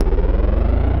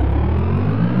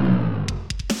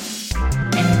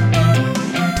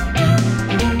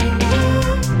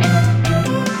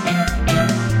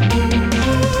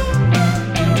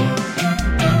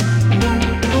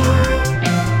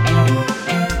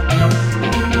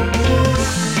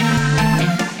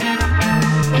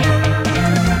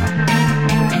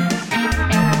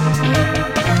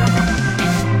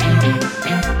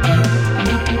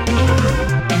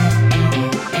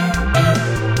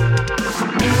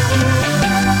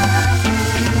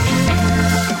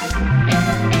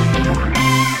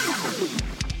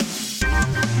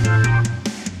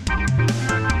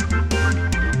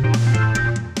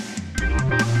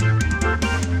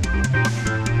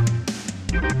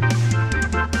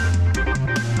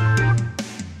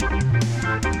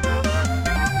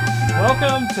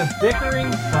Welcome to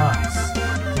Bickering Fucks.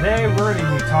 Today we're going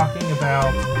to be talking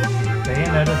about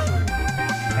Bayonetta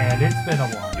 3, and it's been a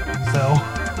while, so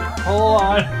hold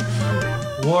on.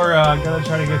 We're going to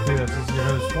try to get through this. This is your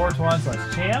host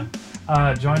 421/Cham,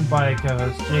 joined by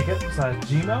co-host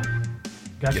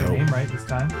Jacob/Gmo. Got your name right this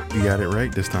time. You got it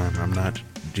right this time. I'm not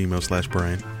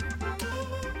Gmo/Brian.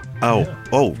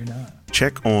 You're not.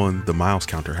 Check on the miles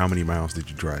counter. How many miles did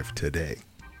you drive today?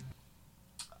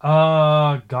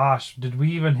 Gosh, did we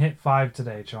even hit 5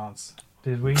 today, Chance?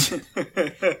 Did we?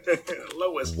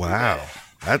 Lowest. Wow.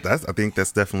 I think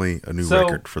that's definitely a new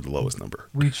record for the lowest number.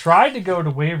 We tried to go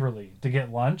to Waverly to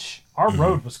get lunch. Our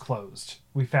road was closed.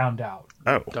 We found out.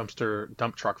 Oh.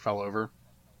 Dump truck fell over.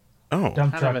 Oh. Dump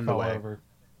Kind of truck in the fell way. over.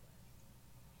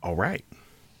 All right.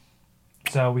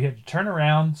 So we had to turn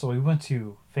around. So we went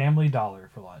to Family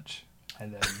Dollar for lunch,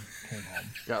 and then came home.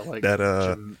 Got like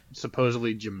That,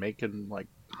 supposedly Jamaican like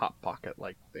hot pocket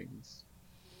like things,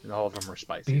 and all of them were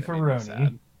spicy. That made me Beefaroni.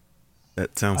 sad.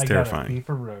 That sounds I terrifying. got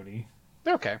a beefaroni.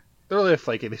 They're okay. They're really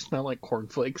flaky. They smell like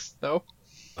cornflakes though.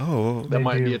 Oh. That They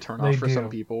might be do. a turnoff They for do. some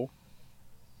people.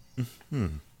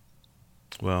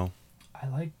 Well, I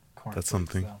like corn. That's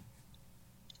something. Though.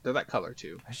 They're that color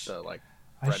too. I sh- The like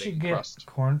I should breading get crust.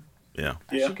 corn. yeah.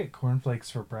 I Yeah. should get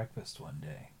cornflakes for breakfast one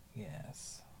day.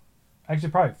 Yes. Actually,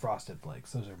 probably Frosted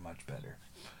Flakes. Those are much better.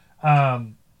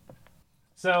 And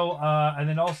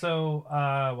then also,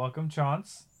 welcome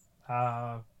Chance.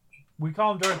 We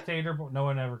call him Darth Tater, but no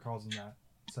one ever calls him that.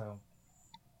 So,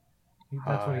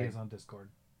 that's what he Hi. is on Discord.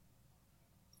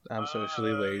 I'm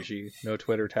socially lazy. No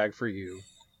Twitter tag for you.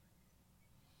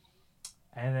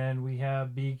 And then we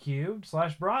have B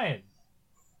Cubed/Brian.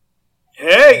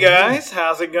 Hey guys,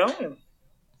 how's it going?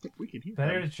 We can hear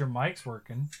Better them. that your mic's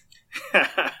working.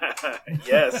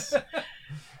 Yes.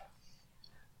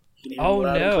 You can hear me Oh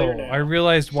loud and clear no! now. I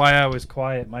realized why I was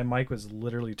quiet. My mic was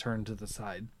literally turned to the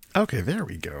side. Okay, there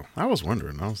we go. I was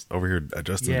wondering. I was over here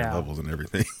adjusting Yeah. the levels and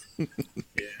everything.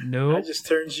 Nope. I just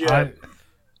turned you up.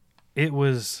 It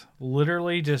was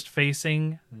literally just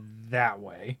facing that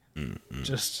way, Mm-hmm.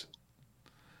 just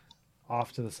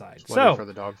off to the side. Waiting So for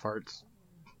the dog farts.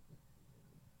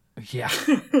 yeah,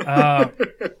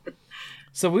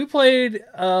 so we played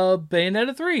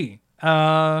Bayonetta 3.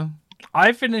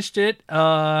 I finished it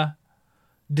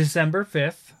December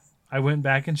 5th. I went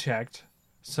back and checked,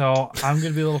 so I'm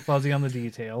gonna be a little fuzzy on the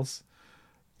details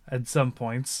at some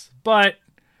points, but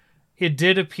it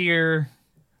did appear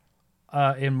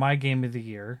in my game of the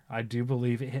year. I do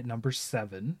believe it hit number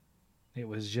 7. It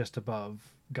was just above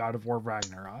God of War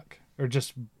Ragnarok, or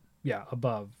just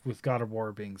above, with God of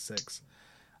War being 6,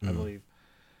 I believe.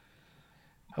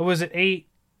 Was it 8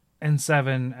 and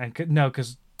 7? And no,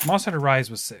 because Monster Hunter Rise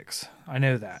was 6. I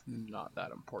know that. Not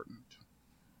that important.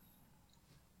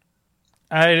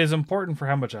 It is important for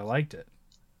how much I liked it.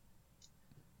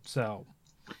 So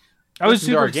I was Listen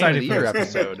to super our Game of excited the for Year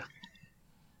this. episode.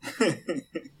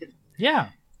 Yeah,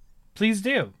 please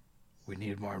do. We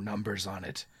need more numbers on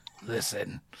it.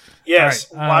 Listen.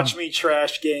 Yes, All right, watch me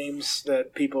trash games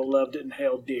that people loved and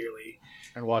held dearly.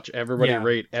 And watch everybody Yeah.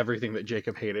 rate everything that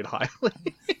Jacob hated highly.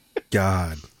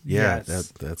 God. Yeah,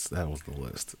 Yes. that was the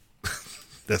list.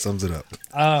 That sums it up.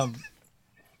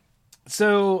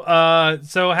 So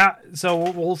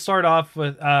we'll start off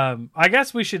with I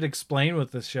guess we should explain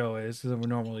what this show is, because we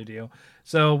normally do.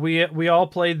 So we all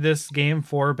played this game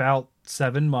for about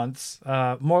 7 months,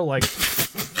 more like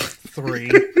 3.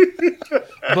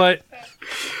 But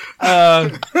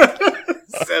 7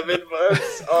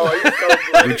 months. Oh, you're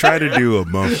so We try to do a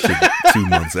month to 2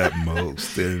 months at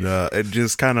most, and it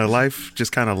just kind of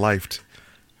lifed.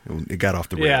 It got off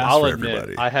the rails Yeah, I'll for admit,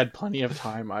 everybody. I had plenty of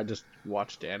time. I just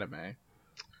watched anime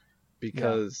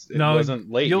because it No,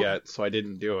 wasn't late you'll- yet, so I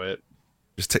didn't do it.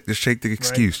 Just take the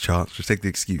excuse, Charles. Just take the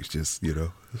excuse. Just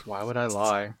Why would I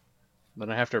lie? Then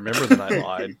I have to remember that I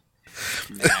lied.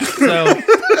 so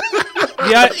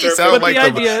yeah, You sound but like the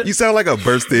idea. you sound like a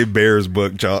birthday bears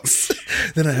book, Charles.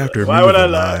 Then I have to Why remember would I the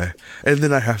lie, and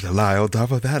then I have to lie on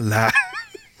top of that lie.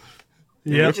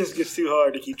 Yeah, It just gets too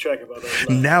hard to keep track of all those lies.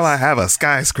 Now I have a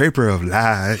skyscraper of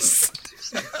lies.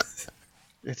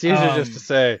 It's easier just to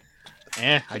say,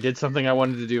 I did something I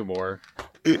wanted to do more.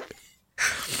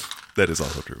 That is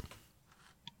also true.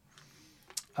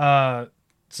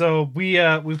 So we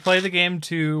play the game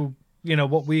to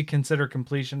what we consider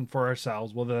completion for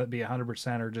ourselves, whether that be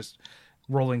 100% or just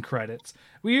rolling credits.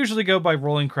 We usually go by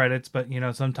rolling credits, but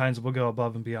sometimes we'll go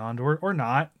above and beyond, or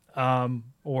not,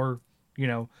 or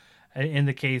in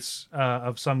the case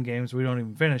of some games we don't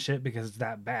even finish it because it's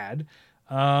that bad.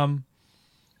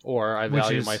 Or I Which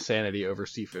value is- my sanity over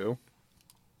Sifu.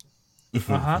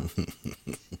 Uh-huh.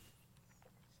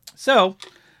 So,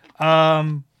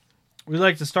 we'd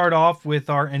like to start off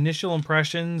with our initial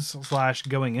impressions /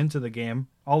 going into the game.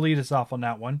 I'll lead us off on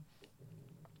that one.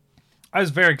 I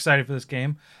was very excited for this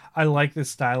game. I like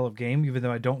this style of game, even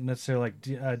though I don't necessarily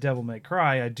like Devil May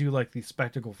Cry. I do like these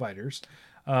spectacle fighters.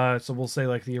 So we'll say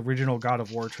like the original God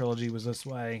of War trilogy was this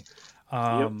way.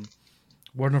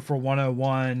 Wonderful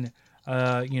 101,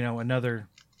 another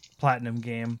Platinum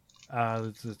game.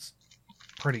 It's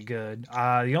pretty good.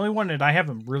 The only one that I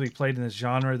haven't really played in this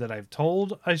genre that I've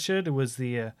told I should was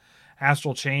the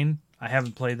Astral Chain. I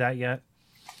haven't played that yet.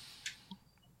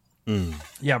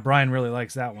 Yeah, Brian really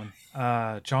likes that one.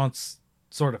 Chauncey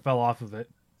sort of fell off of it.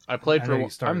 I played for.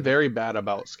 I'm very bad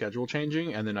about schedule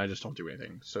changing, and then I just don't do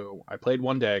anything. So I played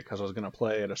one day because I was going to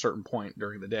play at a certain point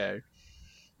during the day,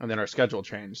 and then our schedule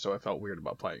changed, so I felt weird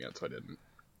about playing it, so I didn't.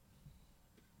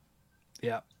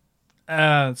 Yeah.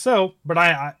 But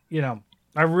I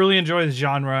really enjoy this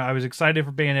genre. I was excited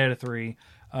for Bayonetta 3.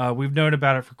 We've known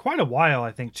about it for quite a while.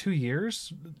 I think 2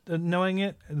 years knowing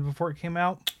it before it came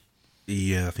out.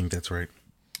 Yeah, I think that's right.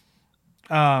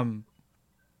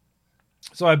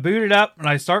 So I boot it up and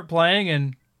I start playing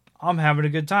and I'm having a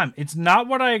good time. It's not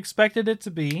what I expected it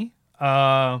to be.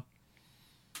 As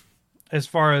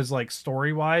far as like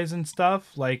story wise and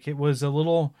stuff, like it was a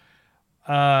little,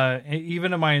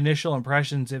 even in my initial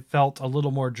impressions, it felt a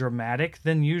little more dramatic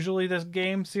than usually this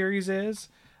game series is.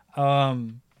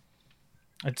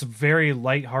 It's very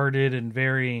lighthearted and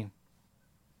very,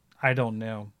 I don't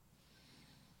know.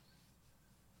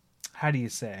 How do you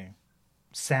say?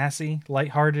 Sassy,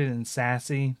 lighthearted and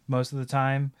sassy most of the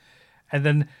time. And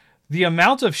then the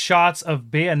amount of shots of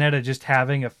Bayonetta just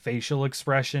having a facial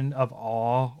expression of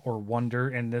awe or wonder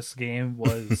in this game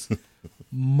was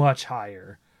much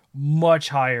higher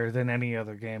than any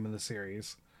other game in the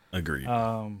series. Agreed.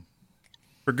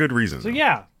 For good reason. So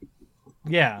yeah.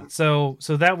 So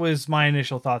that was my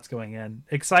initial thoughts going in.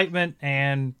 Excitement,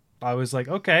 and I was like,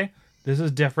 okay, this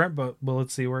is different, but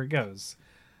let's see where it goes.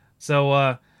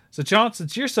 So Chauncey,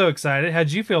 since you're so excited, how'd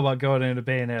you feel about going into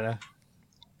Bayonetta?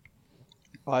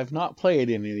 I've not played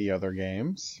any of the other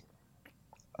games.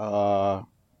 I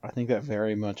think that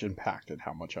very much impacted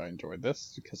how much I enjoyed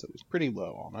this, because it was pretty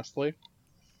low, honestly.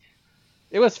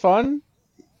 It was fun.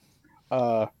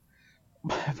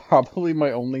 Probably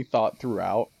my only thought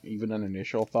throughout, even an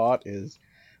initial thought, is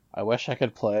I wish I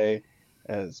could play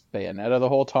as Bayonetta the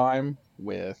whole time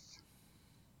with...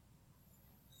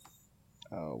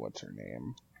 what's her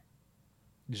name?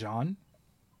 Jean?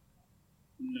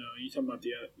 No, you talking about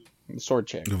the sword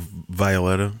chick.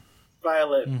 Violetta.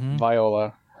 Violet. Mm-hmm.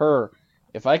 Viola. Her.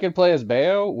 If I could play as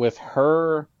Bayo with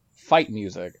her fight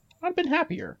music, I'd been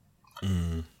happier.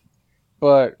 Mm.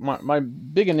 But my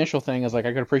big initial thing is, like,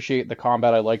 I could appreciate the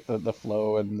combat. I like the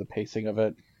flow and the pacing of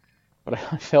it. But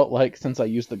I felt like, since I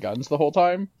used the guns the whole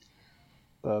time,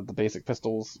 the basic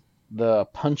pistols, the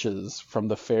punches from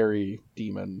the fairy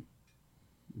demon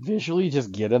visually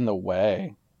just get in the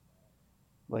way.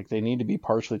 Like, they need to be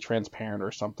partially transparent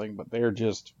or something, but they're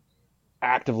just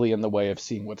actively in the way of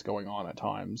seeing what's going on at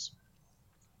times.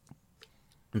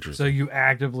 Interesting. So you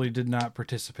actively did not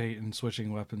participate in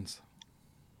switching weapons?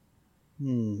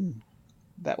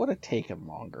 That would have taken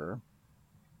longer.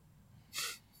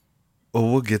 Well,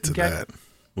 we'll get to that.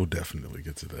 We'll definitely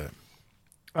get to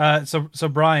that. So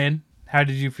Brian, how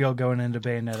did you feel going into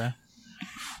Bayonetta?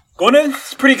 Going in,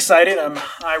 it's pretty excited.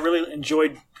 I really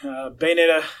enjoyed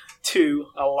Bayonetta 2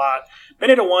 a lot.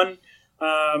 Bayonetta 1,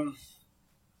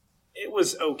 it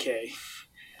was okay.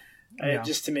 Yeah.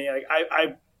 Just to me,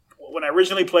 I when I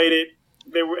originally played it,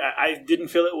 I didn't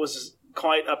feel it was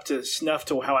quite up to snuff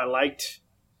to how I liked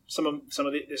some of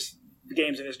the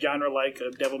games in this genre, like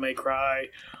Devil May Cry,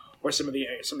 or some of the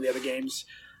other games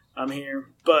here.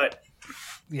 But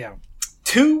yeah,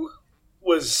 2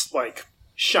 was like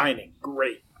shining,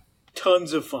 great,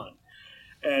 tons of fun,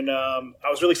 and I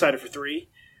was really excited for 3,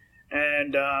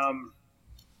 and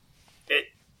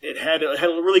it had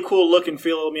a really cool look and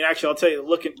feel. I mean, actually, I'll tell you,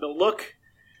 the look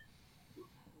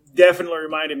definitely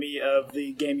reminded me of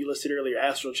the game you listed earlier,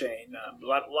 Astral Chain. A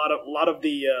lot of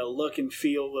the look and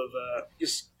feel of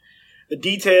just the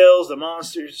details, the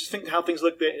monsters, just think how things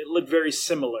looked. It looked very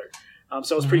similar.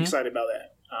 So I was pretty excited about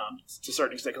that to a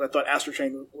certain extent, because I thought Astral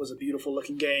Chain was a beautiful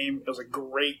looking game. It was a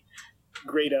great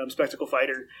spectacle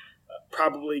fighter.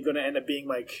 Probably going to end up being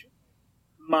like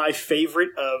my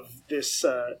favorite of this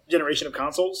generation of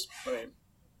consoles. I mean,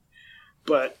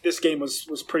 but this game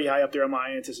was pretty high up there on my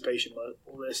anticipation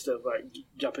list of like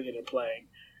jumping in and playing.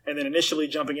 And then initially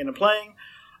jumping in and playing,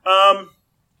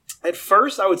 at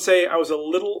first I would say I was a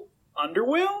little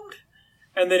underwhelmed,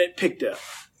 and then it picked up,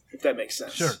 if that makes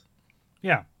sense. Sure.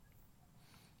 Yeah.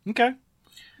 Okay.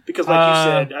 Because, like you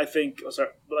said, I think. Oh, sorry,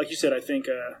 but like you said, I think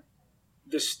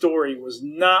the story was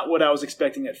not what I was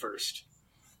expecting at first.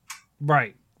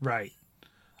 Right.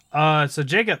 So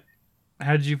Jacob,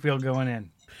 how did you feel going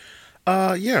in?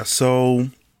 Yeah. So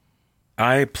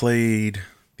I played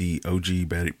the OG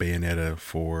Bayonetta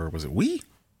for, was it Wii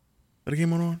that it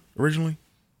came on originally?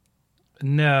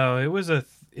 No, it was a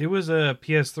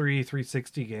PS3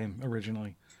 360 game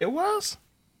originally. It was.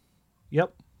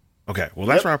 Yep. Okay, well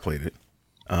that's where I played it.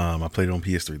 I played it on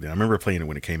PS3 then. I remember playing it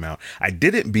when it came out. I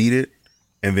didn't beat it,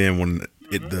 and then when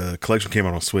the collection came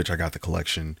out on Switch, I got the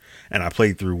collection, and I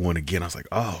played through 1 again. I was like,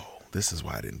 oh, this is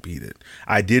why I didn't beat it.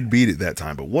 I did beat it that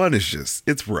time, but 1 is just,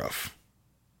 it's rough.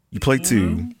 You play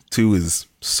 2. 2 is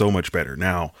so much better.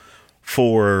 Now,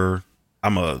 I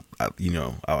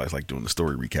always like doing the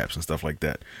story recaps and stuff like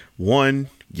that. 1,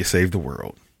 you save the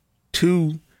world.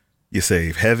 2, you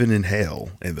save heaven and hell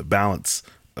and the balance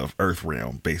of Earth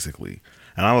realm, basically.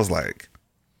 And I was like,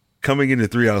 coming into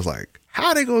 3, I was like, how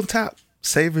are they going to top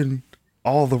saving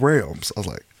all the realms? I was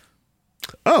like,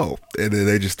 oh, and then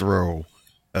they just throw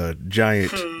a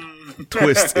giant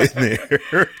twist in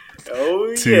there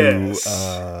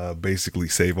to basically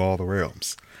save all the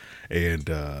realms. And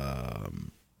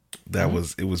it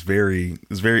was very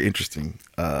interesting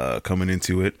coming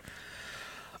into it.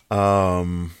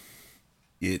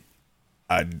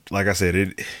 Like I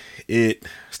said, it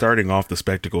starting off, the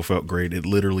spectacle felt great. It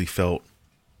literally felt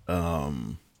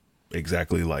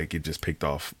exactly like it just picked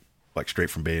off like straight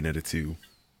from Bayonetta 2.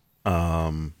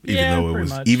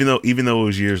 Even though it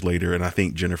was years later, and I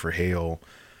think Jennifer Hale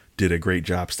did a great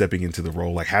job stepping into the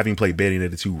role, like having played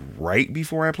Bayonetta 2 right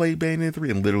before I played Bayonetta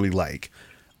 3, and literally like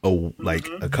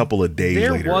a couple of days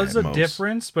later. There was a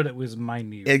difference, but it was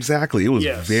minute. Exactly. It was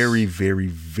very, very,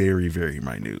 very, very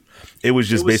minute. It was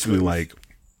just basically smooth.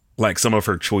 like some of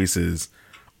her choices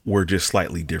were just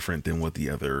slightly different than what the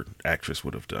other actress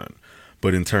would have done.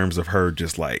 But in terms of her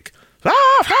just like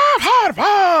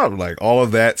all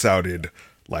of that sounded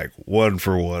like one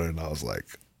for one, and I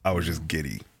was just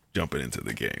giddy jumping into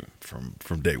the game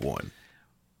from day one.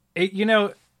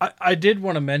 I did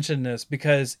want to mention this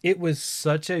because it was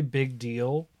such a big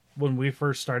deal when we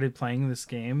first started playing this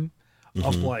game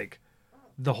of like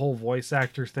the whole voice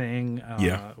actor thing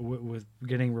with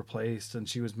getting replaced, and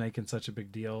she was making such a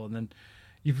big deal. And then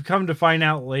you've come to find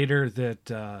out later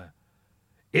that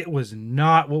it was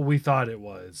not what we thought it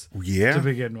was to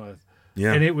begin with.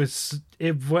 Yeah. And it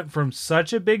went from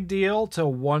such a big deal to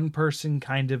one person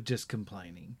kind of just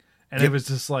complaining. And it was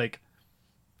just like,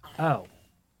 oh,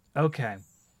 okay.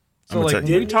 So like when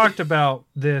we talked about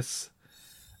this,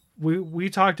 we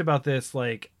talked about this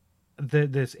like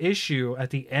this issue at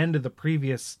the end of the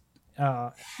previous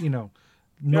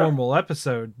normal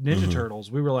episode, Ninja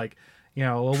Turtles. We were like,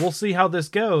 we'll see how this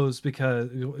goes, because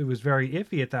it was very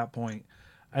iffy at that point.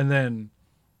 And then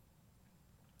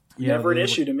never an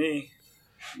issue to me.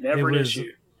 Never an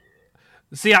issue.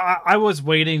 See, I was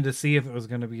waiting to see if it was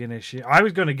going to be an issue. I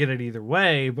was going to get it either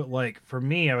way, but like for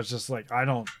me, I was just like,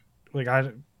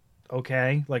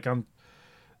 okay, like I'm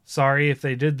sorry if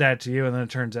they did that to you, and then it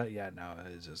turns out,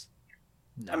 it's just.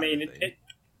 I mean,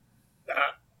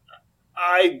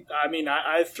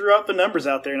 I threw out the numbers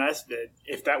out there, and I said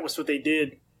if that was what they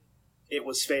did, it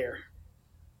was fair.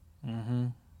 Mm-hmm.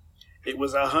 It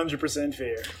was 100%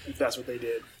 fair if that's what they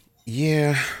did.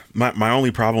 Yeah, my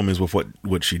only problem is with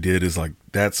what she did is like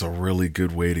that's a really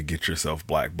good way to get yourself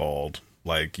blackballed.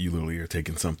 Like you literally are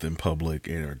taking something public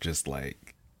and are just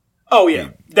like, oh yeah,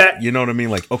 that you know what I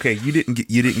mean? Like, okay, you didn't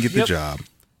get the job.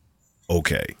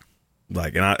 Okay,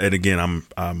 like and again,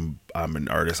 I'm an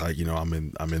artist. I'm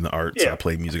in the arts. I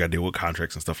play music. I deal with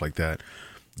contracts and stuff like that.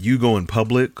 You go in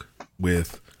public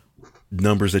with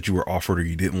numbers that you were offered or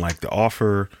you didn't like the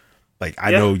offer. Like,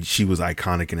 I know she was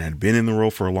iconic and had been in the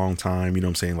role for a long time. You know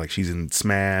what I'm saying? Like, she's in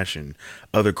Smash and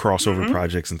other crossover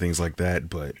projects and things like that.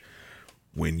 But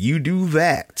when you do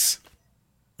that,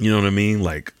 you know what I mean?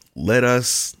 Like, let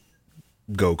us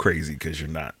go crazy because you're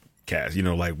not cast.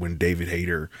 Like when David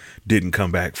Hayter didn't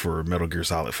come back for Metal Gear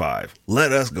Solid 5.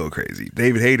 Let us go crazy.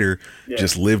 David Hayter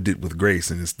just lived it with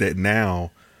grace. And instead, now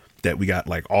that we got,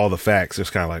 like, all the facts, it's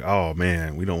kind of like, oh,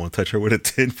 man, we don't want to touch her with a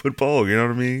 10-foot pole. You know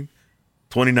what I mean?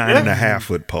 29 and a half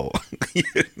foot pole.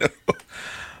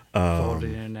 40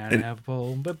 and a half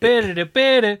pole.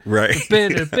 Right.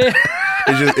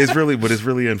 It's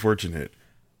really unfortunate.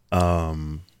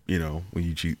 When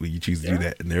you choose to do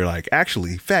that, and they're like,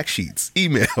 actually, fact sheets,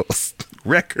 emails,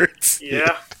 records.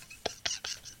 Yeah.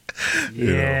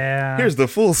 Here's the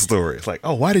full story. It's like,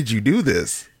 oh, why did you do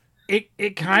this?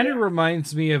 It kind of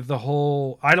reminds me of the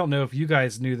whole. I don't know if you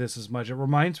guys knew this as much. It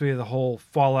reminds me of the whole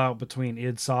fallout between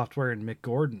id Software and Mick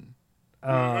Gordon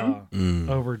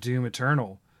over Doom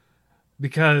Eternal,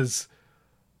 because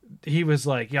he was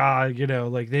like, yeah,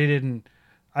 like they didn't.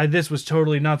 This was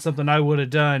totally not something I would have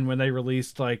done when they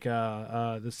released like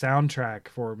the soundtrack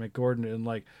for Mick Gordon, and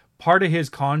like part of his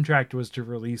contract was to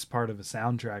release part of a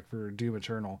soundtrack for Doom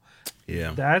Eternal.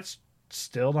 Yeah, that's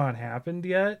still not happened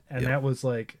yet, and that was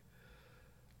like.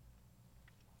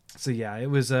 So yeah, it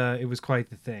was quite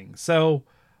the thing. So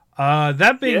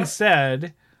that being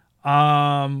said,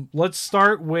 let's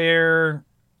start where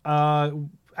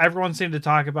everyone seemed to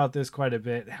talk about this quite a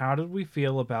bit. How did we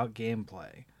feel about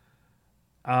gameplay?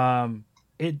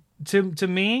 To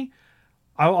me,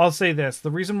 I'll say this.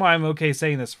 The reason why I'm okay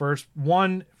saying this first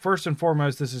and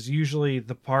foremost, this is usually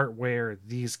the part where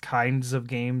these kinds of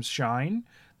games shine.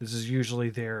 This is usually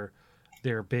their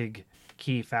big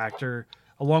key factor.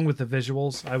 Along with the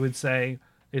visuals, I would say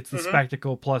it's the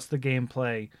spectacle plus the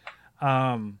gameplay.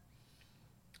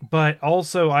 But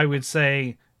also I would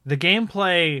say the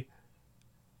gameplay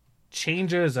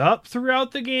changes up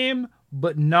throughout the game,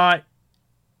 but not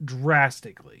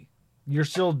drastically. You're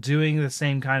still doing the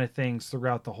same kind of things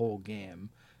throughout the whole game.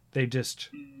 They just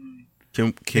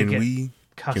can we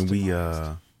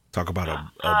talk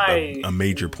about a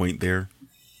major point there?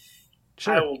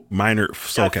 Sure. Minor.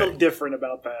 So, okay. I feel different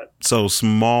about that. So,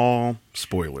 small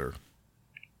spoiler.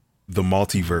 The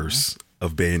multiverse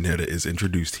of Bayonetta is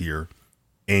introduced here,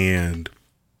 and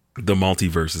the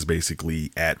multiverse is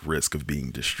basically at risk of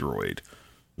being destroyed.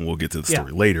 We'll get to the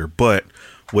story later, but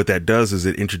what that does is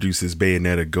it introduces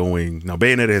Bayonetta going. Now,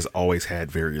 Bayonetta has always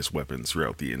had various weapons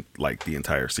throughout the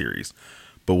entire series,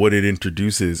 but what it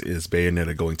introduces is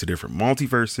Bayonetta going to different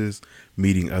multiverses,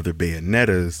 meeting other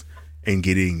Bayonettas, and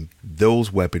getting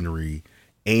those weaponry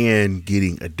and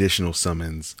getting additional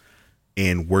summons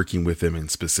and working with them in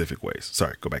specific ways.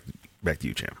 Sorry, go back to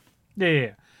you, Cham.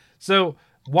 Yeah. So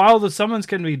while the summons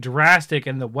can be drastic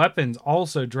and the weapons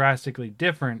also drastically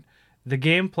different, the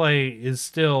gameplay is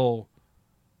still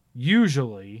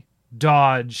usually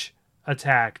dodge,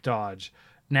 attack, dodge.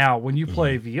 Now, when you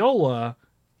play Viola,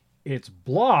 it's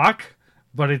block,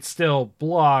 but it's still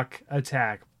block,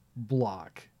 attack,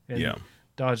 block. And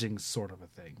dodging's sort of a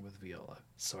thing with Viola.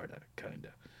 Sort of, kind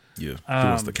of. Yeah, she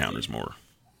wants the counters more.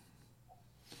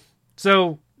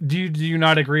 So, do you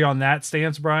not agree on that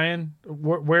stance, Brian?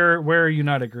 Where are you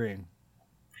not agreeing?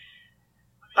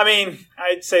 I mean,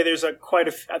 I'd say there's I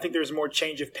think there's more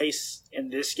change of pace in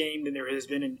this game than there has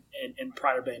been in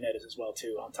prior Bayonettas as well,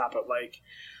 too. On top of, like,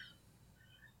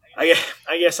 I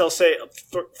guess I'll say,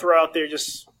 throw out there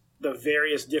just the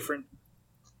various different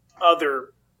other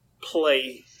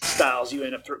play styles you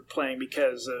end up playing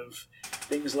because of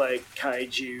things like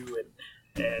kaiju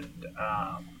and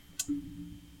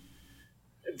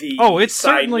the it's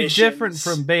certainly missions. Different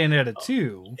from Bayonetta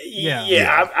 2.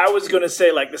 I was gonna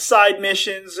say, like, the side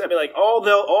missions. I mean, like,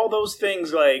 all those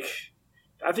things. Like,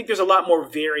 I think there's a lot more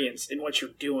variance in what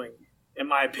you're doing, in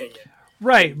my opinion.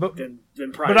 Right, but than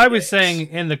prior but I was games. saying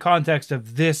in the context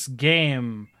of this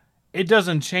game, it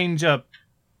doesn't change up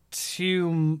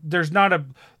too. There's not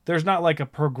like a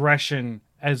progression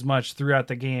as much throughout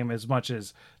the game as much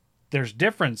as there's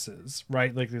differences,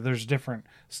 right? Like, there's different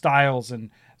styles and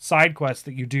side quests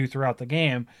that you do throughout the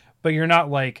game, but you're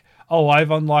not like, oh, I've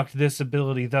unlocked this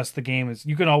ability, thus the game is.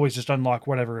 You can always just unlock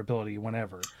whatever ability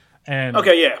whenever. And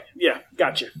okay, yeah,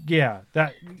 gotcha. Yeah,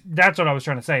 that's what I was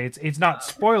trying to say. It's not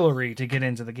spoilery to get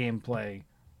into the gameplay.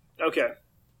 Okay.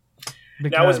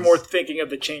 Because, now I was more thinking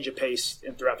of the change of pace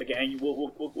and throughout the game.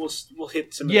 We'll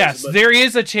hit some. Yes, of those, there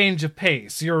is a change of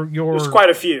pace. There's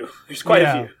quite a few. There's quite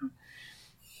a few.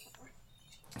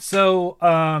 So,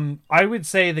 I would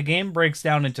say the game breaks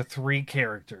down into 3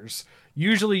 characters.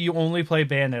 Usually, you only play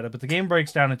Bayonetta, but the game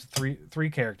breaks down into three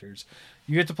characters.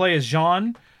 You get to play as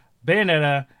Jean,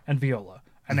 Bayonetta, and Viola,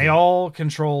 and they all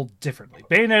control differently.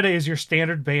 Bayonetta is your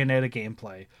standard Bayonetta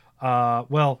gameplay.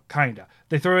 Well, kinda.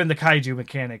 They throw in the kaiju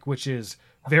mechanic, which is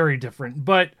very different,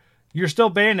 but you're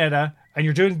still Bayonetta, and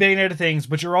you're doing Bayonetta things,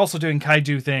 but you're also doing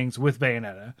kaiju things with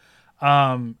Bayonetta.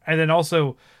 And then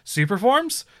also super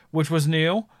forms, which was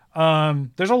new.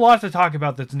 There's a lot to talk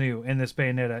about that's new in this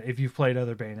Bayonetta if you've played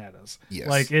other Bayonettas. Yes.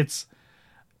 Like,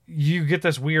 you get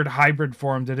this weird hybrid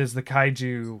form that is the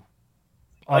kaiju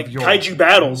of like your kaiju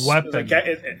battles weapon.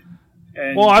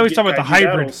 And well, I was talking about the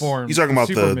hybrid battles. form. You're talking about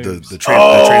the transportation.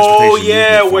 Oh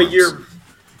yeah, where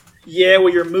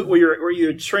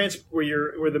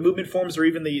the movement forms are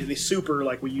even the super,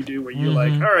 like what you do, where you're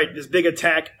like, all right, this big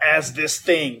attack as this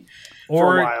thing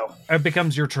for a while. It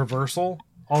becomes your traversal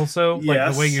also,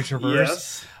 like the way you traverse.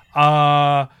 Yes.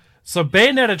 So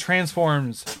Bayonetta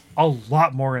transforms a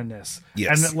lot more in this.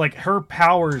 Yes. And like her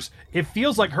powers, it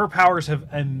feels like her powers have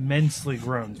immensely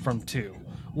grown from 2.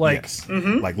 Like yes.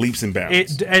 Like leaps and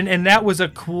bounds. And that was a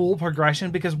cool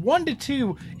progression because 1 to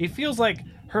 2, it feels like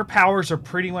her powers are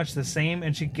pretty much the same,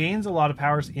 and she gains a lot of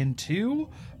powers in 2,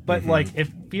 but like it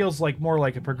feels like more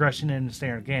like a progression in a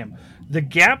standard game. The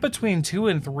gap between 2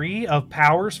 and 3 of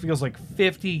powers feels like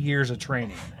 50 years of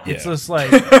training. Yeah. It's just like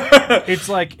it's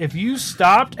like if you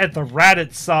stopped at the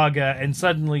Raditz saga and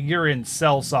suddenly you're in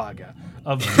Cell Saga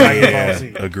of Dragon Ball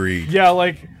Z. Agreed. Yeah,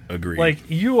 like Agreed. Like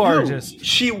you are No, just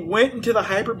She went into the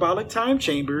hyperbolic time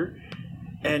chamber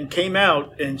and came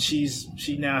out, and she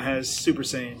now has Super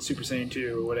Saiyan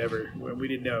 2 or whatever. When we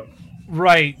didn't know.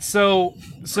 right. So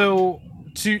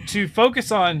to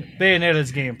focus on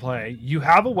Bayonetta's gameplay, you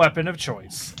have a weapon of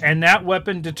choice, and that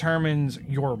weapon determines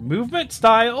your movement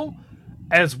style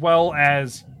as well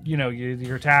as, you know,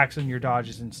 your attacks and your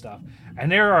dodges and stuff.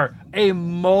 And there are a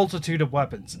multitude of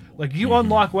weapons. Like, you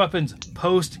unlock weapons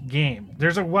post-game.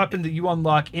 There's a weapon that you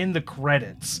unlock in the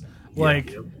credits.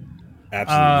 Like,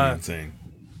 Absolutely insane.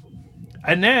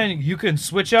 and then you can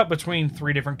switch up between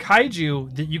 3 different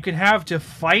kaiju that you can have to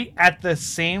fight at the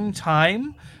same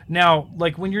time. Now,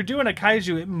 like, when you're doing a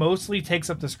kaiju, it mostly takes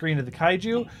up the screen of the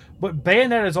kaiju, but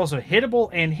Bayonetta is also hittable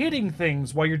and hitting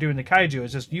things while you're doing the kaiju.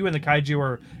 It's just you and the kaiju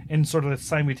are in sort of a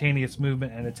simultaneous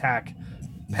movement and attack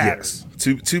pattern. Yes.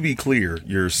 To be clear,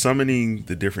 you're summoning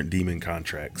the different demon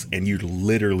contracts, and you're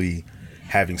literally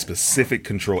having specific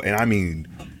control, and I mean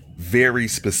very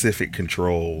specific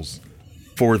controls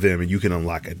for them, and you can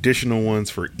unlock additional ones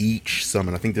for each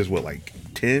summon. I think there's like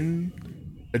 10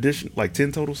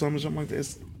 total summons, something like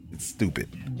this. It's stupid.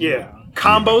 Yeah.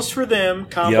 Combos for them,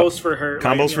 combos for her.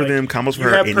 Combos for them, combos for you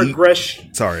her. have and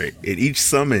progression. and each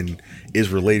summon is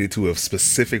related to a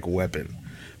specific weapon,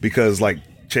 because like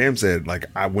Cham said, like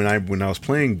when I was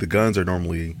playing, the guns are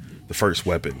normally the first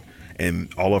weapon,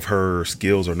 and all of her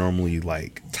skills are normally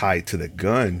like tied to the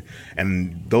gun,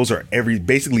 and those are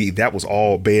basically that was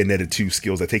all Bayonetta 2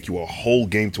 skills that take you a whole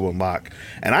game to unlock,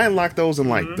 and I unlocked those in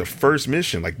like the first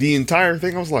mission, like the entire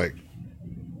thing. I was like,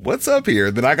 what's up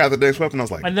here? Then I got the next weapon. I was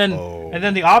like, And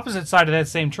then the opposite side of that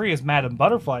same tree is Madame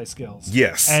Butterfly skills.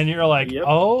 Yes. And you're like, Yep.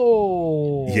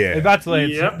 oh. Yeah.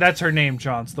 Yep. That's her name,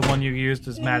 Johns. The one you used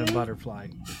is Madame Butterfly.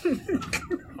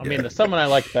 I mean, the summon I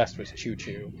liked best was Choo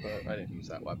Choo, but I didn't use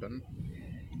that weapon.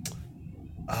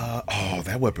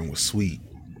 that weapon was sweet.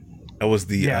 That was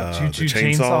the Choo-choo the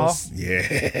chainsaws. Yeah.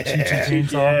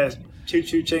 Chainsaw. Yeah. Choo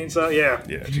Choo Chainsaw. Yeah.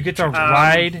 Yeah. You get to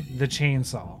ride the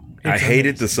chainsaw. I It's hated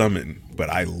amazing. the summon, but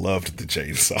I loved the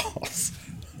chainsaws.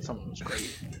 Summon was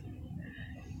great.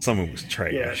 Summon was Yeah.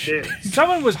 trash.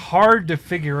 Someone was hard to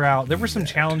figure out. There were some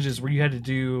challenges where you had to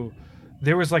do.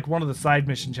 There was like one of the side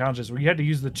mission challenges where you had to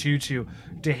use the choo-choo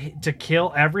to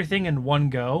kill everything in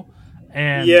one go,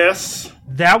 and Yes.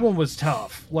 that one was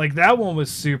tough. Like that one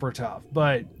was super tough,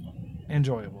 but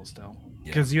enjoyable still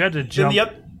because you had to Then jump the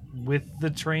oth- with the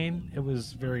train. It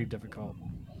was very difficult.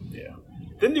 Yeah.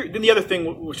 Then the other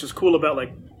thing which was cool about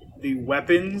like the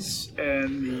weapons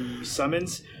and the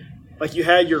summons, like you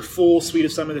had your full suite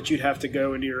of summons that you'd have to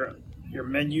go into your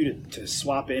menu to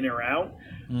swap in or out.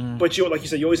 But you, like you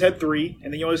said, you always had 3,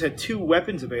 and then you always had 2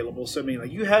 weapons available. So I mean,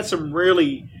 like you had some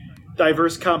really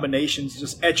diverse combinations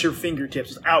just at your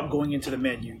fingertips without going into the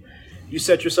menu. You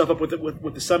set yourself up with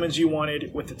the summons you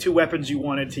wanted, with the 2 weapons you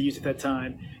wanted to use at that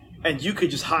time, and you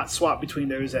could just hot swap between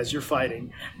those as you're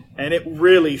fighting, and it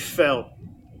really felt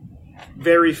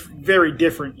very, very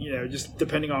different. You know, just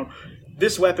depending on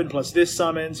this weapon plus this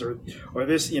summons, or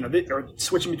this, you know, or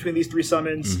switching between these 3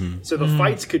 summons. So the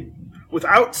fights could,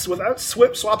 without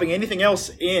swapping anything else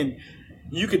in,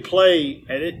 you could play,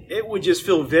 and it would just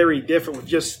feel very different with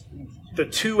just the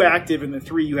 2 active and the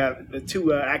 3 you have, the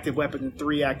 2 active weapons and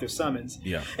 3 active summons.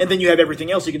 Yeah. And then you have everything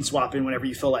else you can swap in whenever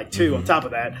you feel like too. On top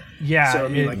of that, Yeah, So I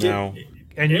mean, it- like Now,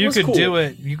 and it you was could cool. do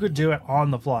it. You could do it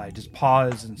on the fly. Just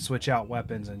pause and switch out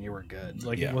weapons, and you were good.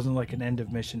 Like Yeah. it wasn't like an end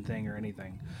of mission thing or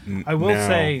anything. I will now-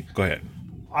 say, go ahead.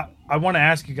 I want to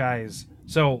ask you guys.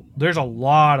 So there's a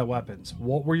lot of weapons.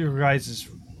 What were your guys'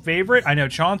 favorite? I know,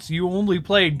 Chance, you only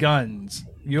played guns.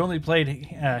 You only played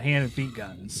hand and feet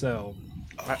guns. So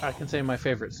I can say my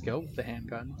favorite skill, the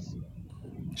handguns.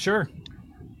 sure.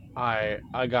 I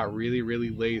got really, really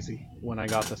lazy when I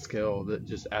got the skill that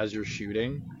just as you're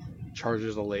shooting,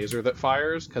 charges a laser that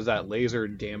fires, because that laser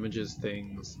damages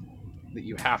things that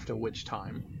you have to witch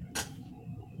time.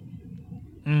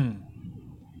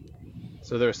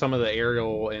 So there's some of the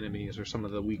aerial enemies or some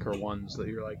of the weaker ones that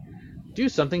you're like, do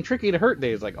something tricky to hurt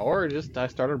these, like, or just I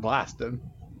started blasting.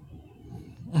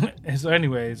 So,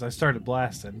 anyways, I started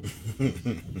blasting.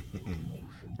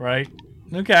 Right?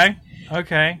 Okay.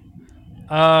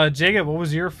 Jacob, what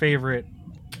was your favorite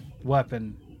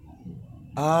weapon?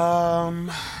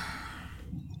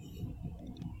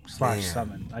 Slash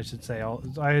summon, I should say.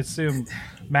 I assume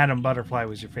Madam Butterfly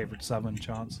was your favorite summon,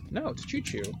 Chance. No, it's Choo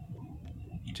Choo.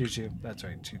 Choo Choo. That's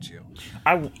right, Choo Choo.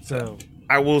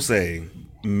 I will say,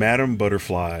 Madam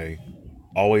Butterfly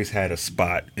always had a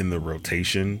spot in the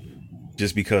rotation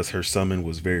just because her summon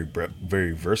was very,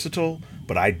 very versatile,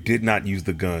 but I did not use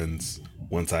the guns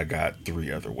once I got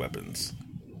 3 other weapons.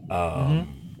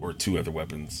 Or 2 other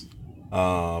weapons.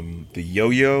 The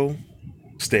yo-yo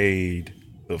stayed,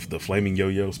 the flaming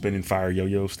yo-yo, spinning fire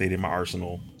yo-yo stayed in my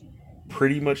arsenal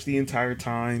pretty much the entire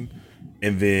time.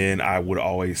 And then I would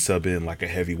always sub in like a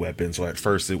heavy weapon. So at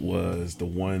first it was the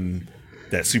one,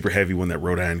 that super heavy one that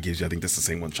Rodan gives you. I think that's the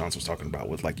same one Chance was talking about,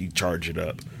 with like you charge it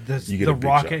up. You get the a big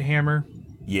rocket shot. hammer.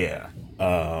 Yeah.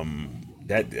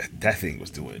 That thing was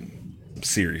doing some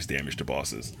serious damage to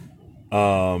bosses.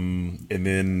 And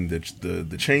then the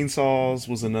chainsaws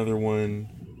was another one.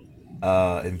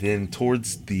 And then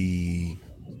towards the,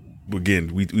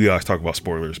 again, we always talk about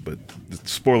spoilers, but the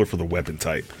spoiler for the weapon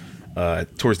type.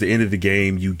 Towards the end of the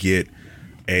game, you get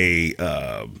a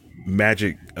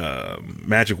magic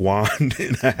wand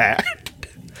in a hat,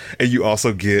 and you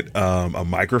also get a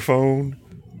microphone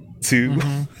too.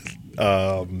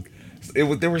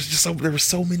 There were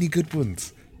so many good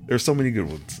ones.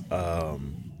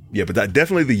 Yeah, but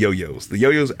definitely the yo-yos. The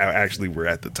yo-yos actually were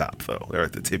at the top, though. They're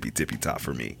at the tippy top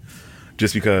for me,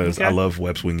 just because I love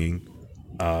web swinging,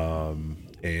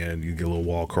 and you get a little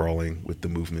wall crawling with the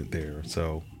movement there.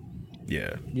 So,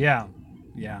 yeah.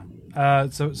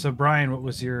 So Brian, what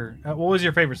was your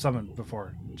favorite summon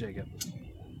before Jacob?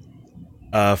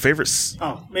 Favorites?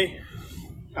 Oh, me.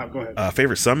 Oh, go ahead.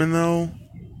 Favorite summon though,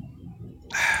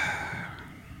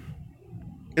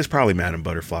 it's probably Madam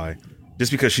Butterfly, just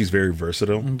because she's very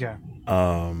versatile. Okay.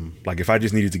 Like if I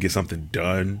just needed to get something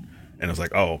done, and I was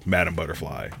like, oh, Madam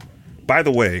Butterfly. By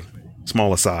the way,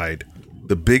 small aside,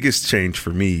 the biggest change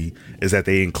for me is that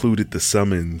they included the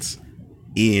summons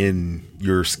in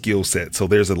your skill set. So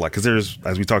there's because there's,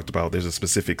 as we talked about, there's a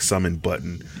specific summon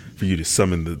button for you to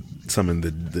summon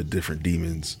the different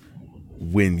demons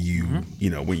when you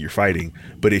when you're fighting.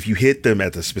 But if you hit them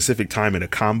at the specific time in a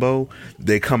combo,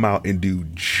 they come out and do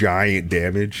giant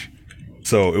damage.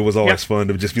 So it was always fun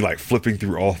to just be like flipping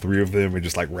through all 3 of them and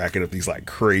just like racking up these like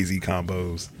crazy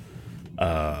combos.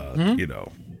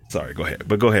 Sorry, go ahead.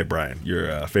 But go ahead, Brian.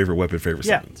 Your favorite weapon, favorite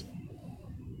summons.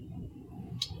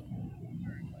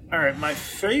 All right, my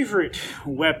favorite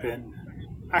weapon.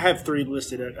 I have 3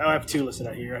 listed. I have 2 listed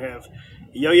out here. I have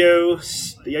the yo-yo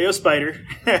spider.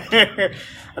 I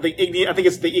think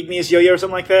it's the igneous yo-yo or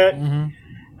something like that.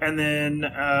 And then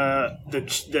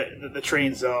the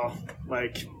train saw,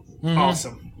 like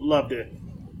awesome, loved it.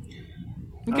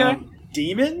 Okay.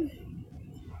 Demon.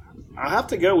 I'll have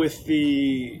to go with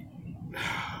the,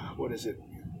 what is it?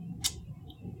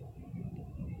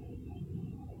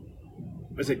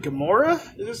 Was it Gamora?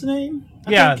 Is his name?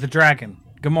 I think? The dragon.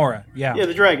 Gamora. Yeah,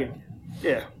 the dragon.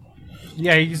 Yeah.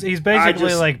 Yeah, he's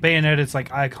basically like Bayonetta's like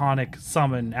iconic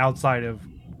summon outside of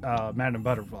Madam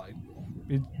Butterfly.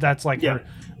 That's like her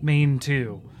main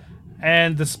 2.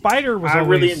 And the spider was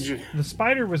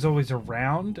always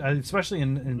around, especially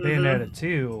in Bayonetta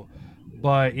 2,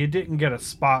 but it didn't get a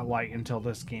spotlight until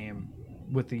this game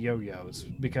with the yo-yos,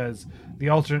 because the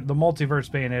multiverse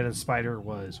Bayonetta spider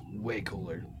was way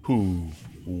cooler.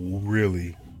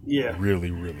 Really cool.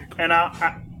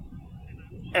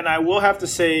 And I will have to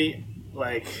say,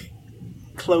 like,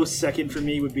 close second for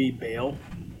me would be Bale.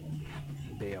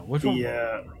 Which one?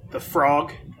 The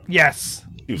frog. Yes.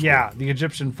 Yeah, cool. the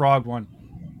Egyptian frog one.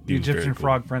 The Egyptian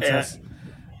frog princess.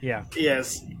 Yeah.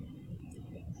 Yes.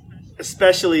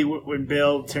 Especially when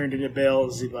Bale turned into Bale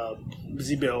Zebil.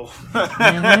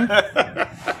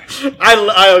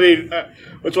 I mean,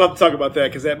 which we'll have to talk about that,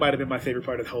 because that might have been my favorite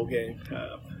part of the whole game.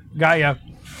 Got ya.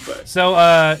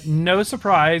 So, no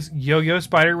surprise, Yo-Yo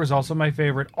Spider was also my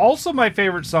favorite. Also my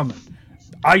favorite summon.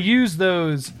 I use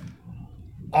those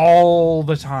all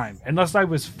the time. Unless I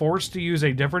was forced to use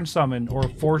a different summon or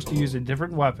forced to use a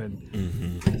different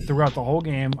weapon throughout the whole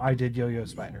game, I did Yo-Yo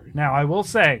Spider. Now, I will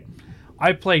say,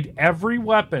 I played every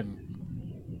weapon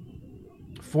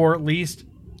for at least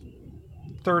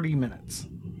 30 minutes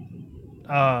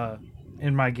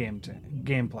in my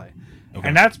gameplay. Okay.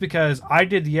 And that's because I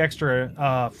did the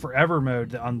extra forever mode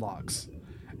that unlocks.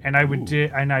 And I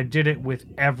did it with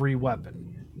every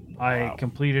weapon. I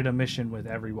completed a mission with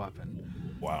every weapon.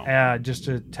 Wow. Just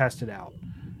to test it out.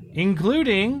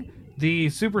 Including the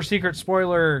super secret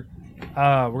spoiler,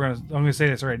 I'm gonna say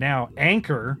this right now.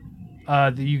 Anchor,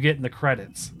 that you get in the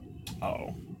credits.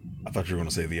 Oh, I thought you were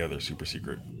gonna say the other super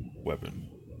secret weapon.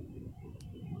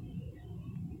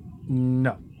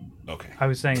 No. Okay. I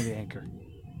was saying the anchor.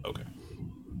 Okay.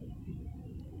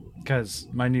 Because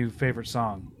my new favorite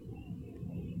song,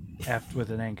 Effed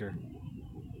with an Anchor.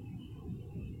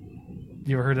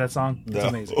 You ever heard that song? It's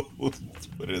amazing. Let's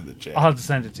put it in the chat. I'll have to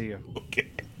send it to you. Okay.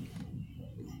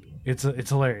 It's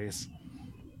hilarious.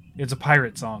 It's a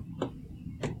pirate song.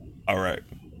 All right.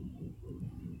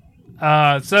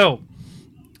 Yeah,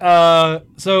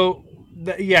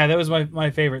 that was my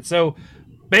favorite. So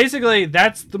basically,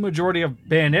 that's the majority of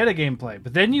Bayonetta gameplay.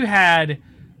 But then you had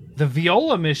the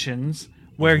Viola missions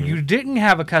where you didn't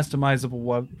have a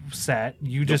customizable set.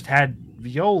 You just had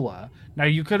Viola. Now,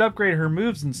 you could upgrade her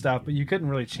moves and stuff, but you couldn't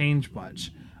really change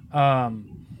much. And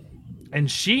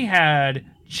she had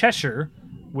Cheshire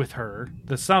with her,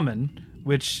 the summon,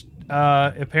 which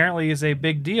apparently is a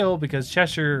big deal because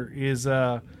Cheshire is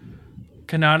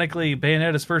canonically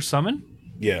Bayonetta's first summon.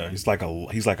 Yeah, he's like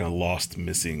a lost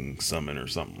missing summon or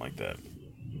something like that.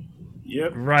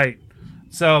 Yep. Right.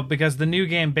 So, because the new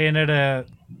game Bayonetta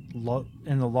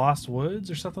in the Lost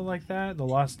Woods or something like that, the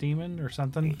Lost Demon or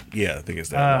something. Yeah, I think it's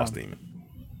that Lost Demon.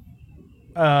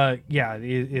 Yeah,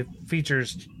 it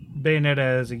features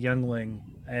Bayonetta as a youngling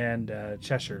and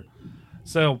Cheshire.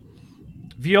 So,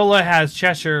 Viola has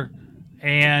Cheshire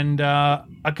and a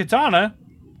katana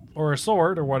or a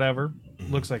sword or whatever.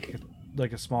 Looks like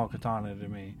a small katana to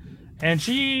me. And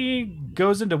she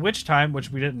goes into Witch Time,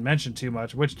 which we didn't mention too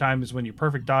much. Witch Time is when you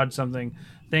perfect dodge something,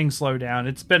 things slow down.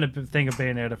 It's been a thing of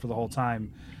Bayonetta for the whole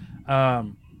time.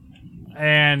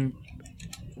 And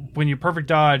when you perfect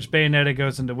dodge, Bayonetta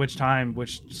goes into Witch Time,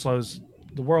 which slows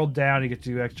the world down. You get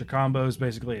to do extra combos,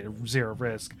 basically at zero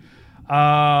risk.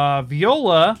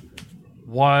 Viola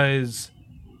was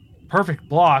perfect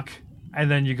block,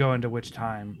 and then you go into Witch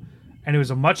Time. And it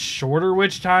was a much shorter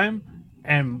Witch Time.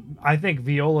 And I think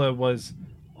Viola was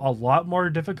a lot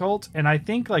more difficult, and I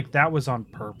think like that was on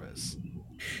purpose.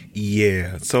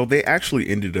 Yeah, so they actually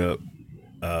ended up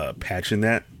patching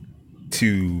that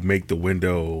to make the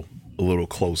window a little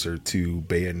closer to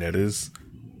Bayonetta's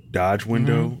dodge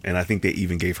window, and I think they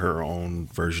even gave her own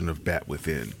version of Bat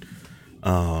Within.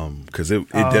 Because it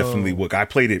definitely look. I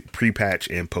played it pre-patch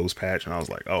and post-patch, and I was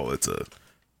like, oh, it's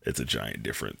a giant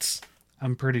difference.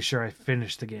 I'm pretty sure I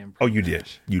finished the game. Oh, you did.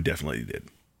 You definitely did.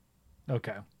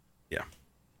 Okay. Yeah.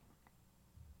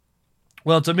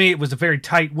 Well, to me, it was a very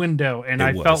tight window, and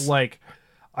I felt like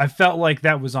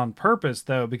that was on purpose,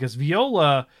 though, because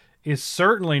Viola is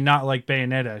certainly not like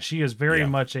Bayonetta. She is very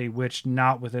much a witch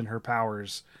not within her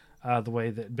powers, the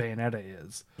way that Bayonetta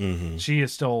is. Mm-hmm. She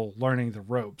is still learning the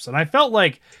ropes, and I felt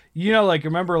like,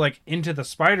 remember, like Into the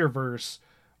Spider-Verse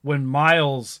when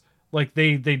Miles. Like,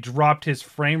 they dropped his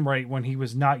frame rate when he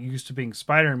was not used to being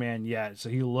Spider-Man yet. So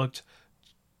he looked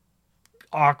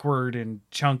awkward and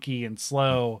chunky and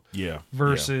slow. Yeah.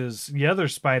 Versus the other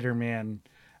Spider-Man.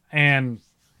 And,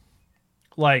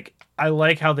 like, I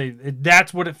like how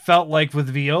that's what it felt like with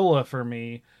Viola for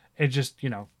me. It just,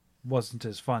 wasn't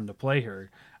as fun to play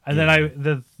her. And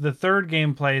then the third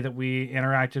gameplay that we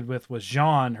interacted with was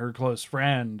Jean, her close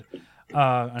friend,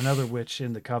 another witch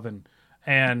in the Coven.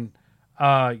 And...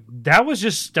 that was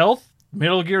just stealth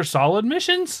Metal Gear Solid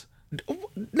missions?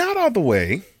 Not all the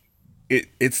way.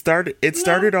 It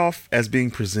started off as being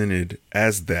presented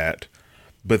as that,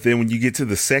 but then when you get to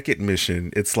the second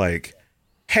mission, it's like,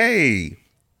 hey,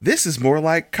 this is more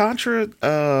like Contra.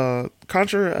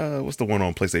 What's the one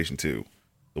on PlayStation 2?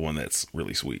 The one that's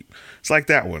really sweet. It's like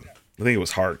that one. I think it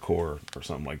was Hardcore or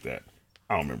something like that.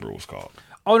 I don't remember what it was called.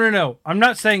 Oh no! I'm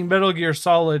not saying Metal Gear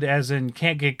Solid as in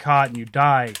can't get caught and you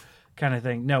die. Kind of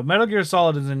thing. No, Metal Gear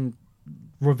Solid is in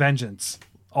Revengeance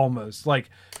almost.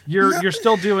 Like you're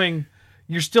still doing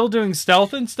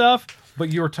stealth and stuff,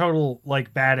 but you're total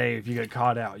like bad A if you get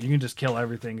caught out. You can just kill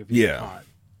everything if you get caught.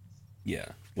 Yeah.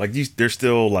 Like there's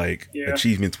still like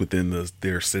achievements within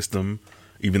their system,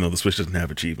 even though the Switch doesn't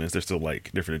have achievements. There's still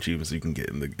like different achievements you can get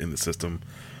in the system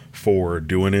for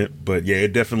doing it. But yeah,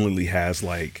 it definitely has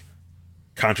like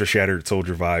Contra Shattered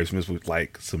Soldier vibes mixed with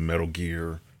like some Metal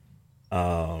Gear.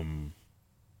 To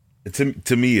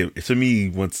me,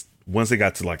 once they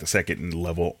got to like the second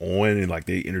level on and like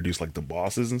they introduced like the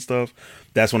bosses and stuff,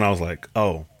 that's when I was like,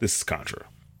 oh, this is Contra.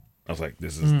 I was like,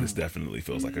 this definitely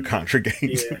feels like a Contra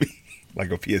game to me,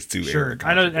 like a PS2 era.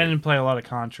 I know I didn't play a lot of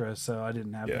Contra, so I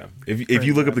didn't have. Yeah, if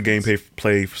you look up the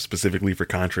gameplay specifically for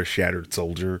Contra Shattered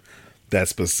Soldier, that's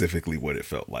specifically what it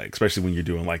felt like, especially when you're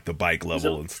doing like the bike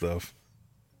level and stuff.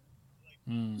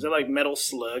 Is that like Metal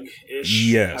Slug ish?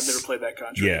 Yes. I've never played that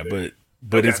Contra. Yeah, either.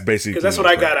 but Okay. it's basically because that's what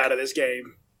I got out of this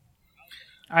game.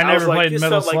 I was never like, played this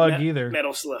Metal felt Slug like either.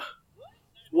 Metal Slug.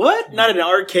 What? Not in an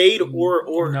arcade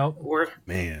or Nope. or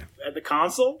Man. at the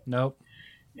console? Nope.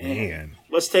 Man.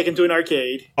 Let's take him to an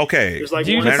arcade. Okay. There's like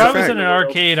Dude, one if matter I of was fact- in an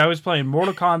arcade, I was playing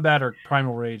Mortal Kombat or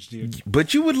Primal Rage, dude.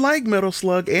 But you would like Metal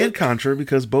Slug and Contra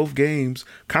because both games,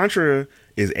 Contra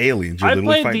is aliens. You're I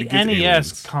literally played fighting the against NES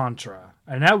aliens. Contra,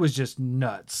 and that was just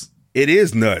nuts. It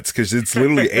is nuts because it's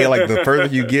literally like the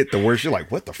further you get, the worse you're like,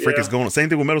 what the frick is going on? Same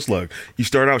thing with Metal Slug. You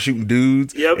start out shooting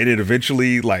dudes, Yep. and then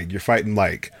eventually like you're fighting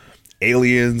like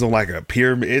aliens on like a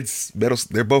pyramid. It's Metal.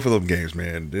 They're both of them games,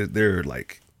 man. They're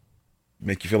like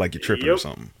make you feel like you're tripping or Yep.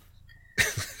 something.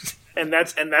 And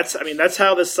that's I mean that's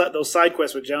how those side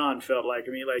quests with John felt like.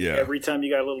 I mean, like Yeah. every time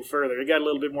you got a little further, it got a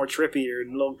little bit more trippier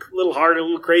and a little harder, a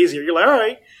little crazier. You're like, all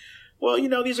right, well,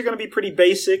 these are going to be pretty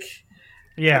basic.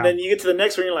 Yeah. And then you get to the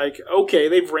next one, you're like, okay,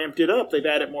 they've ramped it up. They've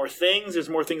added more things. There's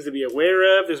more things to be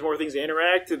aware of. There's more things to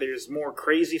interact with. There's more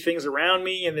crazy things around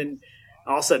me. And then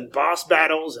all of a sudden, boss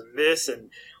battles and this and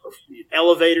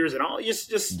elevators and all.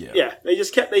 They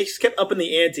just kept upping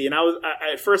the ante. And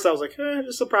at first I was like,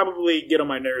 this will probably get on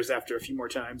my nerves after a few more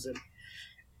times, and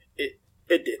it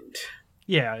didn't.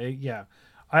 Yeah.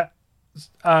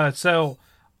 So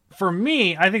for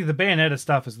me, I think the Bayonetta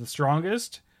stuff is the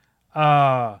strongest.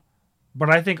 But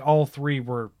I think all three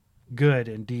were good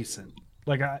and decent.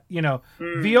 Like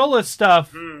Viola's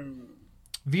stuff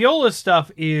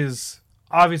is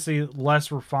obviously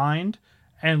less refined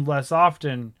and less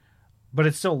often, but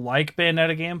it's still like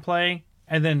Bayonetta gameplay.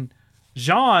 And then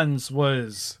Jean's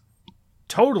was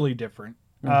totally different.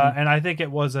 And I think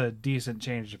it was a decent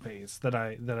change of pace that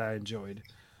I enjoyed.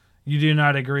 You do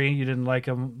not agree? You didn't like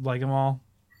them all?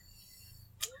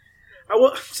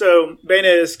 So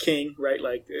Bayonetta's king, right?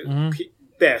 Like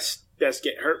best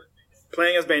game. Her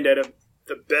playing as Bayonetta,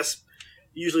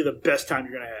 usually the best time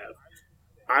you're gonna have.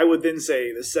 I would then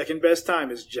say the second best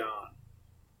time is John.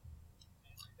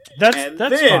 That's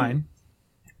fine.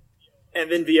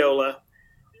 And then Viola.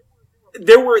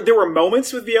 There were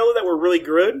moments with Viola that were really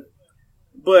good,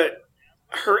 but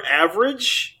her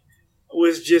average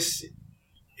was just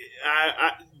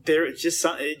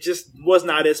it just was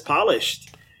not as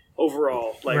polished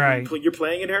overall. Like right. when you're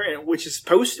playing in her, and which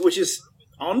is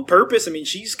on purpose. I mean,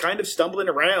 she's kind of stumbling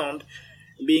around,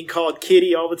 being called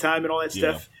Kitty all the time and all that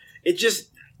stuff. It just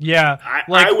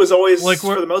I was always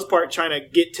for the most part trying to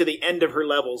get to the end of her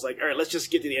levels. Like, all right, let's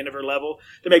just get to the end of her level.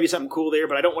 There may be something cool there,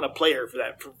 but I don't want to play her for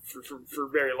that for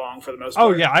very long for the most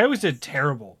part. Oh yeah, I always did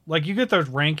terrible. Like you get those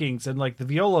rankings, and like the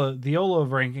Viola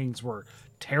rankings were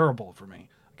terrible for me.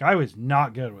 Like I was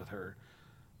not good with her.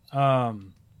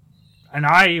 And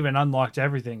I even unlocked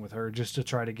everything with her just to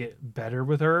try to get better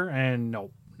with her, and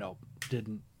nope,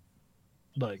 didn't.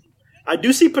 Like, I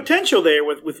do see potential there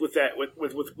with that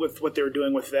with what they were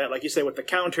doing with that, like you say, with the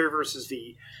counter versus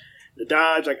the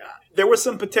dodge. Like there was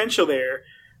some potential there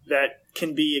that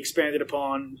can be expanded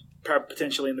upon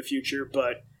potentially in the future,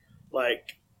 but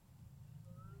like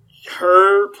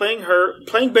playing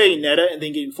Bayonetta and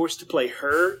then getting forced to play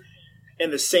her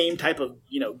in the same type of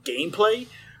gameplay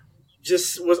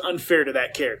just was unfair to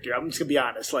that character. I'm just gonna be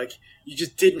honest. Like you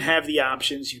just didn't have the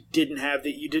options. You didn't have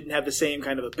the same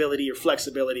kind of ability or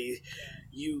flexibility.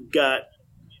 You got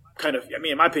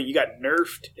in my opinion, you got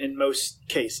nerfed in most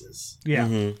cases. Yeah.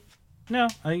 Mm-hmm. No,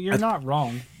 you're not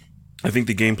wrong. I think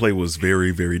the gameplay was very,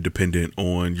 very dependent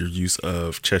on your use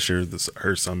of Cheshire,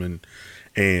 her summon,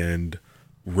 and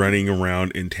running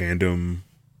around in tandem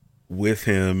with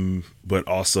him, but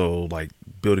also like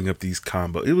building up these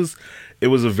combos. It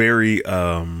was a very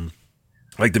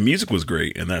like the music was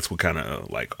great, and that's what kind of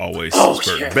like always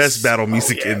best battle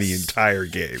music in the entire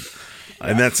game,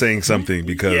 and that's saying something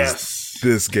because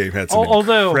this game had some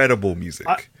incredible music.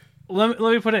 Let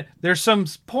me put it. There's some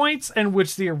points in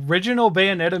which the original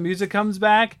Bayonetta music comes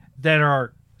back that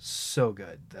are so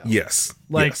good. Though. Yes,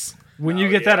 like when you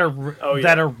get that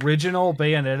original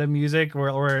Bayonetta music,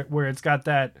 where it's got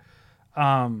that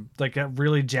like a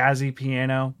really jazzy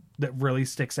piano that really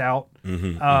sticks out.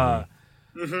 And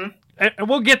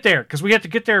we'll get there because we have to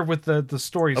get there with the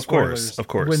story spoilers. Of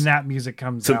course, when that music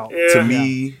comes out. To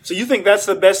me, so you think that's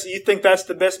the best? You think that's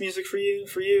the best music for you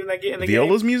in that game?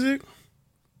 Viola's music.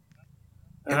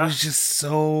 It was just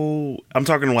so. I'm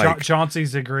talking like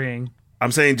Chauncey's agreeing.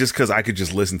 I'm saying just because I could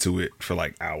just listen to it for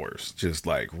like hours, just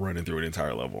like running through an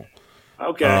entire level.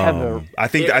 Okay. I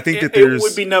think that it there's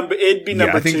would be number. It'd be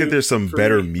number. I think two that there's some for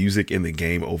better me. music in the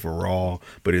game overall,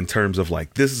 but in terms of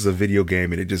like this is a video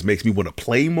game and it just makes me want to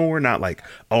play more. Not like,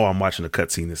 oh, I'm watching a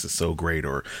cutscene. This is so great,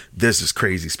 or this is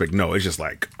crazy. No, it's just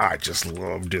like I just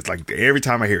love just like every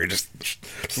time I hear it,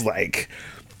 it's like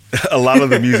a lot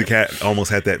of the music almost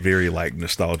had that very like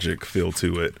nostalgic feel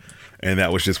to it. And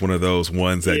that was just one of those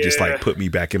ones that just like put me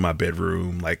back in my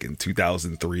bedroom, like in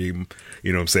 2003. You know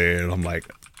what I'm saying? I'm like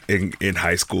in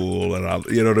high school, and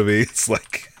you know what I mean? It's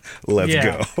like, let's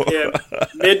go. Yeah,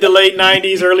 mid to late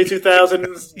 90s, early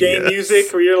 2000s game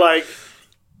music, where you're like,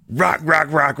 rock,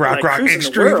 like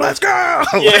extreme, let's go.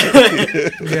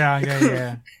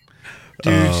 Yeah.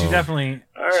 Dude, she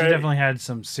definitely had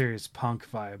some serious punk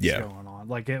vibes Yeah. going on.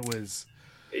 Like it was.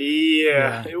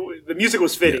 Yeah. The music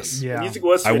was fitting. Yes. Yeah. The music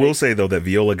was I fitting. will say though that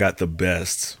Viola got the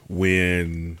best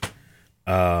when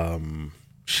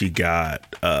she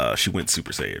went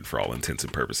Super Saiyan for all intents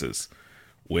and purposes.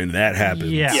 When that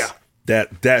happens, Yeah.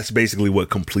 that's basically what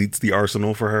completes the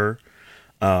arsenal for her.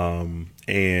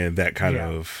 And that kind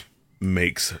of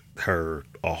makes her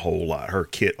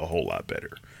kit a whole lot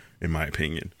better, in my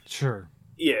opinion. Sure.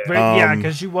 Yeah. But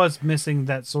because she was missing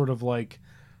that sort of like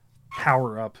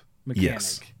power up mechanic.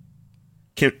 Yes.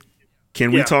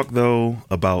 Can we talk though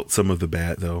about some of the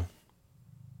bad though?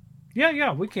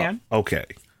 Yeah, we can. Okay.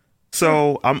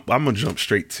 So I'm gonna jump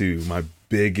straight to my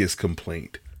biggest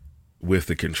complaint with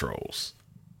the controls.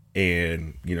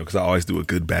 And, you know, because I always do a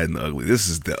good, bad, and the ugly. This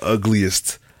is the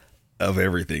ugliest of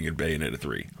everything in Bayonetta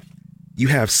 3. You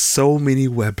have so many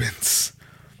weapons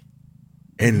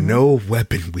and no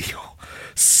weapon wheel.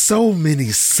 So many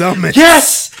summons.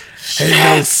 Yes! And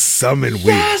no summon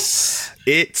wheel. Yes!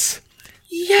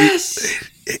 Yes!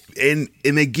 And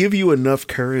they give you enough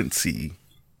currency.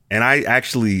 And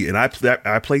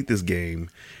I played this game,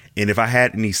 and if I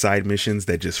had any side missions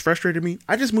that just frustrated me,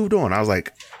 I just moved on. I was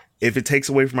like, if it takes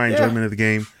away from my enjoyment of the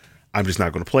game, I'm just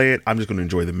not going to play it. I'm just going to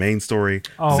enjoy the main story.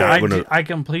 Oh, I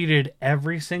completed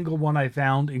every single one I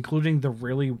found, including the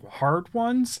really hard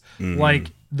ones,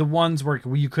 like the ones where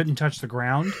you couldn't touch the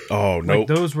ground. Oh no, like,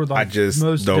 those were the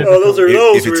most difficult.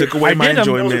 Oh, if it took away my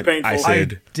enjoyment, I painful.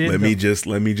 said, let me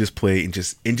just play and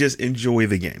just enjoy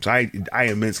the games. I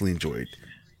immensely enjoyed.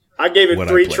 I gave it what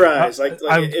 3 I played. tries.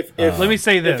 If let me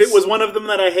say this: if it was one of them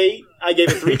that I hate, I gave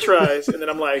it 3 tries, and then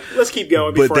I'm like, let's keep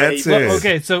going before I hate.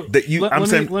 Okay, so that you,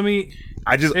 let me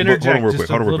I just interject hold on real quick.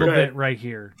 just a little bit right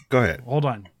here. Go ahead. Hold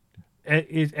on.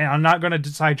 And I'm not going to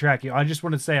sidetrack you. I just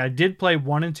want to say I did play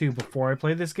 1 and 2 before I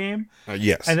played this game.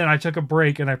 Yes. And then I took a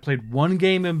break and I played 1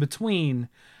 game in between,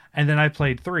 and then I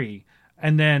played 3.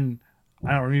 And then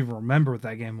I don't even remember what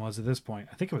that game was at this point.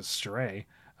 I think it was Stray.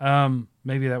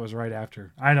 Maybe that was right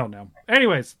after. I don't know.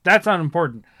 Anyways, that's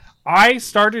unimportant. I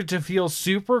started to feel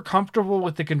super comfortable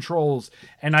with the controls,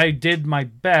 and I did my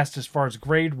best as far as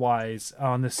grade-wise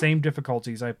on the same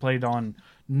difficulties I played on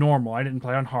normal. I didn't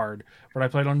play on hard, but I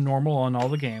played on normal on all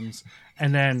the games.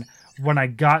 And then when I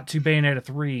got to Bayonetta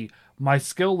 3, my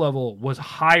skill level was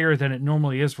higher than it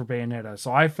normally is for Bayonetta.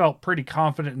 So I felt pretty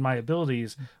confident in my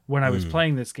abilities when I was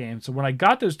playing this game. So when I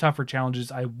got those tougher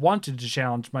challenges, I wanted to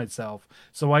challenge myself.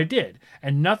 So I did.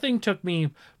 And nothing took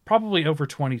me probably over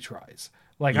 20 tries.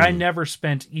 Like I never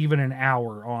spent even an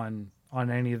hour on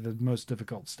any of the most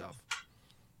difficult stuff.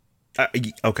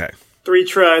 Okay. 3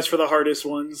 tries for the hardest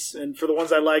ones, and for the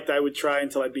ones I liked, I would try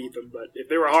until I beat them. But if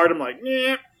they were hard, I'm like,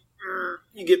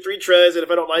 you get 3 tries, and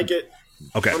if I don't like it,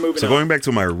 okay. we're moving So on. going back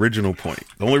to my original point,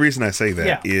 the only reason I say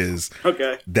that is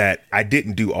that I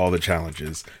didn't do all the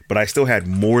challenges, but I still had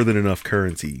more than enough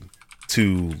currency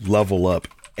to level up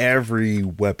every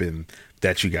weapon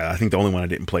that you got. I think the only one I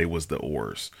didn't play was the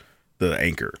oars, the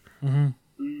anchor.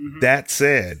 That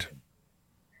said,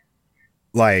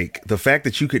 like the fact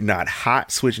that you could not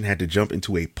hot switch and had to jump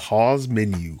into a pause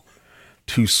menu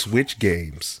to switch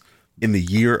games in the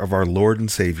year of our Lord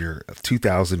and Savior of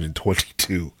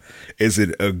 2022 is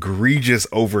an egregious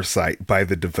oversight by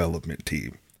the development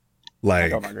team.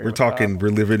 Like we're talking, we're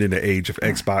living in the age of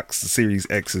Xbox Series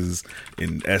X's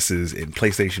and S's and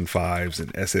PlayStation 5s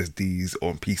and SSDs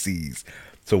on PCs.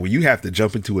 So when you have to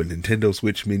jump into a Nintendo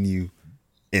Switch menu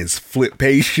and flip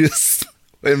pages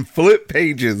and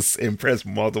press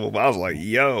multiple, I was like,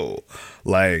 yo,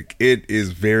 like it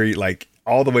is very like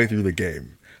all the way through the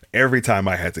game. Every time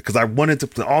I had to, because I wanted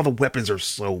to, all the weapons are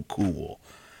so cool.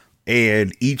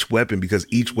 And each weapon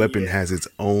has its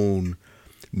own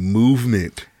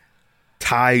movement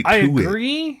tied to it. I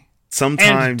agree.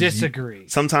 Sometimes and disagree.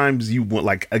 Sometimes you want,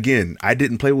 like, again, I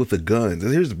didn't play with the guns.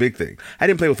 And here's the big thing. I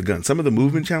didn't play with the guns. Some of the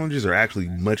movement challenges are actually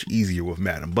much easier with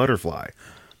Madame Butterfly.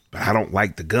 But I don't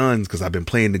like the guns because I've been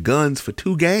playing the guns for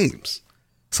 2 games.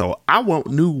 So I want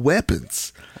new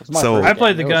weapons. So I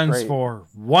played the guns for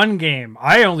one game.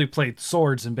 I only played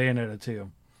swords in Bayonetta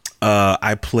 2.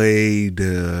 I played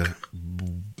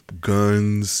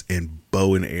guns and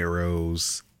bow and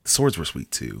arrows. Swords were sweet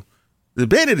too. The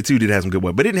Bayonetta 2 did have some good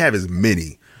ones, but it didn't have as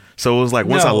many. So it was like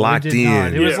once I locked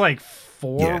in, it was like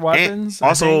 4 weapons.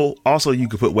 And also you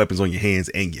could put weapons on your hands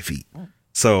and your feet.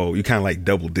 So you kind of like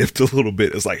double dipped a little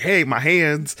bit. It's like, hey, my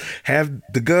hands have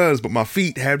the guns, but my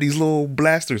feet have these little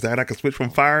blasters that I can switch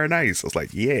from fire and ice. I was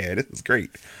like, yeah, this is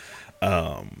great.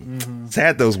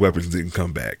 Sad those weapons didn't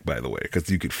come back, by the way, because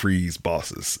you could freeze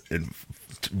bosses and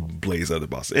blaze other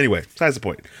bosses. Anyway, besides the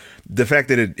point. The fact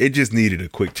that it just needed a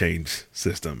quick change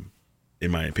system, in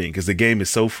my opinion, because the game is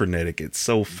so frenetic. It's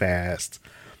so fast.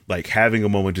 Like having a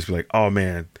moment just be like, oh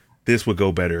man, this would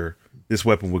go better. This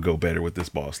weapon would go better with this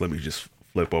boss. Let me just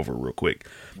flip over real quick,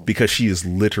 because she is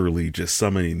literally just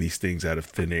summoning these things out of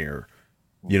thin air.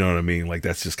 You know what I mean? Like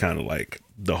that's just kind of like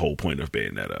the whole point of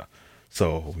Bayonetta.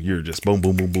 So you're just boom,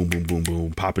 boom, boom, boom, boom, boom,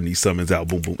 boom, popping these summons out,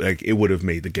 boom, boom. Like it would have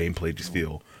made the gameplay just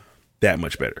feel that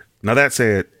much better. Now that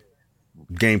said,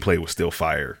 gameplay was still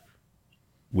fire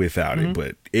without it,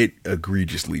 but it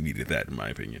egregiously needed that, in my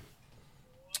opinion.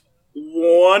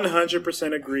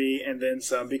 100% agree, and then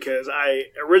some, because I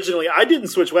didn't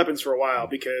switch weapons for a while,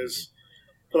 because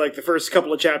for like the first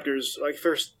couple of chapters,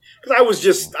 because I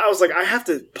was like, I have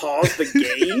to pause the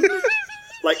game,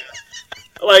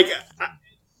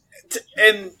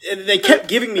 and they kept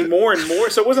giving me more and more,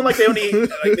 so it wasn't like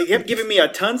they kept giving me a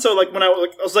ton. So like when I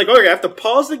was like, okay, I have to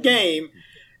pause the game,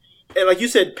 and like you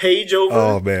said, page over.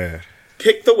 Oh man,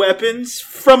 pick the weapons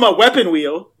from a weapon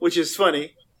wheel, which is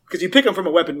funny because you pick them from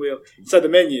a weapon wheel inside the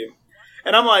menu.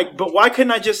 And I'm like, but why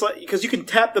couldn't I just because you can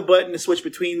tap the button to switch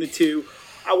between the two.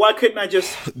 Why couldn't I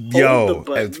just hold the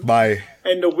button?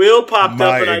 And the wheel popped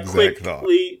up, and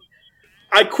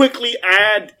I quickly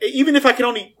add, even if I can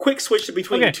only quick switch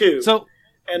between two. So,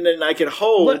 and then I can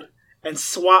hold and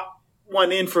swap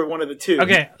one in for one of the two.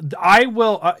 Okay, I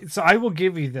will. So I will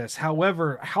give you this.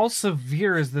 However, how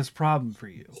severe is this problem for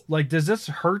you? Like, does this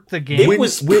hurt the game? It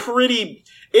was pretty.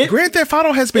 Grand Theft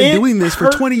Auto has been doing this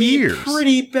for 20 years.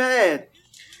 Pretty bad.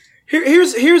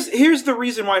 Here's the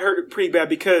reason why it hurt pretty bad,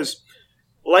 because,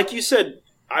 like you said,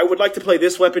 I would like to play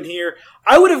this weapon here.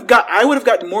 I would have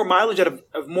gotten more mileage out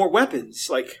of more weapons.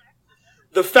 Like,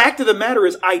 the fact of the matter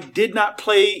is, I did not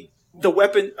play the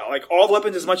weapon, like all the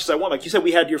weapons, as much as I want. Like you said,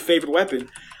 we had your favorite weapon.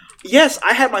 Yes,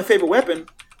 I had my favorite weapon,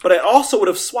 but I also would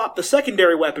have swapped the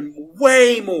secondary weapon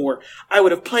way more. I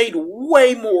would have played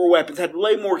way more weapons, had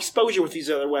way more exposure with these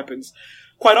other weapons.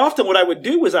 Quite often, what I would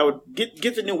do is I would get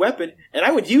the new weapon, and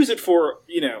I would use it for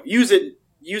use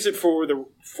it for the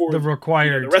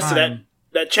required the rest time. Of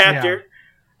that chapter,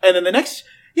 and then the next,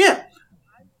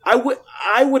 I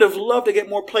would have loved to get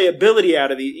more playability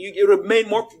out of these. It would have made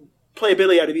more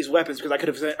playability out of these weapons, because I could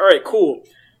have said, all right, cool,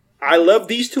 I love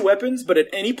these two weapons, but at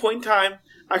any point in time,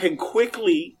 I can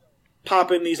quickly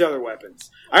pop in these other weapons.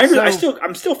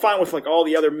 I'm still fine with like all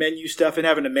the other menu stuff and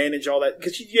having to manage all that,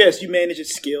 because you manage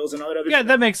its skills and all that other stuff.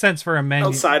 That makes sense for a menu.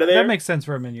 Outside of there, that makes sense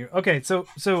for a menu. Okay, so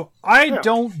I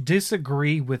don't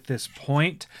disagree with this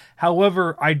point.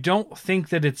 However, I don't think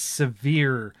that it's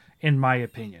severe, in my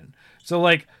opinion. So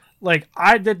like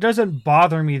that doesn't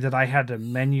bother me that I had to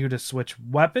menu to switch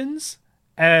weapons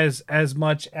as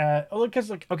much as, because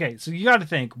so you got to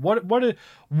think, what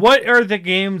are the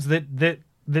games that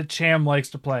Cham likes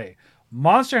to play?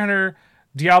 Monster Hunter,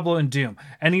 Diablo, and Doom.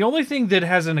 And the only thing that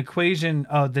has an equation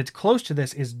that's close to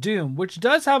this is Doom, which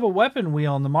does have a weapon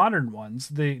wheel in the modern ones,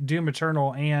 the Doom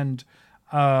Eternal and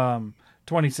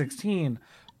 2016.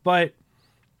 But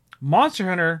Monster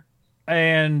Hunter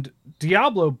and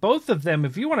Diablo, both of them,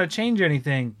 if you want to change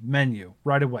anything, menu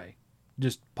right away.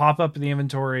 Just pop up in the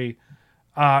inventory,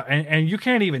 and you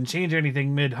can't even change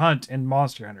anything mid-hunt in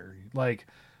Monster Hunter. Like,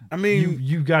 I mean,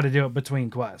 you got to do it between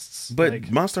quests. But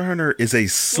like, Monster Hunter is a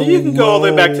slow, you can go all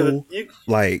the way back to the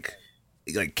like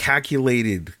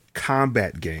calculated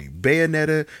combat game.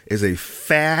 Bayonetta is a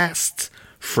fast,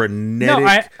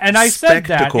 frenetic. I said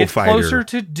that it's fighter. closer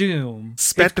to Doom.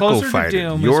 Spectacle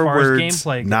fighter. Your words,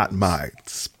 gameplay not goes. mine.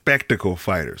 Spectacle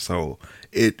fighter. So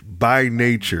it, by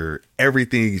nature,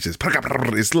 everything is just,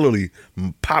 it's literally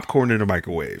popcorn in a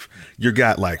microwave. You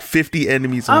got like 50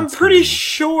 enemies on I'm pretty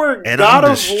sure and God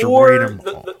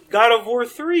of War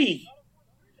 3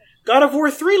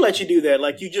 lets you do that.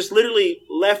 Like, you just literally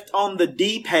left on the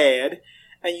D-pad,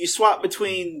 and you swap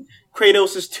between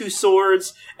Kratos' 2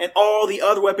 swords and all the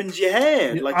other weapons you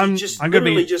had. Like you just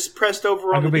literally just pressed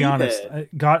over on the D-pad. I'm gonna be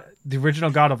honest. The original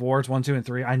God of Wars 1, 2, and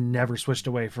 3. I never switched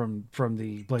away from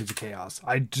the Blades of Chaos.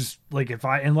 I just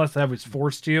unless I was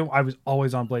forced to, I was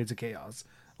always on Blades of Chaos.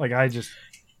 Like I'll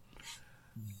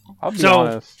be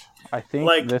honest. I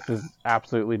think this is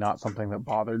absolutely not something that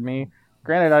bothered me.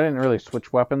 Granted, I didn't really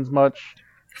switch weapons much,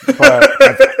 but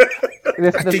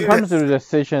this comes to a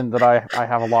decision that I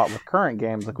have a lot with current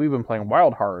games. Like, we've been playing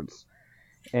Wild Hearts,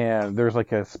 and there's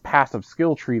like a passive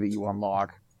skill tree that you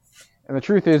unlock. And the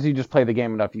truth is, you just play the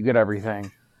game enough, you get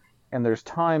everything. And there's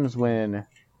times when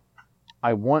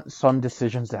I want some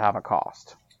decisions to have a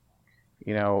cost.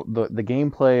 You know, the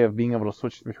gameplay of being able to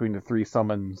switch between the 3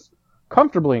 summons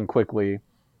comfortably and quickly,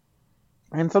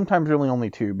 and sometimes really only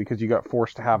 2 because you got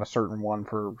forced to have a certain one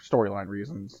for storyline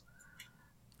reasons.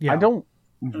 Yeah. I don't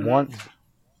want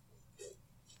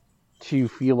to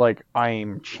feel like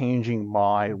I'm changing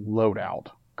my loadout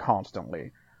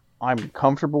constantly. I'm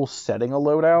comfortable setting a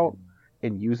loadout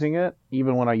and using it,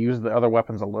 even when I use the other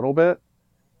weapons a little bit.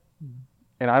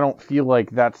 And I don't feel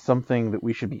like that's something that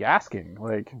we should be asking.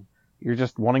 Like, you're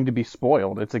just wanting to be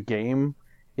spoiled. It's a game.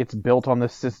 It's built on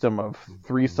this system of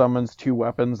 3 summons, 2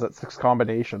 weapons, that's 6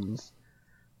 combinations.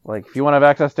 Like, if you want to have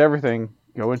access to everything,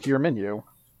 go into your menu.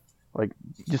 Like,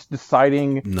 just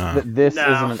deciding that this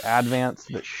isn't an advance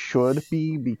that should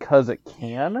be because it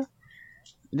can,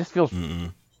 it just feels...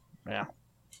 Yeah.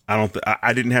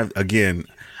 I didn't have... Again...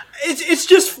 It's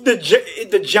just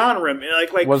the genre.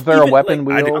 Like was there a weapon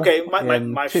wheel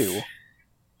my 2?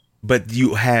 But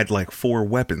you had like 4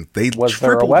 weapons. They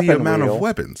tripled the amount of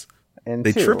weapons.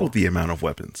 They tripled the amount of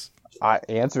weapons. I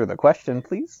answer the question,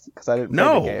 please, because I didn't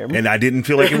play the game. And I didn't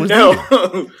feel like it was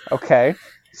needed. Okay,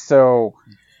 so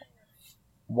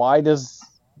why does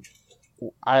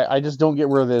I just don't get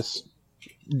where this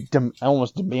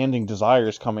almost demanding desire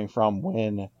is coming from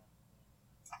when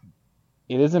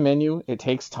it is a menu. It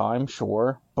takes time,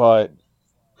 sure, but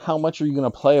how much are you going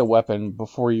to play a weapon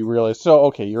before you realize? So,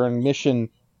 okay, you're in mission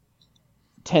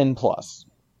 10 plus.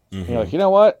 Mm-hmm. You're like, you know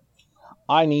what?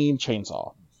 I need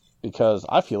chainsaw because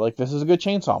I feel like this is a good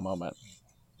chainsaw moment.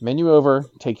 Menu over,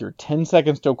 take your 10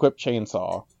 seconds to equip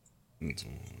chainsaw.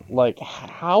 Like,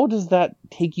 how does that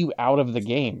take you out of the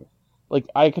game? Like,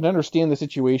 I can understand the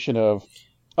situation of,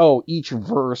 oh, each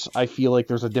verse I feel like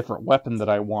there's a different weapon that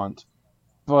I want.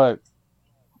 But,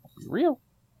 real.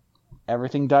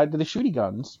 Everything died to the shooty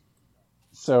guns.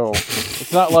 So,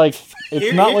 it's not like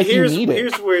you need it.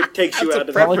 Here's where it takes you out of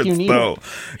the game. Like you need it.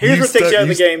 Here's where it takes you out of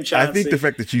the game, Chauncey. I think the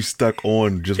fact that you stuck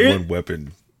on just one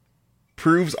weapon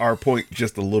proves our point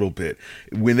just a little bit.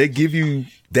 When they give you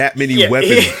that many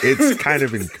weapons, it's kind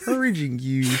of encouraging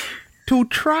you to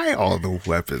try all the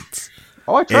weapons.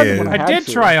 Oh, I tried them when I did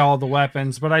try all the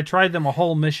weapons, but I tried them a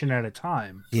whole mission at a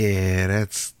time. Yeah,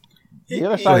 that's... The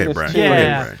other side of this too.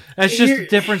 Yeah, that's just the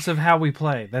difference of how we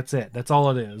play. That's it. That's all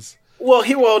it is. Well,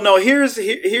 here's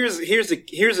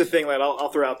the thing that I'll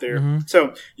throw out there. Mm-hmm.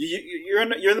 So you're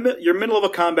in the middle of a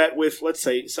combat with, let's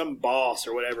say, some boss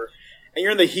or whatever, and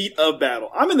you're in the heat of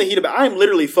battle. I'm in the heat of battle. I am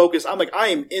literally focused. I'm like, I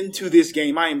am into this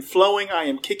game. I am flowing. I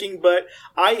am kicking butt.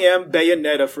 I am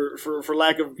Bayonetta for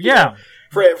lack of know,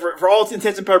 for all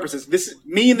intents and purposes. This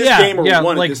me and this game are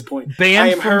one like at this point.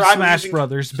 Banned from Smash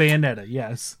Brothers, Bayonetta.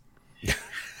 Yes.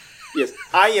 Yes,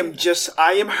 I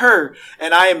am her,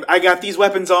 and I got these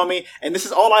weapons on me, and this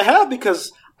is all I have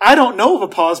because I don't know of a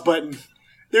pause button.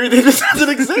 There doesn't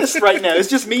exist right now. It's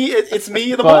just me. It's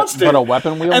me, the monster. But a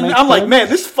weapon wheel. And I'm like, man,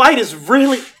 this fight is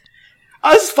really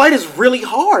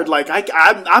hard. Like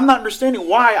I'm not understanding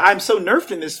why I'm so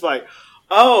nerfed in this fight.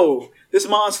 Oh, this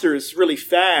monster is really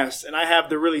fast, and I have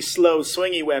the really slow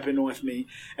swingy weapon with me,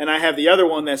 and I have the other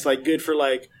one that's like good for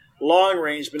like long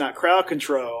range but not crowd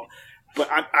control. But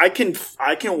I can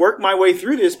work my way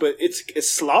through this, but it's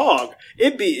slog.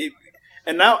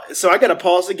 And now, so I got to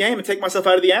pause the game and take myself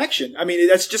out of the action. I mean,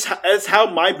 that's how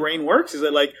my brain works. Is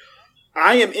that like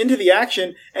I am into the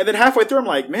action, and then halfway through, I'm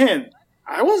like, man,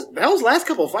 those last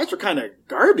couple of fights were kind of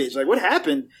garbage. Like, what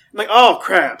happened? I'm like, oh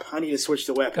crap, I need to switch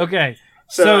the weapon. Okay,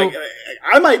 so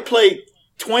I might play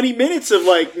 20 minutes of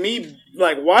like me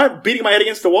like beating my head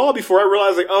against the wall before I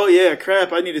realize like, oh yeah,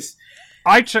 crap, I need to.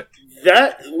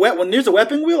 When there's a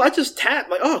weapon wheel, I just tap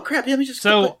like, oh crap, yeah, let me just.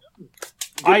 So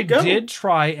I did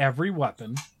try every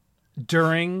weapon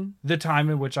during the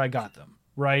time in which I got them.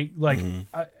 Right, like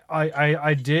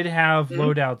I did have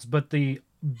loadouts, but the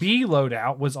B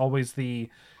loadout was always the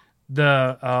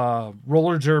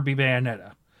roller derby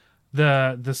Bayonetta,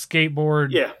 the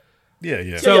skateboard. Yeah.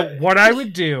 Yeah. So what I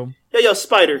would do,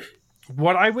 Spider.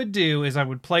 what I would do is I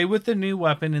would play with the new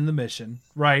weapon in the mission,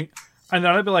 right? And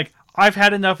then I'd be like, I've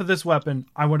had enough of this weapon.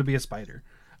 I want to be a spider.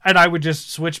 And I would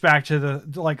just switch back to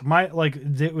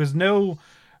there was no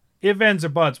ifs, ands, or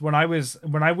buts. When I went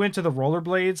to the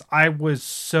rollerblades, I was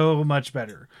so much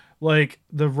better. Like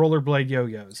the rollerblade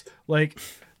yo-yos. Like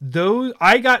those,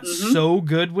 I got so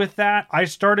good with that. I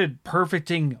started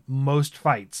perfecting most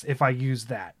fights if I used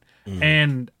that.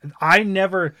 And I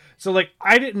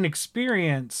didn't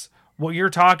experience what you're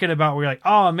talking about where you're like,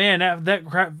 oh man,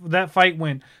 that fight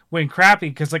went crappy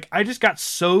because like I just got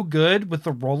so good with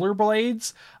the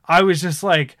rollerblades. I was just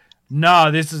like, nah,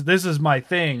 this is my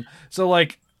thing. So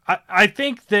like I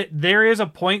think that there is a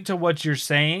point to what you're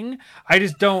saying. I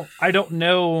don't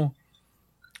know.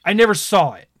 I never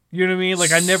saw it. You know what I mean?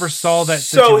 Like I never saw that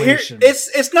situation. So here,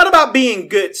 it's not about being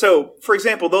good. So for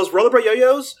example, those rollerblade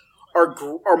yo-yos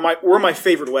were my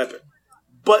favorite weapon.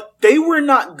 But they were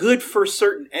not good for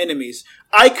certain enemies.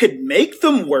 I could make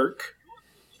them work,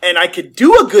 and I could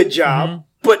do a good job,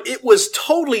 but it was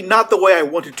totally not the way I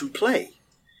wanted to play.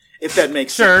 If that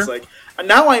makes sense. Like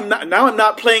now I'm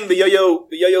not playing the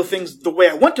yo-yo things the way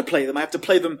I want to play them. I have to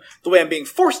play them the way I'm being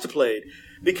forced to play it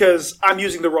because I'm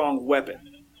using the wrong weapon.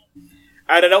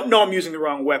 And I don't know I'm using the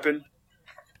wrong weapon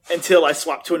until I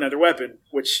swap to another weapon.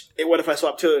 What if I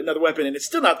swap to another weapon and it's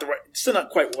still not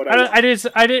quite what I want?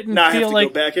 I didn't now feel like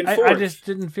go back and forth. I just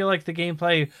didn't feel like the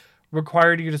gameplay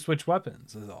required you to switch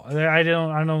weapons. Is all. I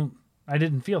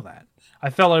didn't feel that. I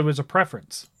felt it was a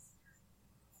preference.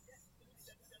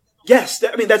 Yes,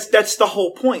 that's the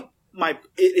whole point. It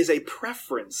is a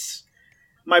preference.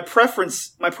 My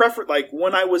preference. Like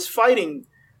when I was fighting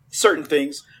certain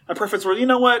things, my preference was, you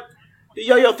know what? The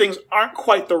yo-yo things aren't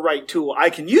quite the right tool. I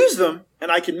can use them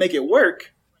and I can make it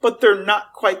work, but they're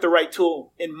not quite the right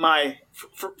tool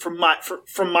from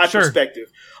my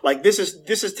perspective. Like this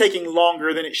is taking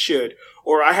longer than it should,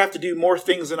 or I have to do more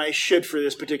things than I should for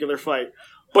this particular fight.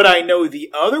 But I know the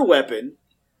other weapon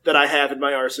that I have in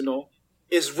my arsenal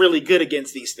is really good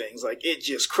against these things. Like it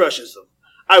just crushes them.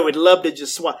 I would love to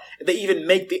just swap. They even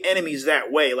make the enemies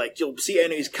that way. Like you'll see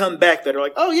enemies come back that are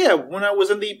like, oh yeah, when I was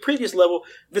in the previous level,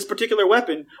 this particular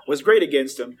weapon was great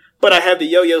against them, but I have the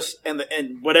yo-yos and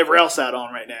whatever else out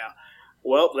on right now.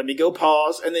 Well, let me go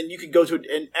pause, and then you can go to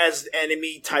and as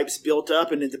enemy types built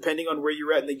up, and then depending on where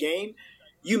you're at in the game,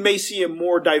 you may see a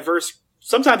more diverse.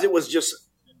 Sometimes it was just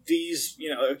these,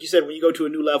 like you said, when you go to a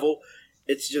new level,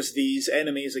 it's just these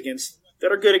enemies against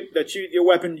that are good that your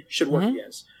weapon should work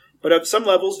against. But at some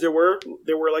levels, there were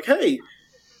like, hey,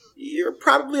 you're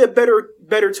probably a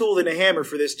better tool than a hammer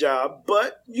for this job,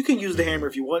 but you can use the hammer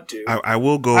if you want to. I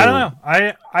will go. I don't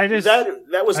know. I just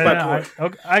that was my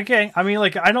point. Okay. I mean,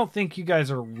 like, I don't think you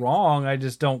guys are wrong. I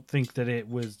just don't think that it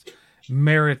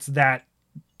merits that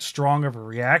strong of a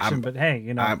reaction. But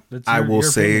hey, I will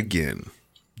say again,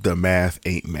 the math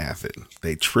ain't mathing.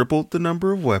 They tripled the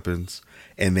number of weapons,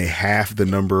 and they halved the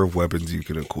number of weapons you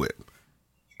can equip.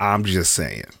 I'm just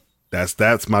saying.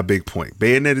 That's my big point.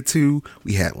 Bayonetta 2,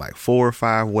 we had like 4 or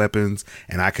 5 weapons,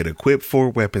 and I could equip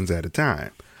 4 weapons at a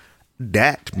time.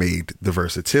 That made the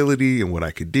versatility and what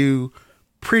I could do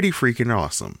pretty freaking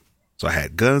awesome. So I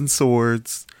had guns,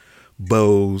 swords,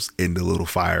 bows, and the little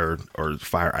fire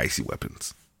icy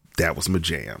weapons. That was my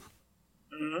jam.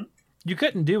 Mm-hmm. You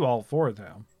couldn't do all 4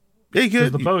 though. Yeah, you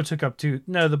could. The bow took up 2.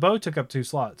 No, the bow took up 2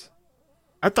 slots.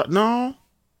 I thought no.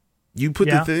 You put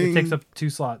the thing. It takes up 2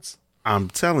 slots. I'm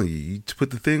telling you, you put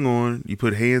the thing on, you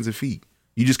put hands and feet.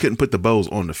 You just couldn't put the bows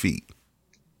on the feet.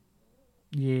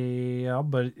 Yeah,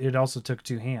 but it also took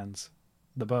 2 hands.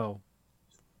 The bow.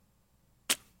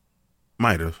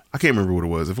 Might have. I can't remember what it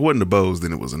was. If it wasn't the bows,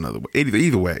 then it was another way.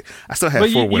 Either way, I still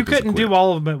had 4 weapons. You couldn't do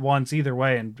all of them at once either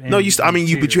way. No,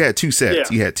 but you had 2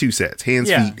 sets. Yeah. You had 2 sets.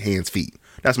 Hands, feet.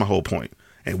 That's my whole point.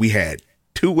 And we had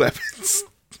 2 weapons.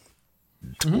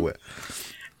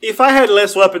 If I had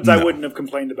less weapons, I wouldn't have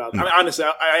complained about it. I mean, honestly,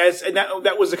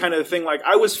 that was the kind of thing. Like,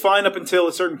 I was fine up until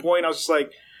a certain point. I was just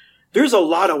like, there's a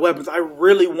lot of weapons. I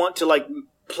really want to like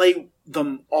play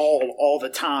them all the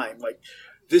time. Like,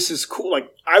 this is cool. Like,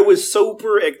 I was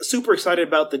super excited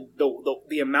about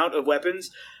the amount of weapons.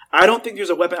 I don't think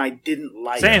there's a weapon I didn't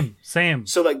like. Same.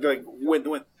 So like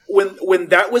when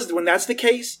that's the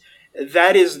case,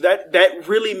 that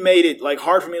really made it like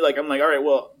hard for me. Like, I'm like, all right,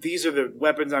 well, these are the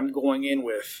weapons I'm going in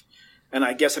with, and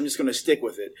I guess I'm just going to stick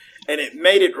with it. And it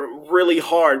made it really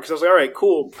hard because I was like, all right,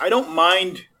 cool. I don't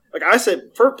mind. Like I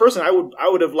said, for a person, I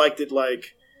would have liked it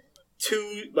like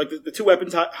the 2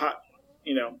 weapons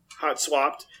hot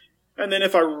swapped. And then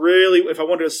if I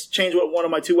wanted to change what one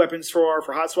of my 2 weapons for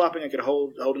hot swapping, I could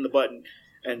hold in the button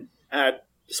and add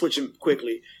switching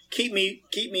quickly. Keep me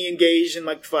engaged in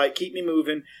like the fight. Keep me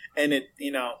moving, and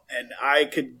and I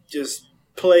could just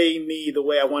play me the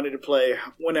way I wanted to play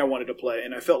when I wanted to play.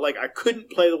 And I felt like I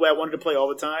couldn't play the way I wanted to play all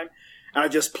the time, and I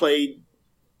just played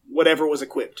whatever was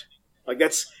equipped. Like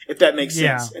that's, if that makes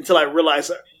sense. Until I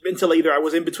realized, until either I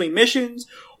was in between missions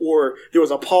or there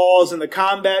was a pause in the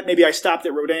combat. Maybe I stopped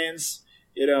at Rodan's,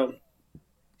 not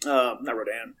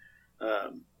Rodan.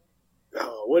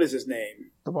 What is his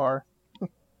name? The bar.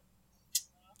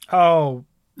 Oh,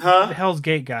 the Hell's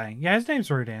Gate guy. Yeah, his name's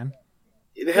Rodan.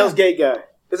 The Hell's Gate guy.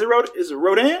 Is it Rodan? Is it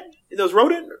Rodan? Is it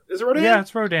Rodan? Yeah,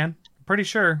 it's Rodan. Pretty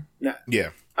sure. No. Yeah.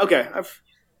 Okay.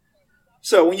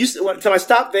 So until I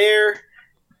stopped there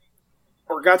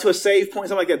or got to a save point,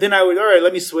 something like that, then I would, all right,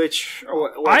 let me switch or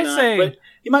whatnot. I say, but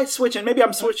you might switch, and maybe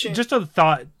I'm switching. Just a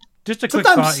quick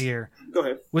thought here. Go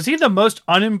ahead. Was he the most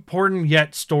unimportant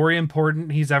yet story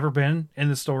important he's ever been in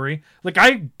the story? Like,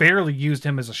 I barely used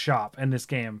him as a shop in this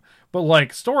game, but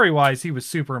like story wise, he was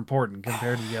super important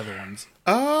compared to the other ones.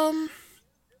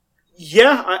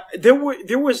 Yeah, there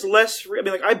was less. I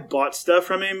mean, like I bought stuff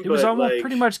from him. It was almost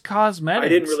pretty much cosmetic. I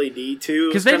didn't really need to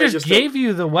because they just gave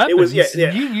you the weapons. It was,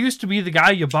 yeah. You used to be the guy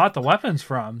you bought the weapons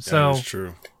from. So that's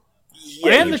true.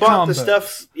 Yeah, and you the bought combos. the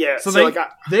stuff. Yeah, so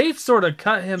they sort of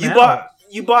cut him out.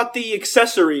 You bought the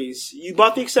accessories. Yeah,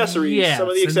 some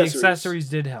of the accessories. The accessories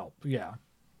did help. Yeah.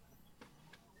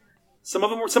 Some of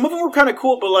them were kind of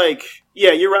cool, but like,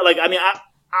 yeah, you're right. Like, I mean,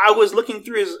 I was looking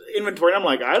through his inventory, and I'm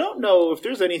like, I don't know if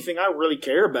there's anything I really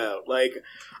care about. Like,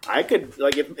 I could,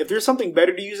 like, if there's something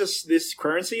better to use this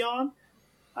currency on,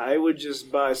 I would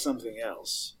just buy something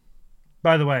else.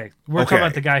 By the way, we're talking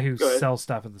about the guy who sells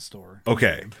stuff at the store.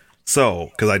 Okay.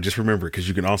 So, because I just remember, because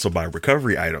you can also buy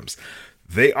recovery items.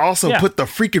 They also put the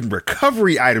freaking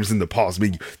recovery items in the pause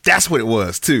menu. That's what it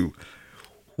was, too.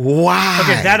 Why?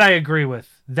 Okay, that I agree with.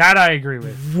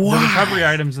 Why? The recovery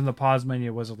items in the pause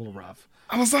menu was a little rough.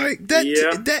 I was like,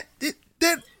 that.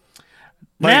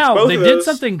 Now they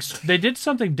did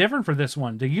something different for this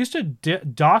one. They used to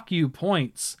dock you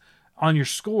points on your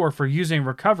score for using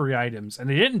recovery items, and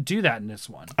they didn't do that in this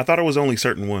one. I thought it was only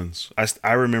certain ones.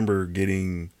 I remember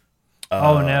getting.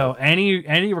 Oh no!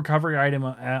 Any recovery item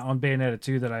on Bayonetta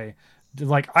 2 that I did,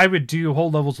 like, I would do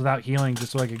whole levels without healing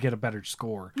just so I could get a better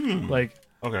score. Like,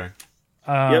 okay.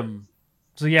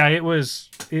 So yeah,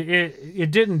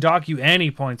 it didn't dock you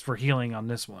any points for healing on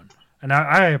this one, and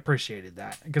I appreciated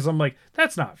that because I'm like,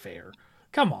 that's not fair.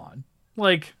 Come on,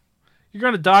 like, you're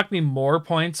gonna dock me more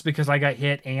points because I got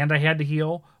hit and I had to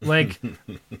heal. Like,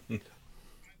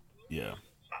 yeah.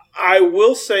 I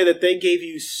will say that they gave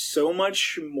you so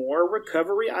much more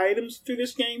recovery items through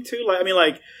this game too. Like, I mean,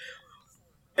 like,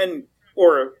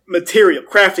 or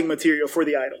crafting material for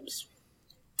the items.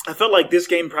 I felt like this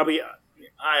game probably,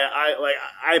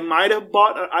 I might have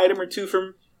bought an item or two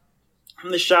from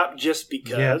the shop just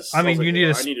because. Yeah. I mean, you need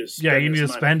to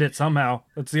spend it somehow.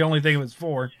 That's the only thing it was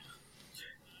for.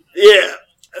 Yeah.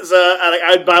 So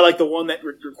I'd buy like the one that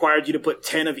required you to put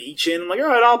 10 of each in. I'm like, all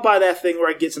right, I'll buy that thing where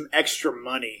I get some extra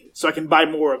money so I can buy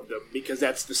more of them because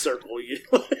that's the circle.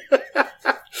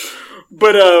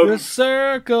 But the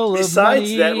circle of money.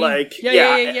 Besides that, like,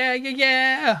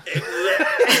 yeah.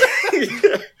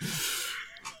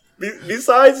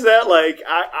 Besides that, like,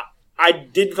 I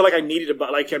didn't feel like I needed to buy.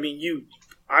 Like, I mean,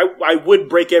 I would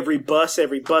break every bus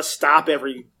stop,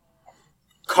 every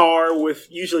car with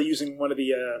usually using one of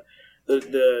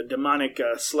the demonic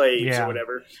slaves or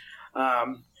whatever,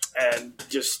 and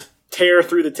just tear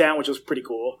through the town, which was pretty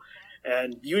cool.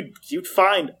 And you'd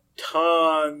find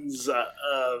tons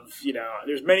of,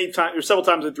 there's several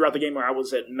times throughout the game where I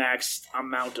was at max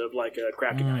amount of like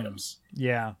crafting items.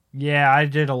 Yeah, I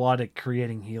did a lot of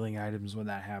creating healing items when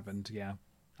that happened. Yeah,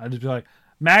 I'd just be like,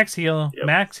 max heal,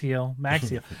 max heal, max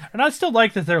heal. And I still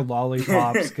like that they're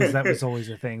lollipops because that was always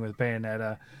a thing with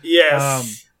Bayonetta.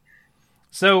 Yes.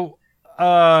 So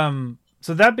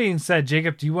that being said,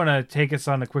 Jacob, do you want to take us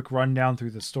on a quick rundown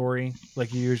through the story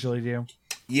like you usually do?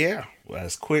 Yeah, well,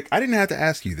 as quick. I didn't have to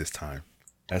ask you this time.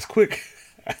 As quick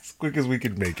as we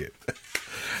could make it.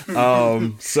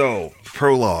 So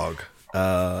prologue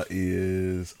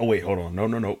is. Oh wait, hold on.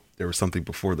 No. There was something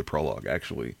before the prologue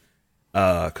actually.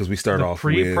 Because we start off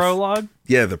with pre-prologue.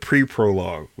 Yeah, the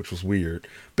pre-prologue, which was weird.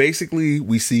 Basically,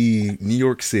 we see New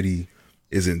York City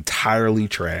is entirely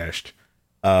trashed.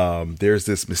 There's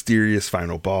this mysterious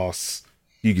final boss.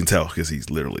 You can tell because he's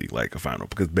literally like a final,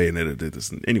 because Bayonetta did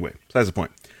this. Anyway, that's the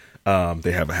point.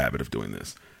 They have a habit of doing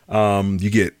this. You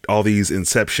get all these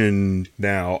Inception,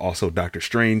 now also Doctor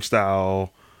Strange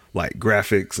style, like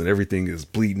graphics, and everything is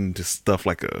bleeding to stuff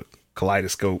like a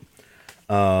kaleidoscope.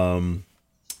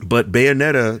 But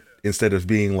Bayonetta instead of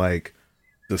being like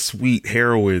the sweet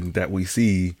heroine that we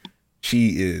see,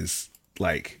 she is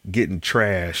like getting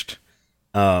trashed.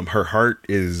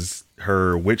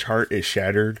 Her witch heart is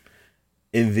shattered,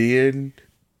 and then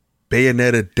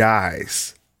Bayonetta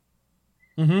dies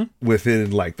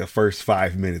within like the first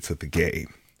 5 minutes of the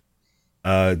game.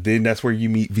 Then that's where you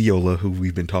meet Viola, who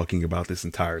we've been talking about this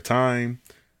entire time.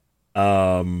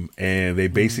 And they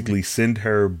basically send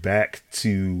her back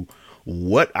to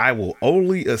what I will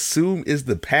only assume is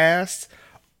the past,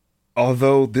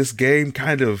 although this game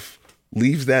kind of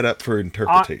leaves that up for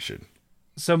interpretation.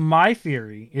 So my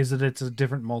theory is that it's a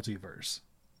different multiverse.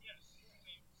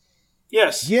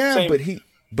 Yes. Yeah, same.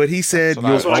 but he said you'll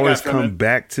what I got always from come it.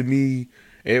 back to me.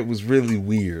 It was really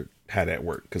weird how that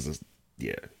worked because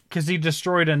Because he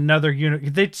destroyed another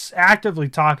unit. They actively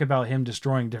talk about him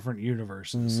destroying different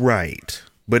universes. right.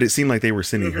 But it seemed like they were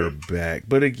sending her back.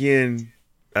 But again,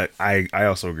 I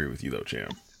also agree with you though, Cham.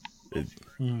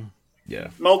 Yeah.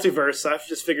 Multiverse. I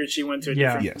just figured she went to a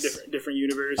Yes. different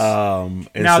universe. And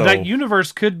Now, so, that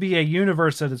universe could be a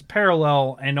universe that is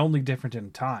parallel and only different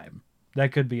in time.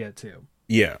 That could be it, too.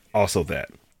 yeah, also that.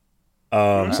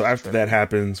 So after that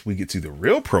happens, we get to the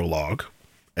real prologue,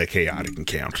 a chaotic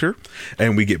encounter,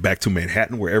 and we get back to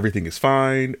Manhattan where everything is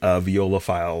fine. Viola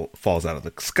falls out of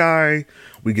the sky.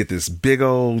 We get this big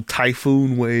old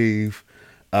typhoon wave.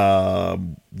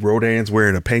 Rodan's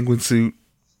wearing a penguin suit.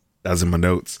 That was in my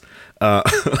notes.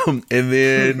 And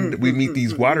then we meet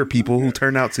these water people who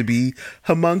turn out to be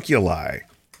homunculi.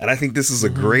 And I think this is a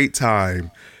great time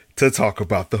to talk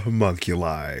about the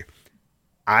homunculi.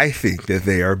 I think that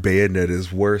they are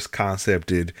Bayonetta's worst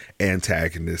concepted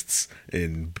antagonists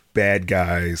and bad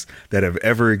guys that have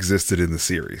ever existed in the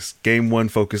series. Game 1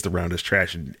 focused around us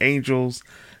trashing angels.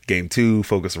 Game 2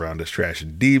 focused around us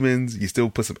trashing demons. You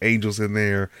still put some angels in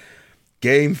there.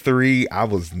 Game 3, I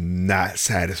was not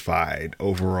satisfied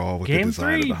overall with the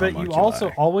design of the homunculi. But you also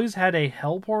always had a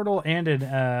hell portal and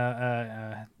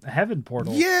a heaven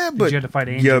portal. Yeah, but you had to fight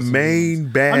angels. your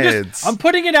main bads. I'm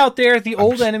putting it out there. The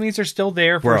old enemies are still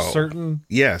there for certain.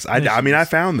 Yes, I mean, I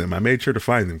found them. I made sure to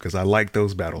find them because I like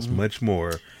those battles much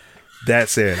more. That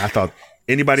said, I thought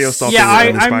anybody else thought they were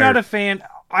uninspired? I'm not a fan.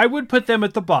 I would put them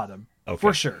at the bottom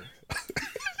for sure.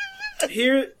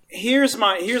 Here's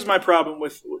my problem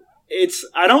with.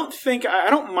 I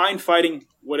don't mind fighting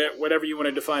whatever you want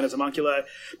to define as homunculi.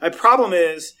 My problem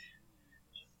is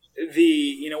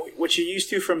what you're used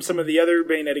to from some of the other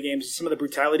Bayonetta games, some of the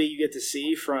brutality you get to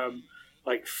see from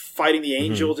like fighting the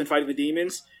angels and fighting the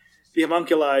demons. The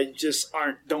homunculi just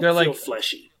don't feel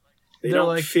fleshy. They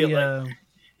don't feel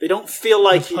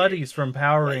like the putties from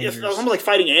Power Rangers. It's almost like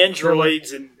fighting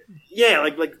androids and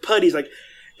like putties. Like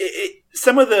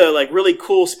some of the like really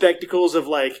cool spectacles of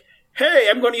like, hey,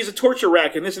 I'm going to use a torture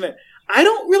rack and this and that. I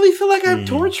don't really feel like I'm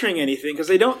torturing anything because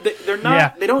they're not.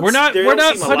 Yeah. They don't. We're not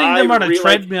putting them on a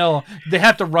treadmill. Like, they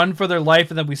have to run for their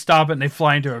life, and then we stop it, and they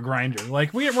fly into a grinder.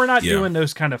 Like we're not doing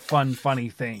those kind of funny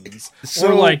things.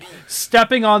 Or like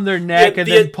stepping on their neck and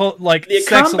then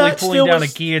sexually pulling down a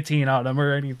guillotine on them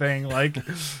or anything. Like,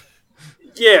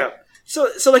 yeah. So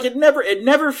like it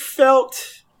never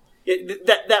felt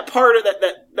that part of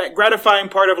that gratifying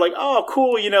part of like, oh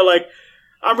cool, like.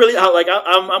 I'm really like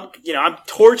I'm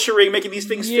torturing, making these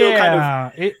things feel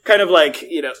kind of like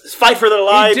fight for their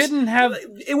lives.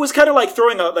 It was kind of like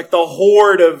throwing like the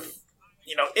horde of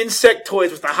insect toys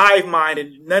with the hive mind,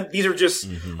 and these are just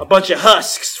a bunch of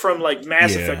husks from like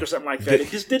Mass Effect or something like that.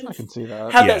 It just didn't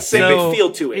have that same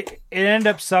feel to it. It ended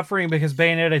up suffering because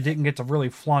Bayonetta didn't get to really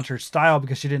flaunt her style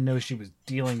because she didn't know what she was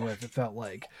dealing with. It felt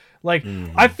like.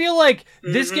 I feel like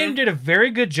this game did a very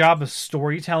good job of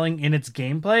storytelling in its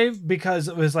gameplay because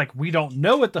it was like, we don't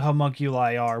know what the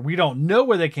homunculi are. We don't know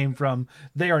where they came from.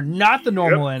 They are not the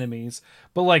normal enemies.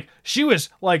 But like, she was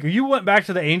like, you went back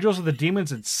to the angels or the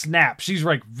demons and snap. She's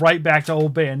like right back to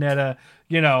old Bayonetta,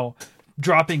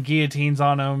 dropping guillotines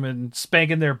on them and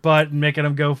spanking their butt and making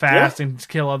them go fast and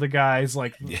kill other guys.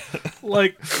 Like it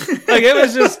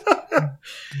was just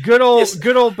good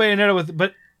old Bayonetta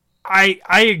but I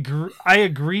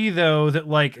agree though that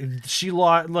like she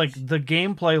lost the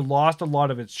gameplay lost a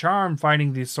lot of its charm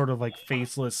fighting these sort of like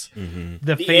faceless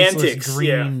faceless antics,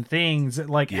 green things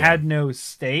that had no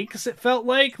stakes. It felt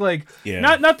like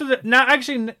not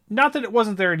that it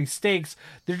wasn't there any stakes.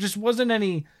 There just wasn't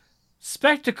any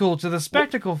spectacle to the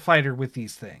spectacle fighter with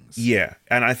these things. Yeah,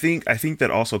 and I think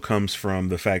that also comes from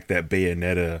the fact that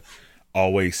Bayonetta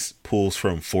always pulls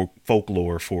from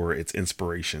folklore for its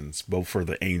inspirations, both for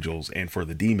the angels and for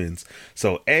the demons.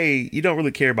 So A, you don't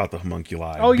really care about the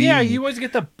homunculi. Oh B, yeah, you always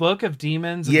get the Book of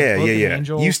Demons. And yeah, the Book yeah, of yeah.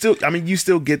 Angels. You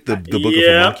still get the Book of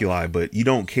Homunculi, but you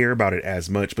don't care about it as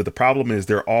much. But the problem is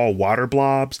they're all water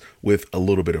blobs with a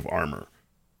little bit of armor.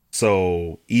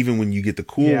 So even when you get the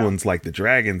cool ones like the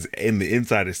dragons, in the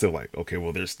inside is still like, okay,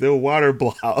 well, there's still water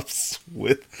blobs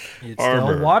with armor. Still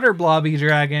a water blobby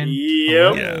dragon.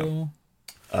 Yep. Yeah.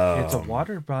 It's a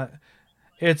water blob.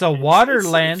 It's a water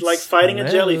lance. It's like fighting a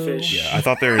jellyfish. Yeah, I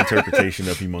thought their interpretation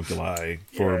of homunculi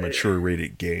for a mature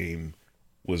rated game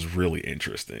was really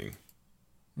interesting.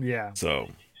 Yeah. So.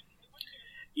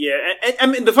 Yeah, and I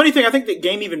mean the funny thing, I think the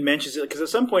game even mentions it because at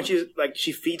some point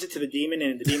she feeds it to the demon,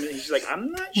 and the demon he's like, I'm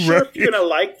not sure if you're gonna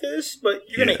like this, but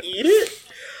you're gonna eat it.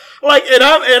 Like, and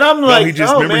I'm like, he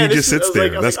just, oh remember, man, he just sits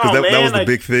there. That's because that was the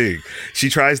big thing. She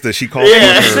calls He for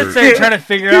sits there trying to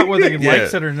figure out whether he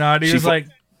likes it or not. He was like,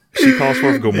 she calls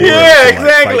for Gamora Yeah, to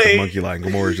exactly. fight the monkey line.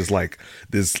 Gamora's just like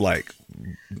this, like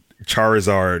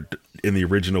Charizard in the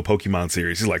original Pokemon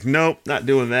series. He's like, nope, not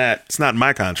doing that. It's not in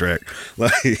my contract.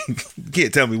 Like, you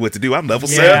can't tell me what to do. I'm level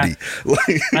 70.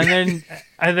 Like, and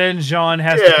then Jean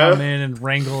has to come in and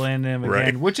wrangle in him again,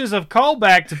 Right. which is a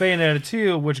callback to Bayonetta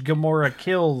 2, which Gamora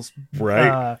kills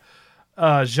Right.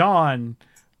 Jean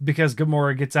because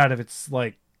Gamora gets out of its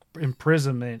like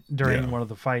imprisonment during one of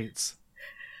the fights.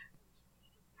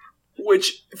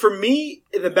 Which for me,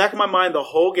 in the back of my mind, the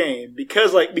whole game,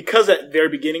 because that very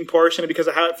beginning portion, and because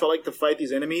of how it felt like to fight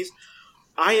these enemies,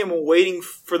 I am waiting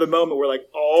for the moment where like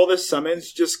all the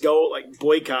summons just go like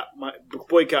boycott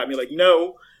me. Like,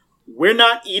 no, we're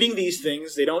not eating these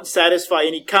things. They don't satisfy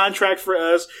any contract for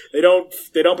us. They don't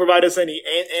provide us any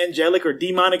angelic or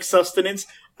demonic sustenance.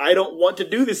 I don't want to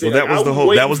do this. well, that was the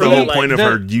whole point of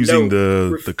her using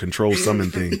the control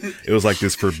summon thing. It was like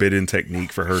this forbidden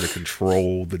technique for her to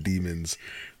control the demons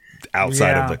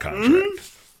outside of the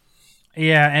contract.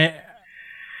 Yeah,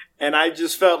 and I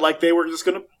just felt like they were just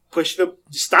going to push the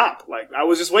stop. Like, I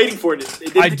was just waiting for it. It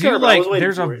didn't I occur, do but I like. was waiting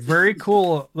There's a for it. very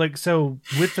cool so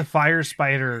with the fire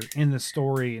spider in the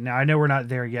story. Now I know we're not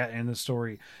there yet in the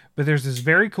story, but there's this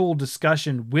very cool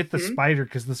discussion with the spider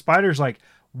because the spider's like,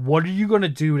 what are you going to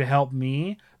do to help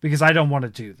me? Because I don't want to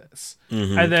do this.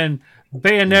 Mm-hmm. And then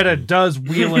Bayonetta does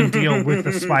wheel and deal with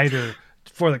the spider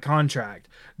for the contract.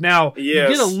 Now, you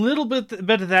get a little bit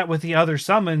of that with the other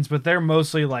summons, but they're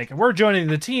mostly like, we're joining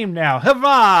the team now.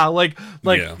 Hurrah! Like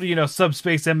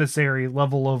subspace emissary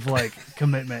level of like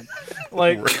commitment.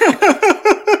 Like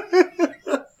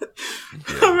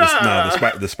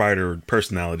the spider,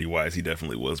 personality wise, he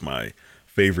definitely was my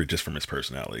favorite just from his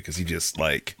personality because he just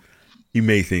like he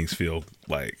made things feel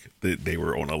like they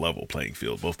were on a level playing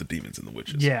field, both the demons and the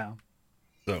witches. Yeah.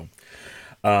 So,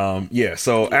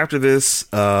 so after this,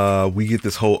 we get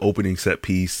this whole opening set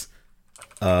piece.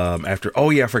 I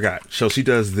forgot. So she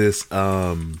does this.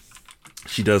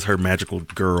 She does her magical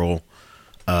girl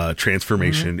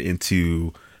transformation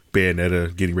into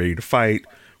Bayonetta, getting ready to fight.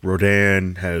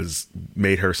 Rodan has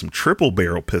made her some triple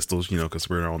barrel pistols, because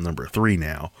we're on number 3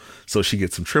 now. So she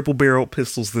gets some triple barrel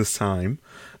pistols this time.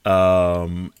 We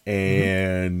already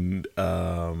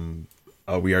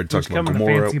talked about Gamora. In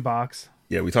a fancy box.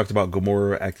 Yeah, we talked about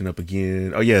Gamora acting up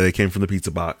again. Oh yeah, they came from the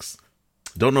pizza box.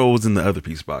 Don't know what was in the other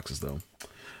pizza boxes though.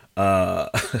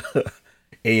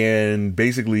 And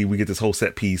basically we get this whole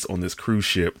set piece on this cruise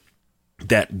ship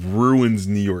that ruins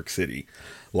New York City.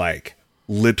 Like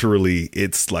literally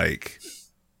it's like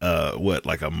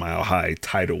like a mile high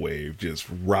tidal wave just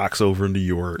rocks over New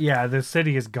York. Yeah, the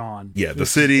city is gone. Yeah, the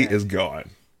city is gone.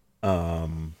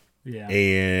 Yeah.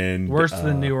 And worse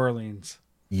than New Orleans.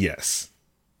 Yes.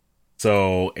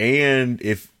 So, and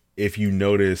if you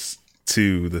notice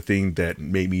too, the thing that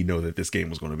made me know that this game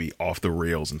was going to be off the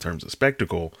rails in terms of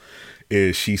spectacle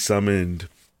is she summoned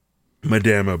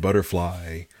Madama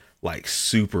Butterfly like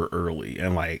super early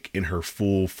and like in her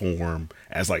full form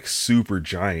as like super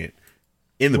giant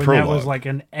in the prologue. That was like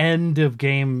an end of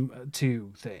game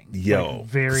 2 thing. Yo. Like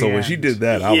very so end. when she did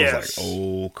that, I was like,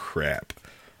 oh crap.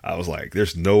 I was like,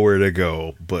 there's nowhere to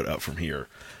go but up from here.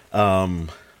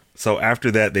 So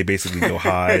after that, they basically go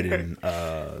hide in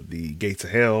the gates of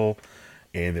hell,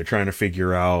 and they're trying to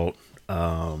figure out,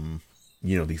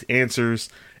 these answers.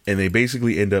 And they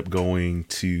basically end up going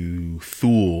to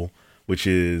Thule, which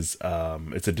is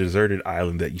it's a deserted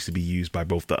island that used to be used by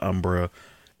both the Umbra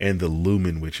and the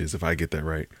Lumen witches, if I get that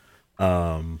right.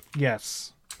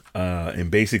 Yes. And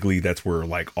basically, that's where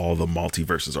like all the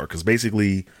multiverses are, because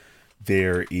basically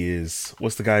there is,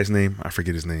 what's the guy's name? I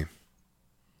forget his name.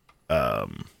 I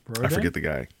forget the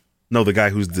guy. No, the guy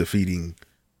who's defeating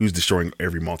who's destroying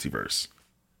every multiverse.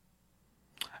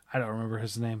 I don't remember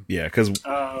his name. Yeah, because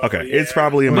yeah. it's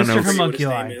probably in my Mr. notes.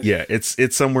 Homunculi. Yeah,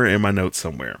 it's somewhere in my notes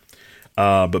somewhere.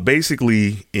 But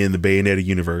basically, in the Bayonetta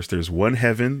universe, there's one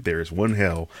heaven, there's one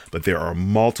hell, but there are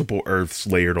multiple Earths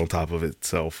layered on top of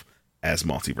itself as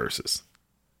multiverses.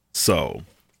 So,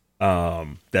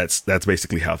 that's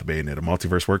basically how the Bayonetta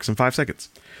multiverse works in 5 seconds.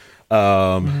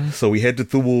 So we head to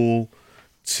Thule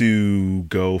to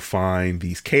go find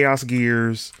these Chaos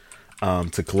Gears,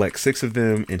 to collect 6 of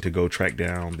them, and to go track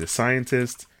down the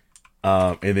scientist.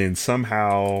 And then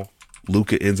somehow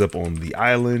Luca ends up on the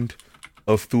island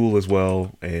of Thule as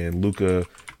well, and Luca,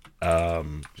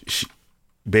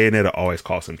 Bayonetta always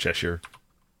calls him Cheshire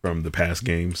from the past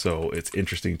game, so it's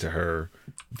interesting to her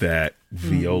that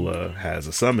Viola has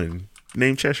a summon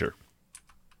named Cheshire.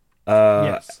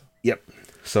 Yes. Yep.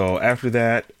 So after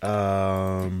that,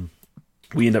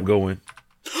 we end up going.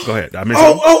 Go ahead. I missed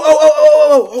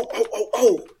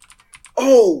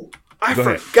I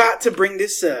forgot to bring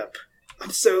this up. I'm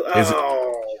so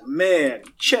man.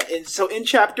 So in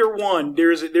chapter 1,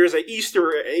 there's a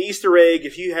Easter egg.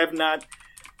 If you have not,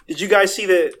 did you guys see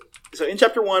the? So in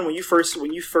chapter 1, when you first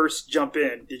jump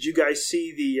in, did you guys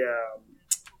see the?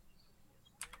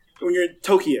 When you're in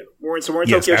Tokyo, we're in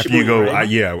Tokyo. After Shibuya, you go, right?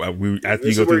 after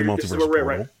you go through the multiverse portal.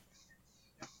 Right.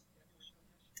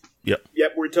 Yep.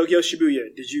 We're in Tokyo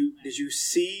Shibuya. Did you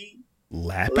see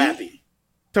Lappy?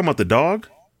 Talking about the dog?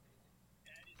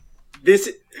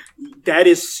 That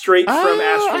is straight from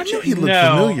Astral I knew Chain. he looked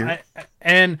familiar.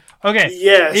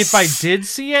 Yes. If I did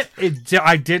see it,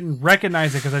 I didn't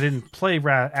recognize it because I didn't play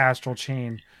Astral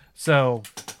Chain. So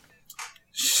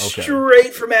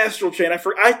straight from Astral Chain. I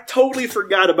totally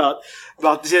forgot about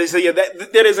this. So yeah,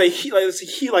 that is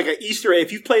like an Easter egg.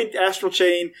 If you've played Astral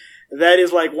Chain, that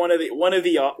is like one of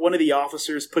the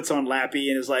officers puts on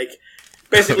Lappy and is like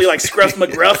basically like Scruff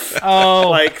McGruff. Oh,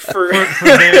 like for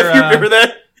their, you remember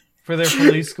that? For their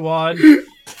police squad.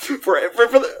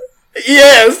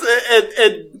 Yes,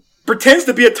 and pretends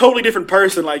to be a totally different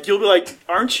person. Like you'll be like,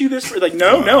 "Aren't you this?" Like,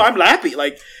 no, I'm Lappy.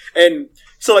 Like, and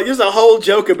so like there's a whole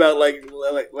joke about like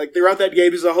throughout that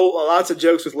game. There's lots of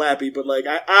jokes with Lappy, but like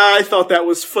I thought that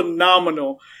was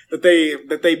phenomenal that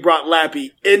they brought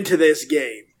Lappy into this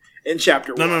game in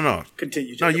chapter 1. No.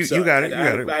 Continue. No, Jacob. you got it.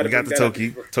 We got the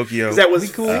Tokyo. That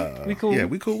was cool. We cool. Yeah,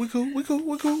 we cool.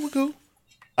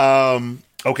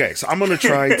 Okay, so I'm gonna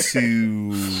try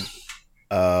to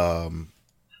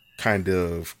kind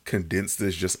of condense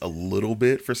this just a little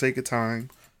bit for sake of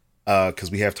time, because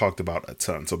we have talked about a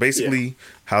ton. So basically,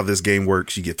 how this game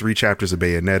works, you get 3 chapters of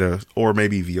Bayonetta, or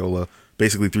maybe Viola,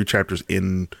 basically 3 chapters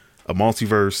in a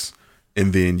multiverse,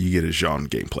 and then you get a genre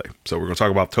gameplay. So we're gonna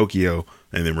talk about Tokyo,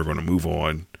 and then we're gonna move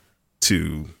on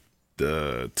to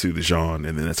the genre,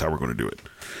 and then that's how we're going to do it.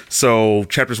 So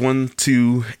chapters 1,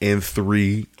 2, and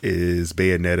 3 is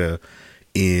Bayonetta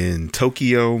in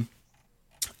Tokyo.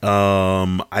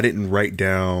 I didn't write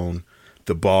down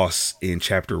the boss in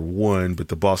chapter 1, but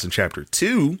the boss in chapter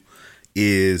 2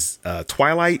 is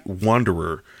Twilight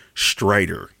Wanderer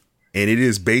Strider, and it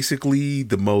is basically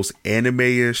the most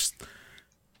anime-ish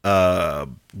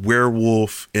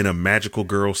werewolf in a magical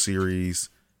girl series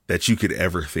that you could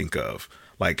ever think of.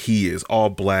 Like, he is all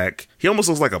black. He almost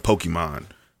looks like a Pokemon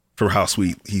for how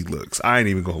sweet he looks. I ain't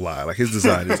even gonna lie. Like, his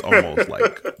design is almost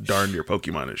like darn near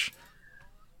Pokemon-ish.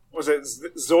 Was it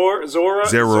Zora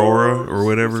or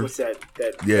whatever? What's that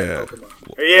yeah. Pokemon?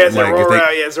 Yeah,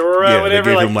 Zora. Zora,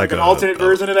 whatever. Like like an alternate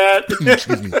version of that.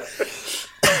 Excuse me.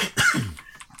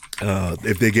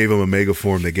 If they gave him a mega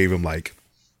form, they gave him like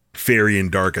fairy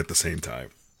and dark at the same time.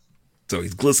 So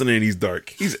he's glistening, he's dark,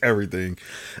 he's everything.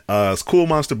 It's cool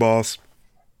monster boss.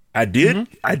 I did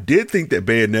think that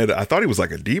Bayonetta, I thought he was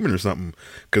like a demon or something,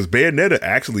 because Bayonetta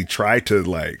actually tried to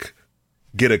like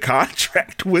get a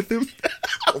contract with him.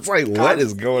 I was like, what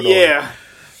is going on? Yeah.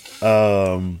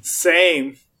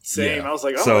 Same. Yeah. I was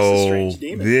like, oh, so that's a strange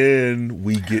demon. Then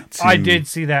we get to... I did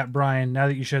see that, Brian, now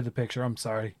that you showed the picture. I'm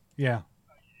sorry. Yeah.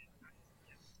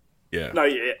 Yeah. No,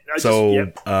 yeah.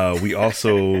 We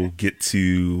also get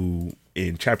to,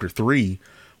 in chapter 3,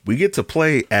 we get to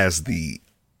play as the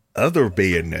other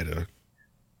Bayonetta,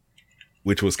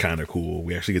 which was kind of cool.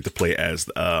 We actually get to play as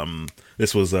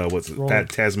this was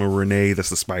Tasma Renee, that's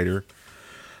the spider.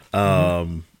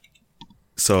 So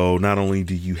not only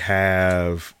do you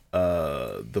have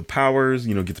the powers,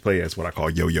 get to play as what I call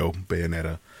Yo-Yo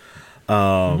Bayonetta.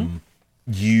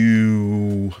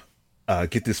 You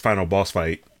get this final boss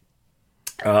fight,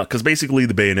 because basically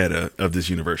the Bayonetta of this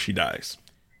universe, she dies.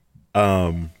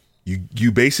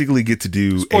 You basically get to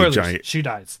do Spoilers, a giant. she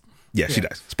dies. Yeah, she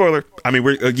dies. Spoiler. I mean,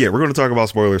 we're going to talk about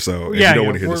spoilers. So if you don't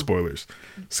want to hear the spoilers,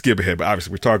 skip ahead. But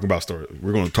obviously, we're talking about story.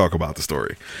 We're going to talk about the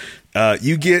story.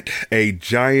 You get a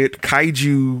giant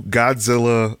kaiju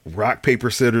Godzilla rock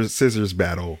paper scissors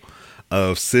battle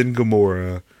of Sin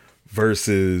Gamora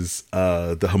versus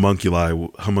the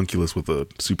homunculus with a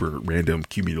super random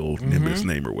cumulonimbus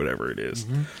name or whatever it is.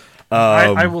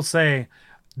 I will say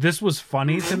this was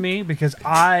funny to me because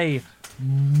I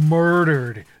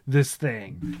murdered this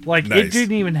thing. Like, nice. It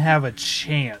didn't even have a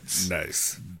chance.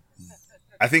 Nice.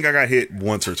 I think I got hit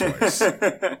once or twice.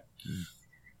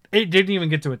 It didn't even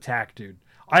get to attack, dude.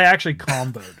 I actually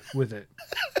comboed with it.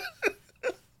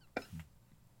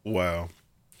 Wow.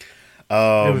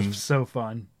 It was so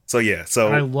fun. So yeah, so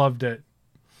I loved it.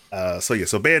 So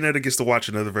Bayonetta gets to watch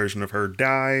another version of her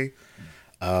die.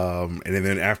 And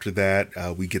then after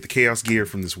that, we get the Chaos Gear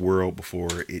from this world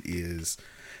before it is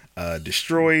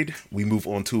destroyed. We move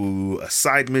on to a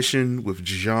side mission with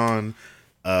Jean,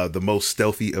 the most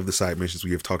stealthy of the side missions.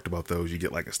 We have talked about those. You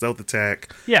get like a stealth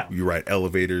attack. Yeah. You ride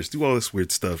elevators, do all this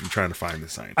weird stuff. You're trying to find the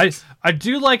scientist. I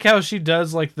do like how she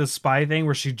does like the spy thing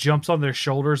where she jumps on their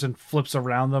shoulders and flips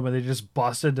around them and they just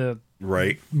bust into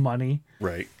money.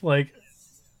 Right. Like,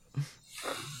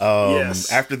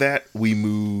 yes. After that, we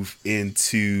move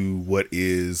into what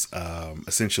is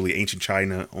essentially ancient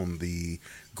China on the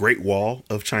Great Wall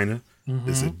of China.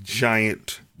 There's a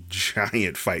giant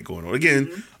fight going on.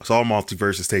 Again, it's all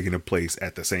multiverses taking place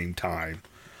at the same time.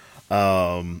 This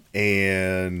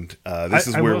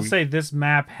is I where will say this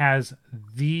map has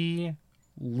the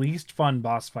least fun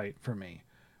boss fight for me,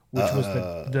 which was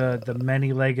the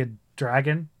many-legged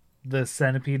dragon, the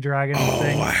centipede dragon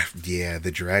thing. Yeah,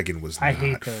 the dragon was I not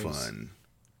hate those. fun.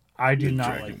 I do The not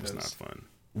dragon like was those. not fun.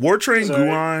 War Train Sorry.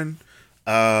 Guan,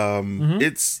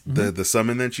 it's the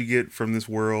summon that you get from this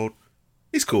world.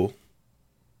 It's cool.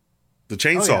 The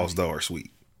chainsaws though are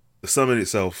sweet. The summon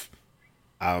itself,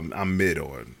 I'm mid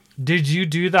on. Did you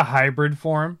do the hybrid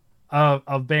form of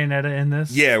Bayonetta in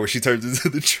this? Yeah, where she turns into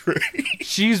the train.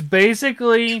 She's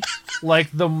basically like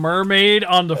the mermaid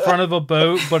on the front of a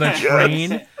boat, but a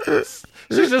train.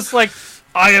 She's just like,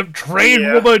 I am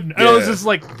train woman. And I was just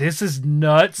like, this is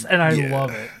nuts, and I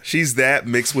love it. She's that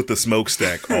mixed with the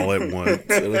smokestack all at once.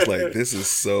 And it's like, this is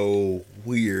so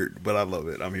weird, but I love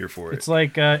it. I'm here for it. It's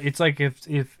like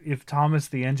if Thomas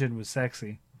the Engine was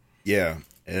sexy. Yeah.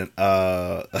 And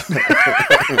I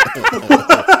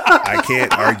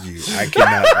can't argue. I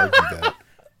cannot argue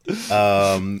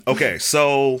that. Okay,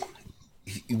 so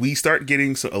we start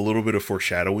getting a little bit of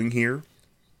foreshadowing here.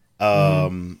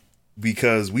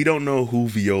 Because we don't know who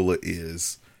Viola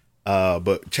is.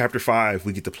 But chapter 5,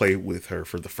 we get to play with her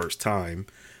for the first time.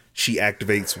 She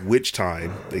activates Witch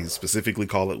Time. They specifically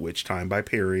call it Witch Time by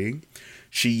parrying.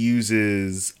 She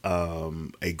uses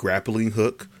a grappling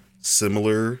hook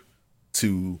similar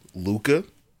to Luca.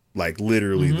 Like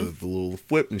literally the little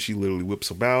whip, and she literally whips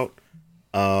about.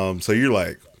 So you're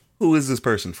like, who is this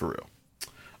person for real?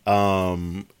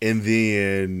 And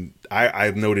then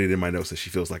I've noted in my notes that she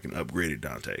feels like an upgraded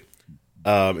Dante.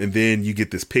 And then you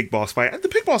get this pig boss fight. The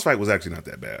pig boss fight was actually not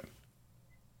that bad.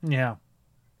 Yeah.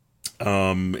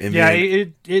 And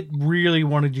it really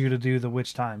wanted you to do the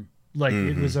Witch Time. Like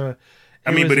it was a.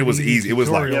 It was easy. It was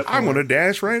like, tutorial I'm for gonna it.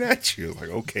 dash right at you. Like,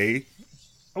 okay.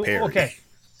 Parry. Okay.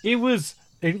 It was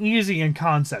an easy in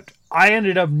concept. I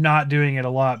ended up not doing it a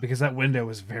lot because that window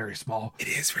was very small.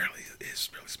 It's really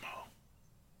small.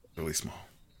 Really small.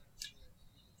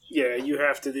 Yeah, you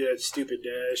have to do that stupid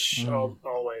dash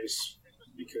always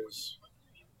because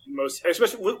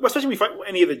especially when we fight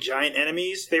any of the giant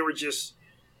enemies, they were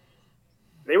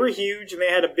huge and they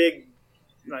had a big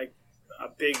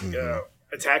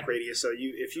attack radius. So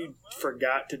if you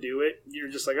forgot to do it, you're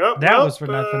just like, oh, That was for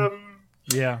nothing.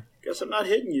 Yeah. Guess I'm not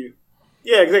hitting you.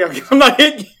 Yeah, exactly. I'm not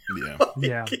hitting you.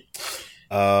 Yeah.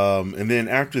 Yeah. And then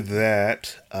after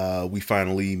that, we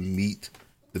finally meet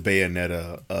the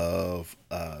Bayonetta of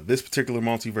this particular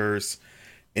multiverse.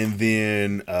 And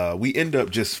then we end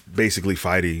up just basically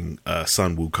fighting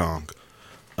Sun Wukong,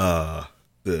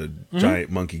 the giant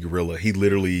monkey gorilla. He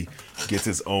literally gets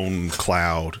his own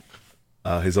cloud,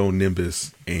 his own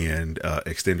Nimbus, and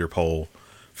extender pole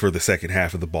for the second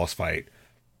half of the boss fight.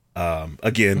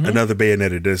 Again, another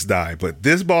Bayonetta does die. But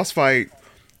this boss fight,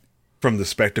 from the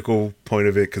spectacle point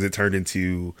of it, because it turned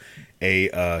into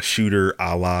a shooter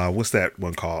a la, what's that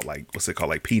one called? Like, what's it called?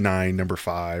 Like P9 number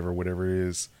 5 or whatever it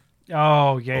is.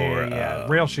 Oh, yeah.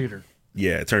 Rail shooter.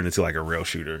 Yeah, it turned into like a rail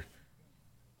shooter.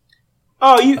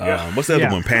 Oh, you. What's the other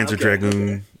Yeah. one? Panzer Okay.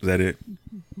 Dragoon. Is that it?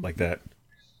 Like that?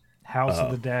 House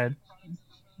of the Dead.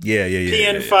 Yeah.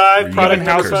 PN5, Where you Product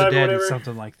got House the of the Outside, Dead whatever. is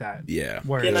something like that. Yeah.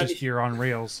 Where Yeah, it's that- just you're on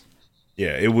rails.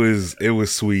 Yeah, it was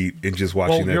sweet, and just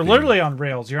watching Well, that. you're thing. literally on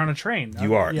rails. You're on a train.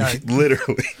 You are Yeah.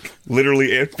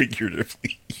 literally and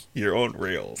figuratively, you're on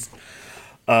rails.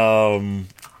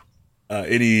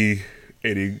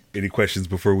 Any questions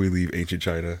before we leave Ancient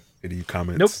China? Any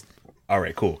comments? Nope. All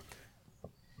right, cool.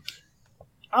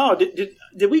 Oh,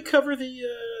 did we cover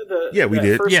the Yeah, we that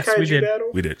did. First Yes, we kaiju did.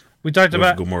 Battle? We did. We talked It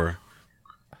was about. Gamora.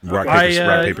 Rock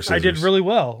paper scissors. I did really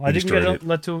well. I didn't destroyed get it.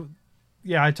 let to.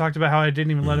 Yeah, I talked about how I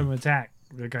didn't even let him attack.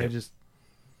 Like I just.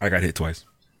 I got hit twice.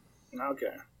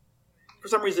 Okay. For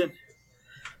some reason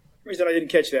I didn't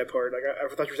catch that part. Like I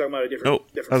thought you were talking about a different. Nope,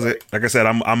 that different was fight. it. Like I said,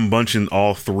 I'm bunching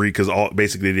all three because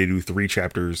basically they do 3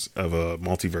 chapters of a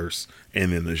multiverse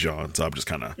and then the Jean. So I'm just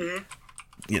kind of,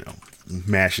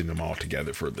 mashing them all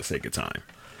together for the sake of time.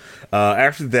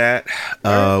 After that,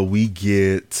 we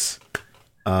get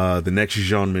the next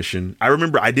Jean mission. I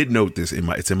remember I did note this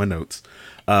it's in my notes.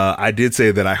 I did say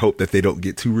that I hope that they don't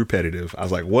get too repetitive. I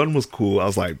was like, 1 was cool. I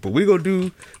was like, but we're gonna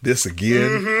do this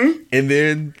again, and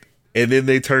then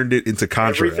they turned it into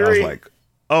Contra. Every I was 3. like,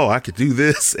 oh, I could do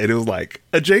this, and it was like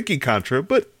a janky Contra,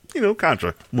 but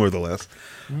Contra more or less.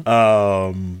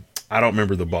 I don't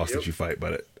remember the boss that you fight,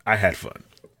 but I had fun.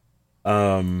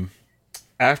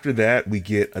 After that, we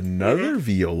get another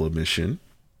Viola mission,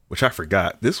 which I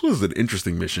forgot. This was an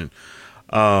interesting mission.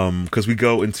 Because we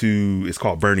go into, it's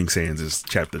called Burning Sands, is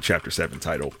chapter 7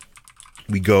 title.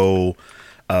 We go,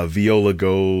 Viola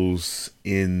goes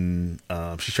in,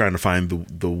 she's trying to find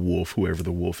the wolf, whoever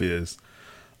the wolf is.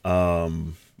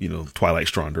 Twilight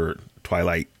Strider,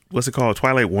 what's it called?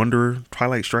 Twilight Wanderer,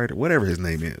 Twilight Strider, whatever his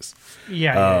name is.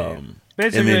 Yeah.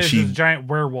 Basically, and then it's she- this giant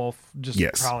werewolf just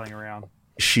Yes. prowling around.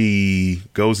 She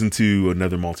goes into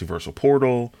another multiversal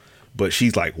portal, but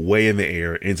she's like way in the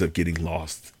air, ends up getting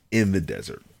lost in the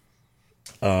desert.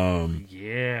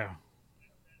 Yeah.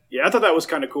 Yeah, I thought that was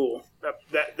kind of cool. That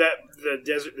the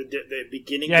desert, the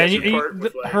beginning Yeah. desert part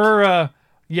with like her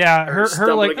like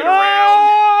stumbling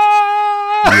Yeah.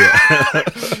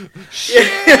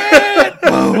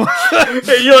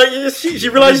 and you're like she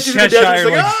realizes she's in the desert. Cheshire, She's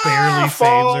like, like, barely saves her.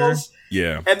 falls.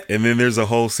 Yeah. And- And then there's a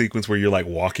whole sequence where you're like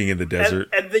walking in the desert.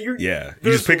 And then you're Yeah.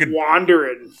 You just pick a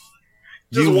wandering.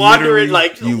 Just you wandering literally-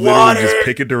 like you water, literally just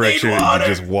pick a direction need and water. you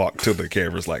just walk till the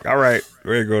camera's like, all right,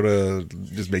 we're going to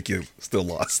just make you still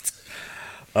lost.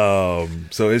 So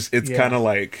it's Yeah. kind of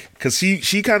like, because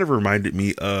she kind of reminded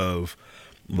me of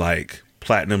like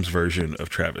Platinum's version of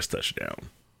Travis Touchdown.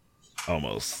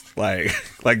 Almost like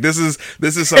this is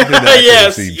something that I could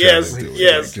have seen Travis doing.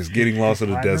 yes. Like, just getting lost in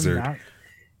the desert.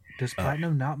 Does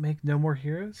Platinum not make No More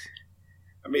Heroes?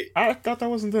 I mean, I thought that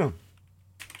wasn't them.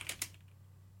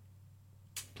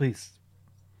 Please.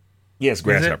 Yes,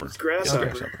 Grasshopper. it's Grasshopper.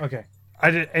 Grasshopper. Okay.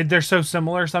 They're so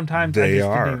similar sometimes. They I just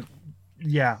are. didn't-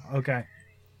 Yeah. Okay.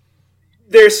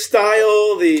 Their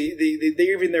style,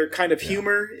 even their kind of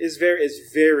humor is very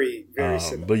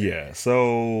similar. But yeah,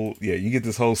 so yeah, you get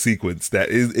this whole sequence that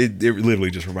it literally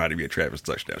just reminded me of Travis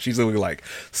Touchdown. She's literally like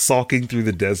sulking through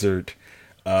the desert.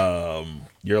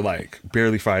 You're like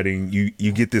barely fighting.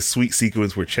 You get this sweet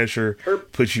sequence where Cheshire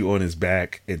puts you on his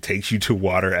back and takes you to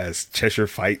water as Cheshire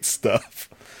fights stuff.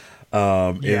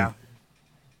 Yeah.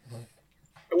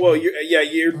 Well,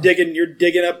 you're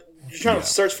digging up. You're trying to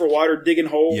search for water, digging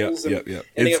holes, Yep. and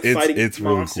ending up fighting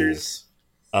monsters.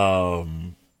 Really cool.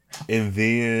 And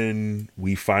then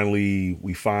we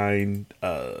find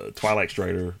Twilight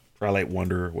Strider, Twilight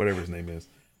Wanderer, whatever his name is.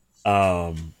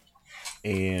 Well,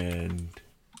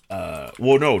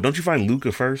 no, don't you find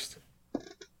Luca first? I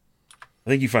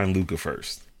think you find Luca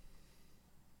first.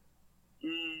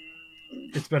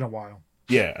 It's been a while.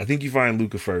 Yeah, I think you find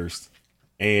Luca first.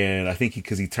 And I think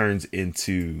because he turns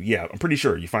into, I'm pretty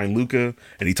sure you find Luca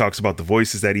and he talks about the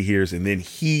voices that he hears, and then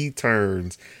he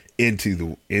turns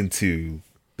into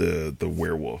the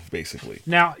werewolf, basically.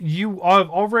 Now, you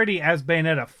have already, as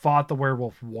Bayonetta, fought the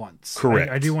werewolf once.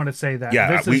 Correct. I do want to say that.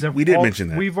 Yeah, we did mention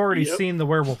that. We've already seen the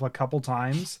werewolf a couple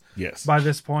times. Yes. By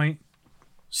this point.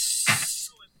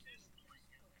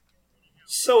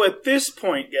 So at this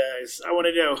point, guys, I want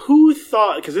to know who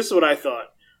thought, because this is what I thought.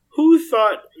 Who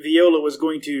thought Viola was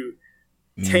going to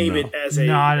tame it as a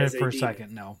Not as for a demon?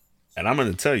 second, no. And I'm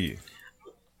going to tell you.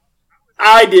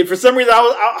 I did. For some reason,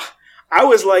 I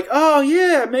was like, oh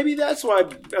yeah, maybe that's why.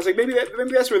 I was like, maybe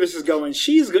that's where this is going.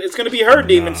 It's going to be her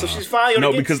demon, so she's finally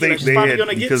going to get.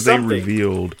 Because they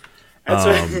revealed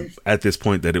That's at this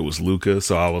point that it was Luca,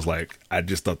 so I was like, I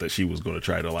just thought that she was going to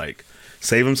try to like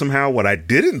save him somehow. What I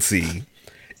didn't see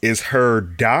is her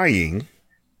dying.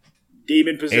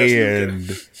 Demon possessed and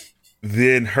Luca.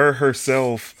 then her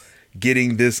herself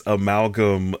getting this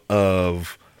amalgam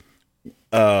of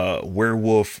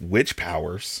werewolf witch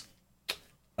powers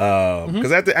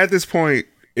Because at this point,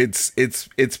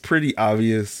 it's pretty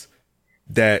obvious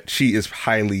that she is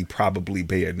highly probably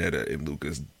Bayonetta and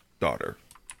Luca's daughter.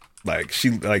 Like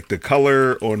the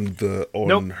color on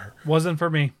nope, wasn't for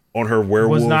me. On her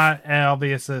werewolf was not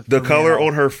obvious. The color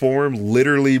on her form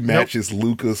literally matches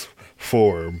Luca's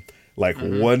form, like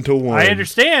 1-to-1. I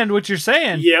understand what you're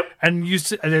saying. Yep. And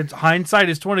hindsight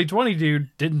is 2020, dude.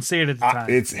 Didn't see it at the time.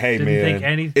 It's Didn't man.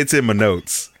 Think it's in my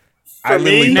notes. For I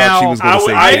literally me, thought she was going to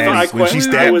say daddy. When she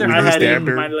stabbed her,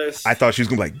 I thought she was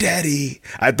going to be like, daddy.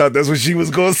 I thought that's what she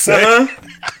was going to say.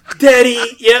 Daddy,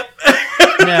 yep.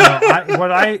 No,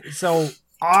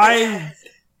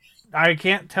 I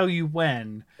can't tell you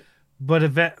when, but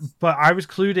I was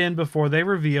clued in before they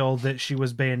revealed that she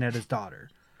was Bayonetta's daughter,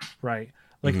 right?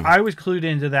 Like, I was clued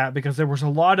into that because there was a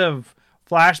lot of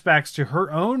flashbacks to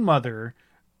her own mother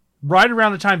right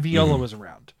around the time Viola was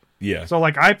around. Yeah. So,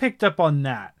 like, I picked up on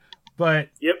that. But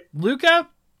Luca,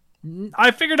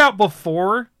 I figured out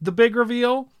before the big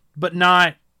reveal, but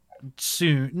not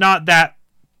soon. Not that.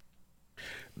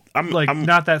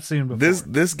 Not that soon before.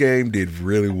 This game did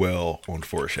really well on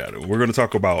foreshadowing. We're going to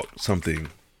talk about something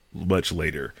much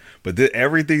later, but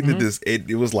everything that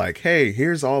it was like, hey,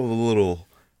 here's all the little.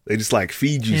 They just like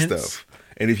feed you stuff,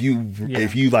 and if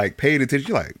you like paid attention,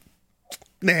 you're like,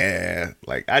 nah.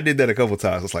 Like I did that a couple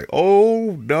times. It's like,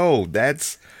 oh no,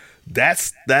 that's a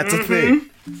thing.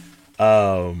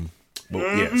 But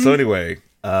yeah. So anyway,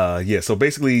 so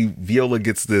basically, Viola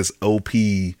gets this OP,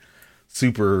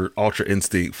 super ultra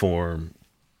instinct form.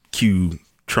 Cue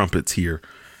trumpets here.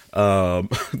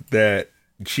 That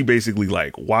she basically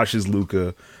like washes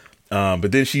Luca,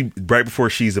 but then right before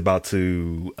she's about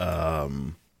to,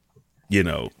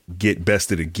 get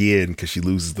bested again because she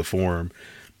loses the form.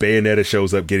 Bayonetta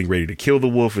shows up getting ready to kill the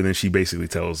wolf, and then she basically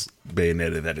tells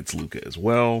Bayonetta that it's Luca as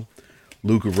well.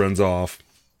 Luca runs off.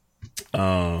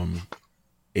 And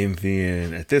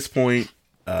then at this point,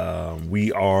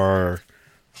 we are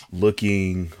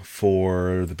looking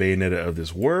for the Bayonetta of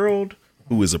this world,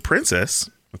 who is a princess,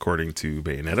 according to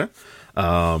Bayonetta.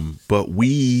 But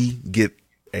we get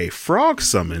a frog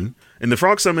summon, and the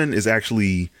frog summon is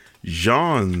actually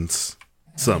Jean's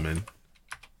summon.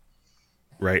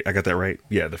 Right? I got that right?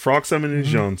 Yeah, the frog summon is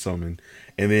Jean's summon.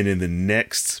 And then in the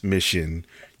next mission,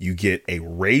 you get a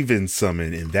raven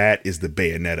summon, and that is the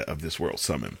Bayonetta of this world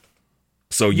summon.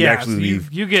 So you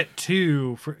you get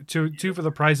two for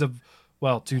the price of,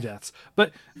 well, 2 deaths.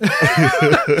 But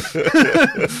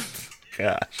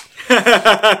gosh.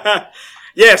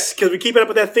 Yes, because we keep it up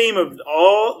with that theme of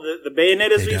all the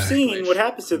Bayonettas we've seen. What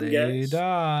happens to them guys? They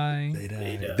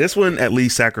die. This one at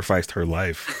least sacrificed her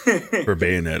life for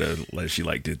Bayonetta. Like she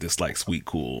did this sweet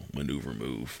cool maneuver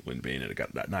move when Bayonetta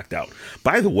got knocked out.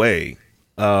 By the way,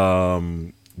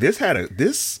 this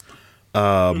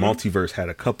multiverse had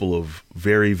a couple of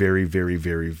very, very, very,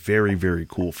 very, very, very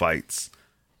cool fights.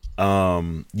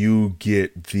 You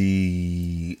get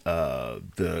the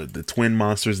twin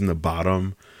monsters in the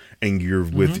bottom, and you're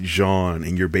with Jean,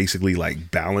 and you're basically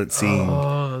balancing.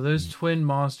 Oh, those twin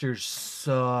monsters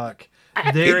suck.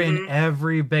 They're in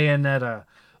every Bayonetta.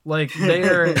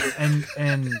 They're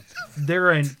and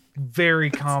they're a very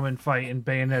common fight in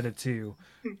Bayonetta 2.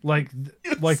 Like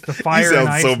the fire. You sound and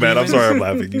ice so bad. demons. I'm sorry, I'm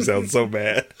laughing. You sound so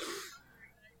bad.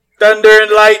 Thunder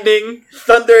and lightning,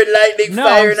 no,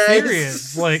 fire I'm and ice.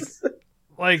 serious.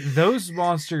 Like those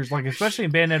monsters, especially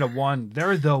in Bayonetta 1,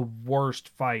 they're the worst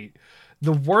fight.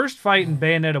 The worst fight in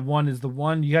Bayonetta 1 is the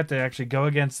one you have to actually go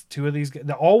against two of these guys.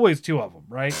 Always two of them,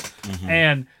 right?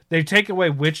 And they take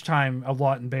away witch time a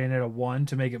lot in Bayonetta 1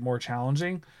 to make it more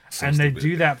challenging. And they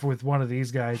do that with one of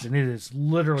these guys, and it is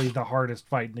literally the hardest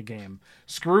fight in the game.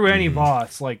 Screw any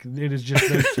boss. It is just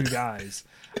those two guys.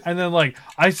 And then,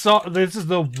 I saw, this is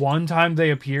the one time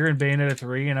they appear in Bayonetta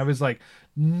 3, and I was like,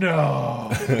 no,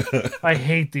 I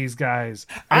hate these guys.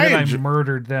 And then I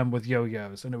murdered them with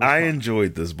yo-yos, and it was fun.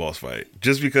 Enjoyed this boss fight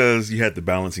just because you had the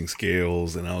balancing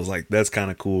scales, and I was like, that's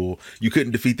kind of cool. You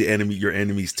couldn't defeat your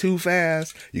enemies too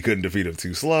fast. You couldn't defeat them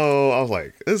too slow. I was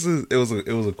like, it was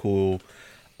a cool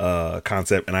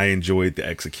concept, and I enjoyed the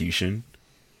execution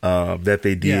that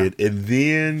they did. Yeah. And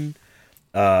then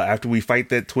after we fight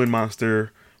that twin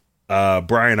monster,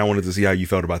 Brian, I wanted to see how you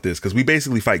felt about this, because we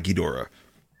basically fight Ghidorah.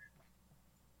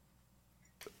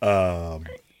 I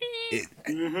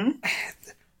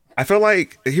felt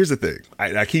like, here's the thing.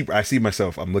 I see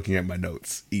myself, I'm looking at my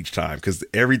notes each time, because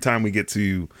every time we get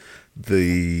to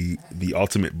the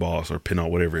ultimate boss, or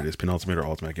whatever it is, penultimate or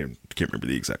ultimate, I can't remember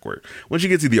the exact word. Once you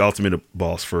get to the ultimate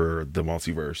boss for the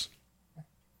multiverse,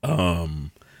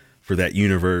 for that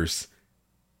universe,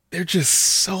 they're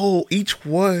just each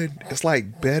one is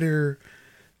better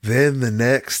then the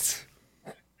next.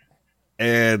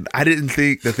 And I didn't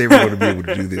think that they were going to be able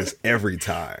to do this every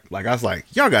time. Like, I was like,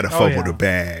 y'all got to fumble the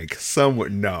bag somewhere.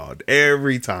 No,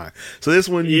 every time. So this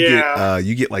one,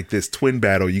 you get like this twin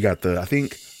battle. You got I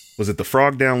think, was it the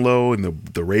frog down low and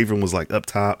the raven was like up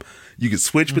top? You could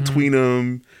switch between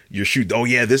them. You're shooting. Oh,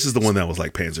 yeah, this is the one that was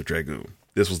like Panzer Dragoon.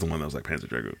 This was the one that was like Panzer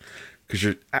Dragoon. Because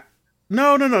you're.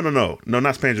 No, not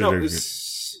Panzer Dragoon.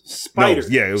 Spider. No,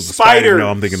 yeah, it was the spider. No,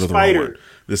 I'm thinking of the wrong one.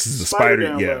 This is the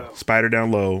spider. Spider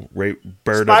down low,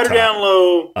 bird up top. Spider down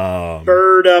low,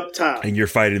 bird up top. And you're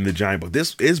fighting the giant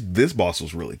boss. This boss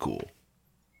was really cool.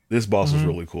 This boss was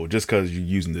really cool. Just because you're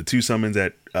using the two summons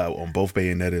on both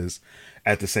Bayonettas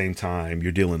at the same time.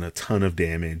 You're dealing a ton of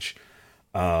damage.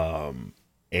 And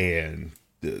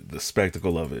the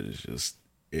spectacle of it is just,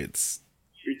 it's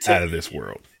out of this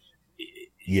world.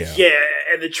 Yeah. Yeah,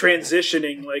 and the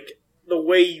transitioning, like the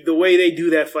way they do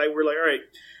that fight, we're like, all right,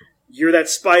 you're that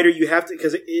spider, you have to,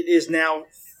 because it is now,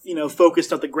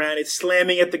 focused on the ground. It's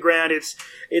slamming at the ground. It's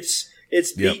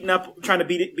beating up, trying to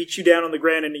beat you down on the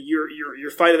ground, and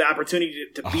you're fighting the opportunity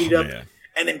to beat it up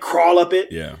and then crawl up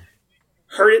it. Yeah.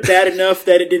 Hurt it bad enough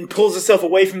that it then pulls itself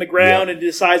away from the ground and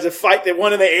decides to fight the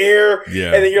one in the air.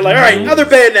 Yeah. And then you're like, all right, another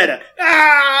Bayonetta.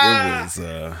 Ah! It was,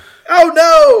 oh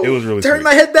no! It was really turn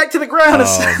my head back to the ground.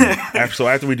 So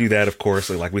after we do that, of course,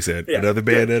 like we said, another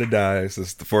Bayonetta dies.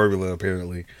 That's the formula,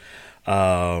 apparently.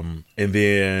 And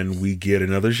then we get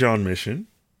another Jean mission,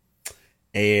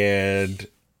 and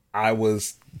I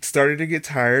was starting to get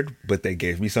tired, but they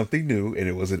gave me something new, and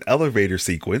it was an elevator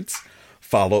sequence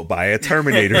followed by a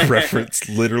Terminator reference.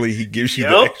 Literally, he gives you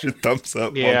the extra thumbs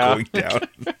up while going down.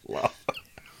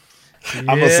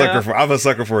 I'm a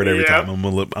sucker for it every time. I'm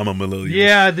a millennial.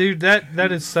 Yeah, dude,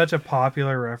 that is such a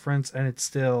popular reference, and it's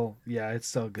still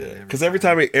good. Because every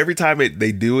time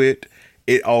they do it,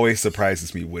 it always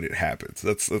surprises me when it happens.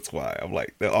 That's why I'm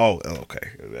like,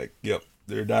 okay, like, yep,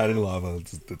 they're dying in lava.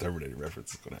 It's the Terminator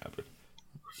reference is going to happen.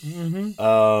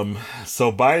 Mm-hmm.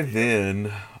 So by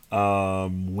then,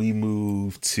 we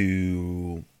move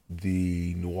to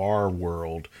the noir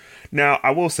world. Now,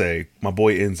 I will say, my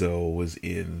boy Enzo was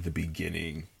in the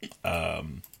beginning,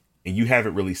 and you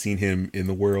haven't really seen him in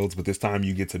the worlds, but this time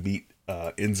you get to meet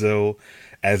Enzo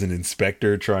as an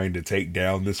inspector trying to take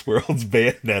down this world's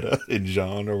Bayonetta and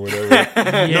Jean or whatever.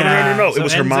 No. So it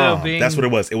was her mom. That's what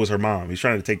it was. It was her mom. He's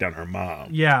trying to take down her mom.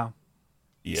 Yeah.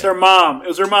 It's her mom. It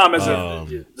was her mom as a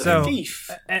thief.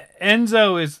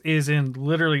 Enzo is in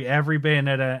literally every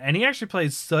Bayonetta, and he actually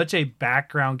plays such a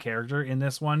background character in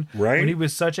this one. Right. When he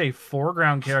was such a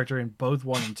foreground character in both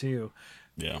 1 and 2.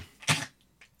 Yeah.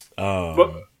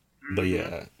 But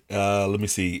yeah. Let me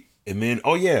see. And then,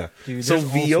 dude, so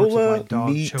Viola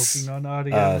meets choking on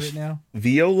audio right now.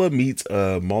 Viola meets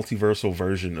a multiversal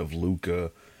version of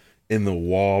Luca in the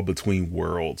wall between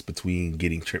worlds,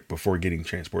 before getting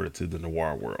transported to the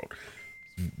noir world.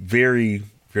 Very,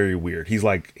 very weird.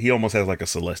 He almost has like a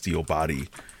celestial body,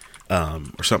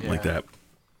 or something like that.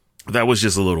 That was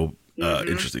just a little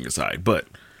interesting aside. But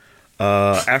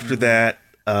after that,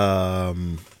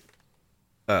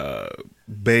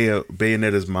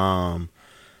 Bayonetta's mom,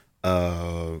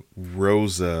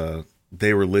 Rosa,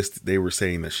 they were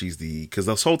saying that she's because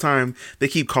this whole time they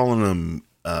keep calling them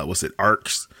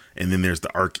arcs, and then there's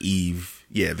the Arc Eve.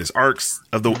 Yeah, there's arcs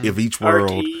of each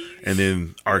world, and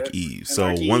then Arc Eve.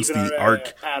 So once the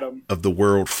arc of the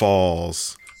world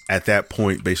falls, at that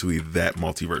point, basically that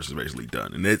multiverse is basically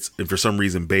done, and for some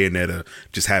reason Bayonetta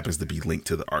just happens to be linked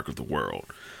to the arc of the world.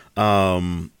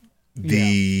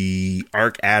 The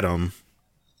Arc Atom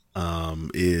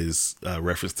is a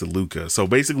reference to Luca. So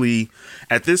basically,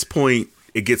 at this point,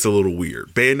 it gets a little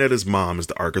weird. Bayonetta's mom is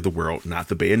the arc of the world, not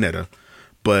the Bayonetta,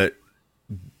 but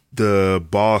the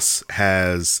boss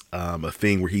has a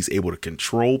thing where he's able to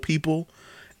control people,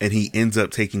 and he ends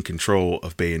up taking control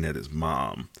of Bayonetta's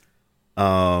mom.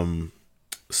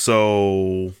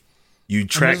 So you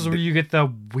track. And this is where you get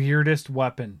the weirdest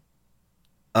weapon.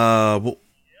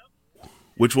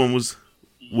 Which one was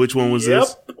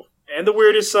this? And the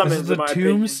weirdest summons. This is a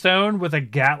tombstone with a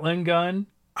Gatling gun.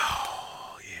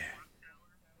 Oh yeah.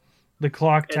 The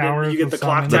clock tower. You get the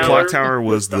clock tower. The clock tower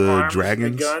was the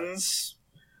dragons. The guns.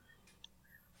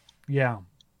 Yeah.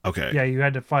 Okay. Yeah, you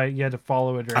had to fight. You had to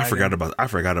follow a dragon. I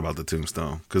forgot about the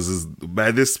tombstone, because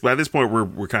by this point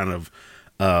we're kind of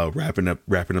wrapping up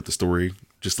the story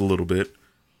just a little bit.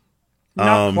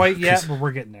 Not quite yet, but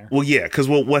we're getting there. Well, yeah, because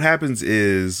what happens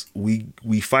is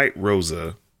we fight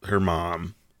Rosa, her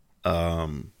mom,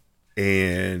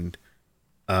 and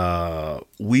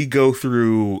we go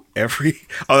through every.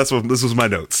 Oh, this was my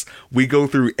notes. We go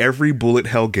through every bullet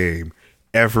hell game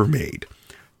ever made.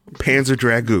 Panzer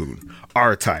Dragoon,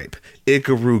 R-Type,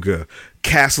 Ikaruga,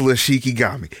 Castle of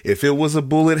Shikigami. If it was a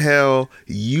bullet hell,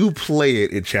 you play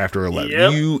it in Chapter 11.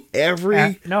 Yep.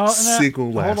 Every No, single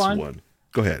hold last on. one.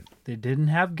 Go ahead. They didn't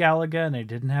have Galaga and they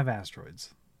didn't have Asteroids.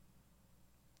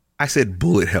 I said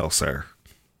bullet hell, sir.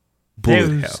 Bullet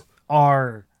Those hell.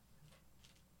 are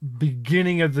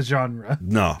beginning of the genre.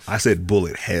 No, I said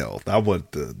bullet hell. I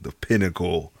want the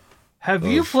pinnacle. Have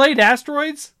you played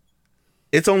Asteroids?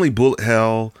 It's only bullet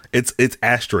hell. It's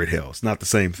asteroid hell. It's not the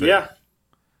same thing. Yeah.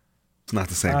 It's not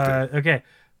the same thing. Okay.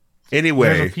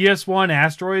 Anyway, There's a PS1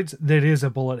 Asteroids that is a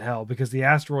bullet hell because the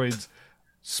asteroids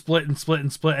split and split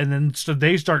and split, and then so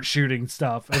they start shooting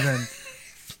stuff, and then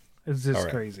it's just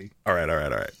crazy. All right.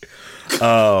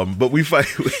 But we fight.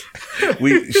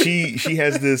 She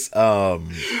has this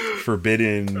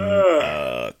forbidden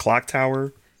clock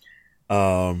tower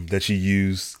that she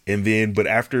used, and then but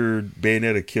after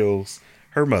Bayonetta kills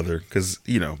her mother, because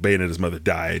Bayonetta's mother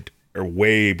died or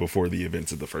way before the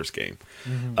events of the first game.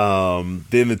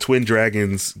 Then the twin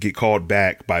dragons get called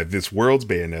back by this world's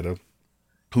Bayonetta,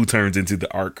 who turns into the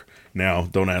Ark. Now,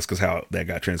 don't ask us how that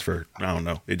got transferred. I don't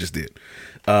know. It just did.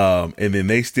 And then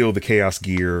they steal the Chaos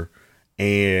Gear,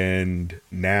 and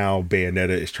now Bayonetta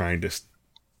is trying to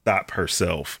stop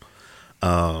herself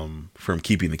from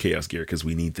keeping the Chaos Gear because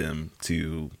we need them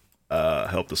to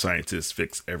help the scientists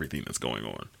fix everything that's going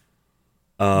on.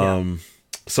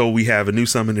 So we have a new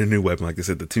summon and a new weapon. Like I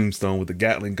said, the Tombstone with the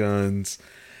Gatling guns.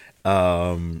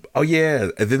 And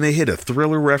then they hit a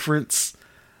Thriller reference.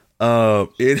 As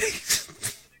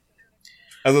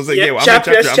I was like, that's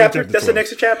the next chapter. That's the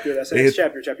next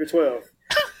chapter, chapter 12.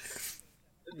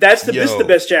 This is the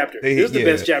best chapter. This is the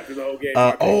best chapter of the whole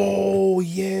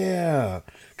game.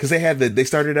 Because they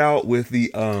started out with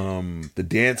the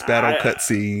dance battle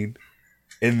cutscene,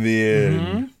 and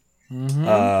then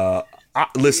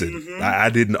I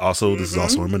didn't also. This is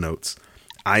also in my notes.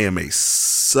 I am a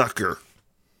sucker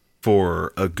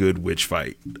for a good witch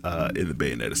fight in the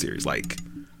Bayonetta series. Like,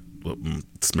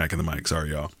 smacking the mic.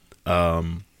 Sorry, y'all.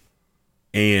 And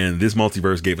this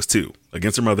multiverse gave us two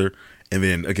against her mother, and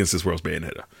then against this world's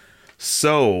Bayonetta.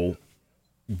 So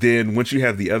then, once you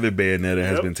have the other Bayonetta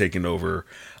has been taken over,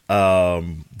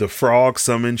 the frog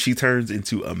summon, she turns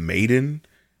into a maiden,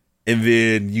 and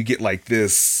then you get like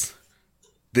this.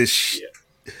 Do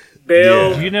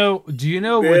you know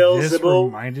what this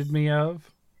reminded me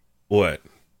of? What?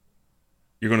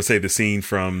 You're going to say the scene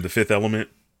from The Fifth Element?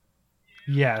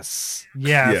 Yes.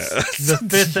 The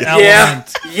Fifth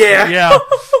Element. Yeah.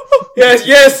 Yes.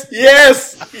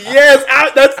 This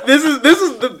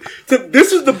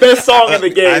is the best song in the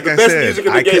game. Like the best music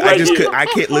in the game. I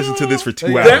can't listen to this for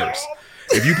 2 hours.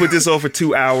 If you put this on for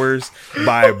 2 hours,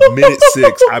 by minute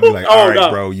 6, I'd be like, all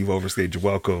right, bro, you've overstayed your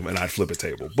welcome, and I'd flip a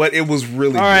table. But it was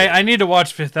really all right, I need to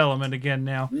watch Fifth Element again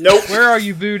now. Nope. Where are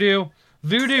you, Voodoo?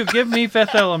 Voodoo, give me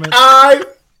Fifth Element.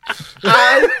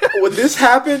 When this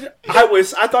happened,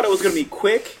 I thought it was going to be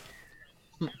quick,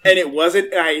 and it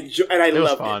wasn't, and I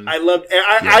loved it. I loved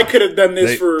it. I could have done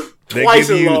this for twice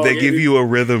as long. They give you a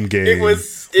rhythm game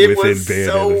within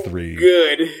Bayonetta 3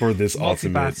 good for this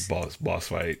ultimate boss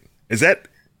fight. Is that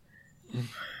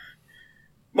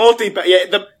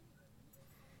the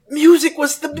music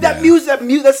was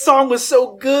that song was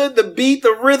so good. The beat,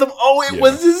 the rhythm, it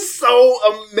was just so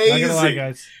amazing. Not gonna lie,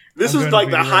 guys. This was like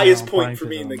the highest point for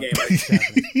me in the game.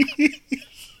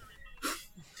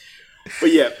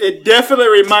 But yeah, it definitely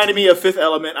reminded me of Fifth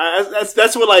Element.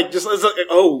 That's what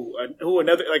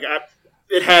another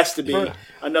it has to be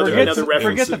another reference.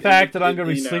 Forget the fact that I'm going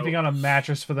to be sleeping on a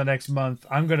mattress for the next month.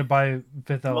 I'm going to buy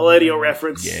Fifth Element. Millennial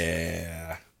reference.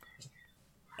 Yeah.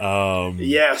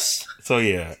 Yes. So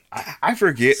yeah, I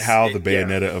forget how the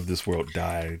Bayonetta of this world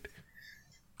died.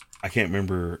 I can't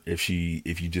remember if you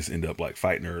just end up like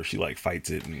fighting her, or if she like fights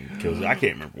it and kills it. I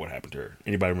can't remember what happened to her.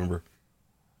 Anybody remember?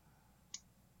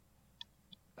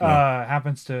 No.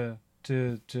 Happens to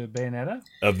Bayonetta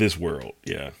of this world,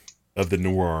 yeah, of the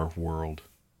noir world.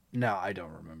 No, I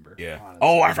don't remember. Yeah.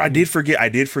 Honestly. I did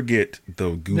forget.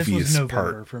 The goofiest this was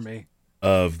November part for me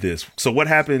of this. So what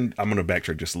happened? I'm going to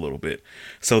backtrack just a little bit.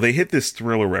 So they hit this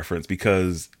Thriller reference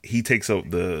because he takes over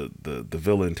the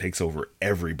villain takes over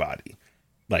everybody,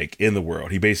 like in the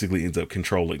world. He basically ends up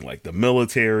controlling like the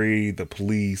military, the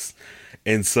police,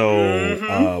 and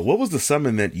so what was the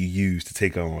summon that you used to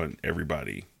take on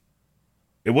everybody?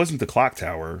 It wasn't the clock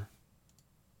tower.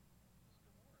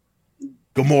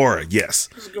 Gamora, yes.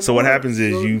 So what happens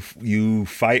is you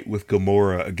fight with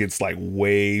Gamora against like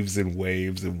waves and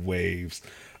waves and waves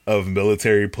of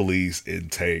military, police,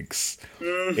 and tanks,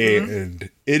 and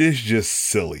it is just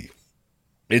silly.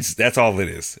 That's all it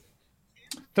is.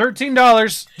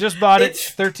 $13. Just bought it.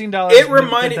 $13. It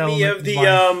reminded me of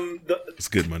the it's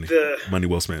good money. Money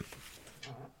well spent.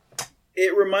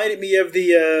 It reminded me of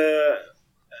the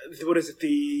what is it?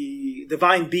 The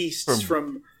Divine Beasts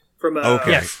from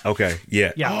okay. Yes. Okay.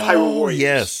 Yeah. Hyrule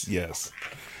Warriors. Yes.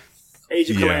 Age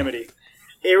of Calamity.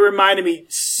 It reminded me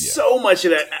so much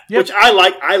of that, which I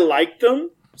like. I like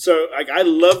them. So like I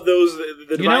love those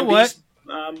the Divine Beast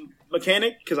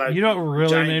mechanic because you know what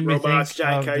really made me robots, think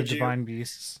of kaiju. the Divine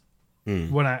Beasts.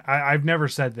 When I've never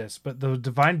said this, but the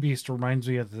Divine Beast reminds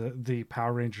me of the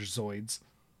Power Rangers Zoids.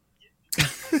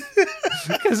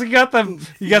 Because you got the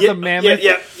mammoth.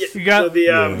 You got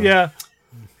the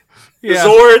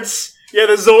Zords. Yeah,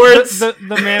 the Zords.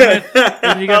 The mammoth.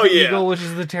 And you got the eagle, which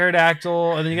is the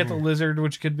pterodactyl, and then you got the lizard,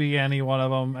 which could be any one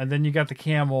of them, and then you got the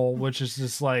camel, which is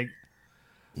just like,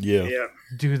 dude,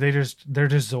 they're just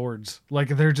Zords. Like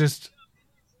they're just.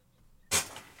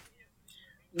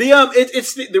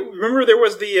 Remember there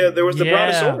was the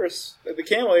Brontosaurus, the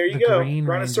camel. There you go.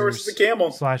 Brontosaurus is the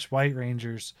camel / White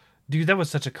Rangers. Dude, that was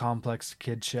such a complex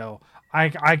kid show. I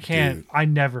can't. Dude. I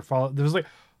never followed. There was like,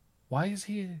 why is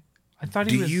he? I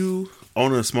thought he was. Do you,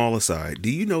 on a smaller side,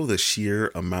 do you know the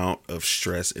sheer amount of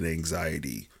stress and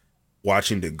anxiety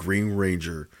watching the Green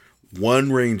Ranger,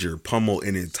 one Ranger pummel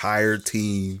an entire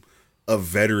team of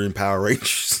veteran Power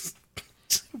Rangers?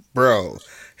 Bro,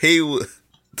 he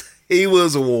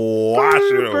was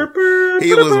washing them.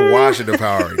 He was washing the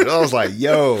Power Rangers. I was like,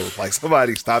 yo, like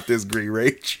somebody stop this Green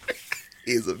Ranger.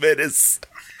 He's a menace.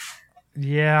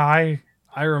 Yeah, I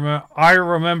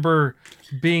remember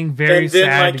being very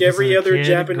sad. Like every other kid,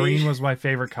 Japanese, green was my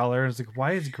favorite color. I was like,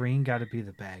 why is green got to be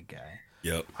the bad guy?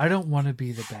 Yep. I don't want to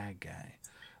be the bad guy.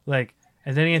 Like,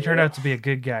 and then he turned out to be a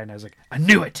good guy, and I was like, I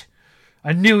knew it.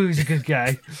 I knew he was a good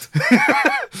guy.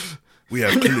 We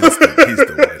have convinced him he's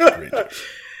the White Ranger.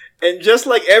 And just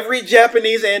like every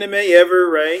Japanese anime ever,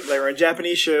 right? Like or a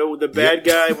Japanese show, the bad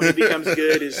guy when he becomes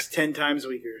good is 10 times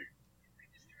weaker.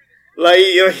 Like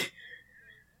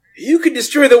you could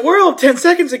destroy the world 10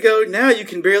 seconds ago. Now you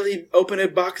can barely open a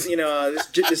box.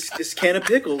 This can of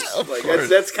pickles. Like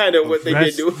that's kind of what they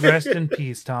did to him. Rest in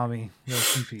peace, Tommy.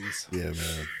 Rest in peace. Yeah,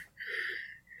 man.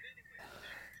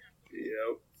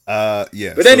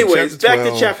 Yep. But anyways, back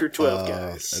to chapter 12,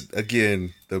 guys.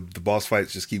 Again, the boss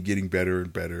fights just keep getting better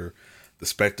and better. The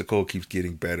spectacle keeps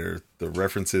getting better. The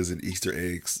references and Easter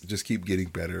eggs just keep getting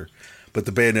better. But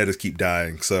the Bayonettas keep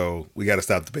dying, so we got to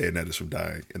stop the Bayonettas from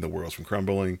dying and the worlds from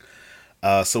crumbling.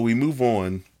 So we move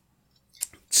on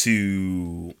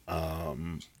to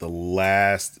the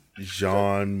last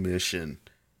Jean mission.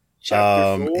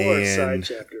 Chapter 4, side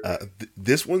chapter.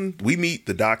 This one, we meet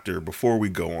the doctor before we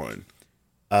go on.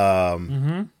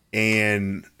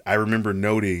 And I remember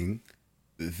noting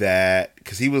that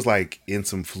because he was like in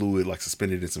some fluid, like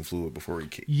suspended in some fluid before he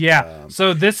came. Yeah.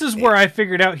 So this is where I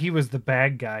figured out he was the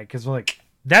bad guy because like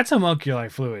that's homunculi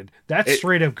fluid. That's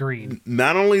straight up green.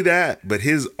 Not only that, but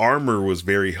his armor was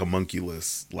very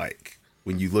homunculus. Like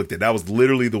when you looked at that was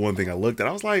literally the one thing I looked at.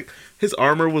 I was like, his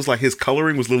armor was like his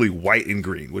coloring was literally white and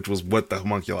green, which was what the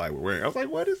homunculi were wearing. I was like,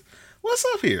 what's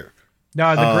up here?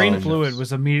 No, the green fluid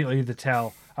was immediately the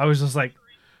tell. I was just like,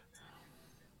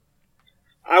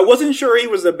 I wasn't sure he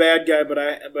was a bad guy, but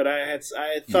I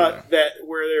thought that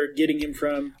where they're getting him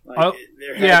from, like,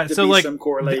 there had to be some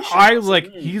correlation. I was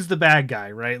like, he's the bad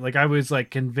guy, right? Like I was like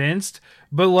convinced,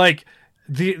 but like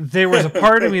there was a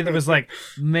part of me that was like,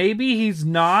 maybe he's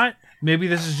not. Maybe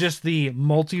this is just the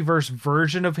multiverse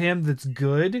version of him that's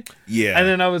good. Yeah, and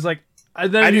then I was like.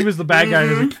 And then he was the bad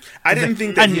guy. I didn't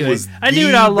think that he was. I knew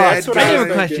it all along. I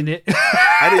never questioned it.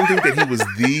 I didn't think that he was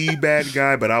the bad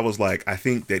guy, but I was like, I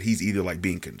think that he's either like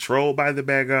being controlled by the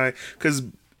bad guy because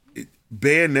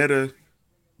Bayonetta.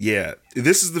 Yeah,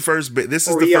 this is the first. This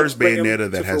is the first Bayonetta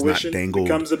that has not dangled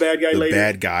the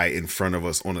bad guy in front of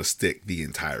us on a stick the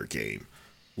entire game.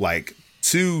 Like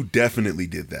 2 definitely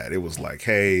did that. It was like,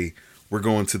 hey, we're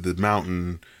going to the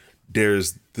mountain.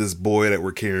 There's this boy that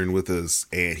we're carrying with us,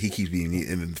 and he keeps being.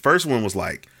 And then the first one was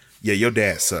like, "Yeah, your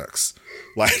dad sucks."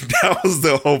 Like that was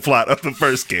the whole plot of the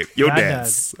first game. Your dad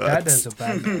sucks. That does a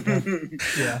bad guy.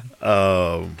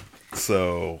 Yeah.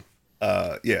 So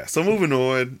moving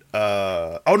on.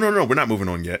 Oh no, we're not moving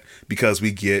on yet because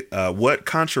we get what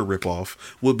Contra ripoff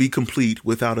will be complete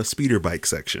without a speeder bike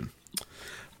section.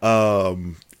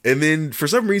 And then for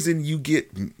some reason you get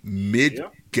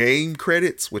mid-game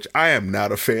credits, which I am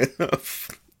not a fan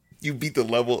of. You beat the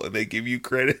level and they give you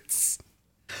credits.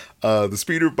 The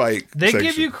speeder bike They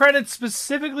give you credits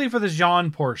specifically for the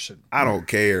Jean portion. I don't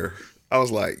care. I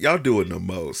was like, y'all doing the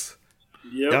most.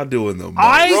 Yep. Y'all doing the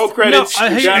most. Roll credits.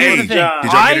 Here's the thing. John.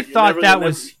 I thought Never- that never-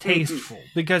 was tasteful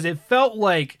because it felt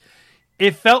like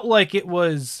it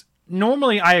was.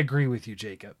 Normally, I agree with you,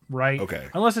 Jacob. Right? Okay.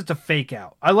 Unless it's a fake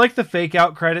out. I like the fake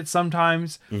out credits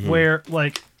sometimes, where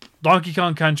like Donkey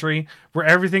Kong Country, where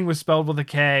everything was spelled with a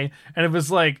K, and it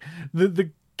was like the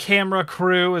camera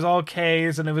crew is all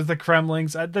K's, and it was the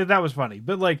Kremlings. That was funny,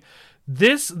 but like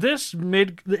this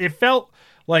it felt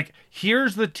like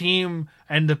here's the team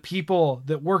and the people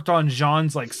that worked on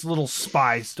Jean's like little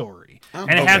spy story,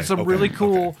 and it had some really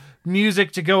cool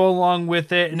music to go along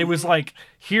with it, and it was like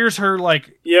here's her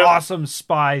like awesome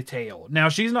spy tale. Now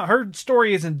her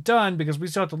story isn't done because we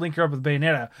still have to link her up with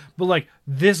Bayonetta, but like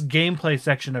this gameplay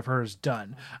section of her is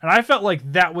done, and I felt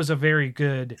like that was a very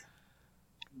good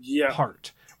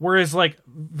part. Whereas like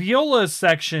Viola's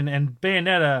section and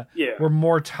Bayonetta were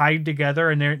more tied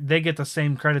together, and they get the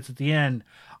same credits at the end.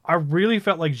 I really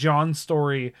felt like Jean's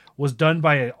story was done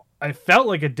by I felt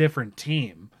like a different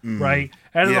team, right?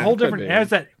 And a whole different. It has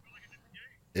that.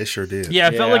 It sure did. Yeah,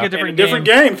 it felt like a different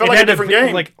game. Felt like a different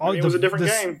game. Like it was a different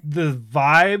game. The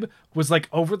vibe was like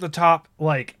over the top,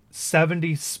 like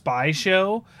 70s spy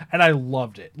show, and I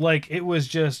loved it. Like it was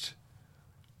just.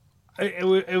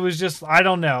 It was just I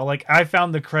don't know. Like I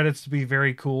found the credits to be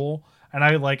very cool, and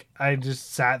I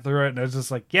just sat through it, and I was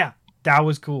just like, yeah, that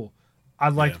was cool. I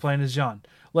liked playing as Jean.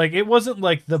 Like it wasn't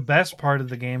like the best part of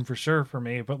the game for sure for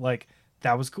me, but like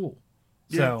that was cool.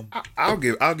 Yeah, so I'll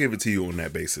give it to you on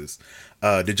that basis.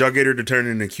 Did y'all get her to turn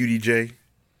into QDJ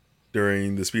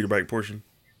during the speeder bike portion?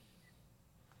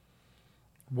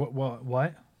 What?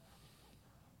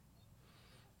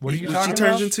 What are you talking about? She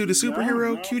turns into the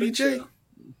superhero QDJ.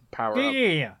 Power up.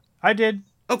 Yeah. I did.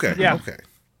 Okay. Yeah. Okay.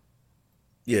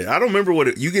 Yeah, I don't remember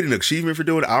you get an achievement for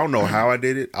doing it. I don't know how I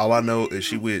did it. All I know is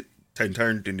she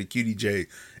turned into QDJ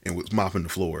and was mopping the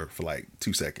floor for like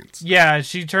 2 seconds. Yeah,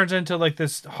 she turns into like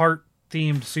this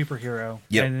heart-themed superhero.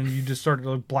 Yep. And then you just start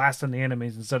like blasting the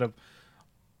enemies instead of.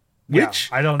 Which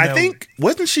I don't know. I think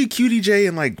wasn't she QDJ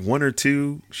in like 1 or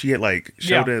 2? She had like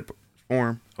showed up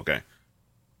form. Okay.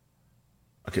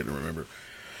 I couldn't remember.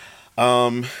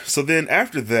 So then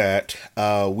after that,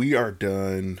 we are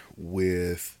done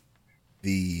with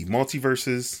the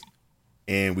multiverses,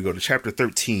 and we go to chapter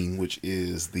 13, which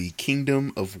is the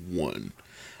Kingdom of One.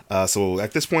 So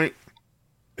at this point,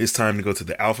 it's time to go to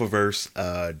the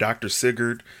Alphaverse. Dr.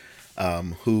 Sigurd,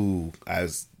 who,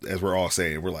 as we're all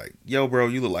saying, we're like, yo, bro,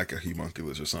 you look like a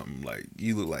homunculus or something. Like,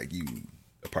 you look like you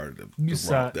a part of the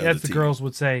sus. As the girls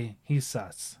would say, he's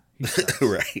sus.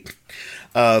 Right.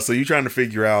 So you're trying to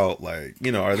figure out, like,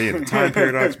 are they in a time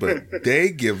paradox? But they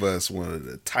give us one of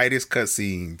the tightest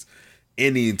cutscenes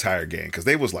in the entire game, because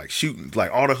they was like shooting, like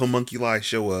all the homunculi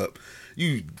show up.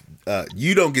 You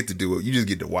don't get to do it. You just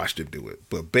get to watch them do it.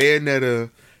 But Bayonetta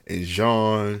and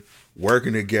Jean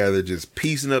working together, just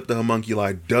piecing up the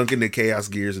homunculi, dunking the chaos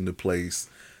gears into place.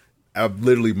 I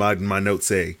literally, my notes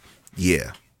say,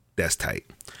 yeah, that's tight.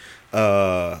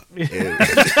 Because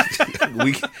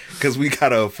we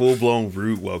got a full-blown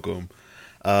root welcome.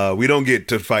 We don't get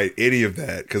to fight any of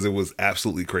that because it was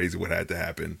absolutely crazy what had to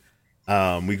happen.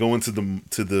 We go into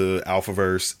the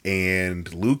Alphaverse,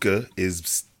 and Luca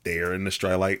is there in the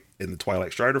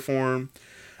Twilight Strider form,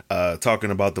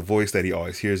 talking about the voice that he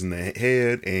always hears in the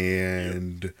head,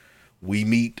 and we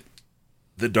meet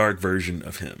the dark version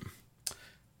of him.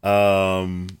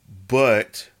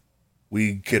 But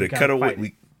we get a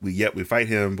cutaway. We fight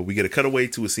him, but we get a cutaway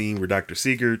to a scene where Dr.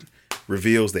 Sigurd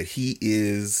reveals that he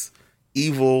is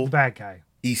evil. The bad guy.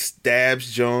 He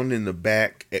stabs Joan in the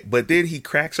back, but then he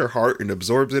cracks her heart and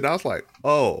absorbs it. I was like,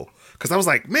 oh. Because I was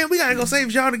like, man, we got to go save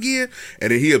Joan again.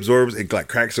 And then he absorbs and like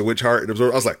cracks her witch heart and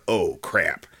absorbs. I was like, oh,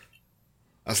 crap.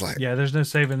 I was like. Yeah, there's no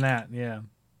saving that. Yeah.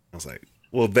 I was like,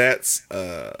 well, that's,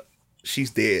 she's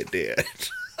dead.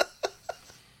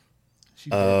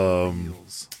 She's dead.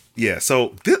 Yeah,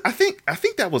 so I think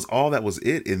that was all that was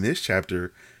it in this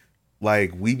chapter.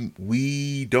 Like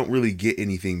we don't really get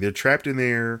anything. They're trapped in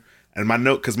there, and my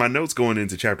notes going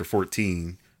into chapter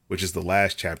 14, which is the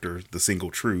last chapter, the single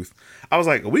truth. I was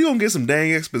like, are we gonna get some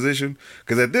dang exposition?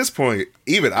 Because at this point,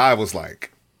 even I was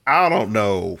like, I don't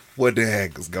know what the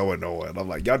heck is going on. I'm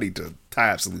like, y'all need to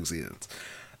tie up some loose ends.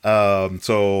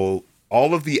 So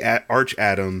all of the Arch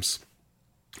Atoms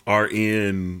are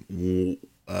in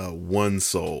one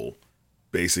soul,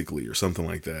 basically, or something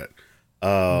like that.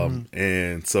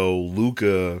 And so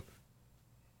Luca,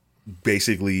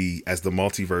 basically, as the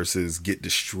multiverses get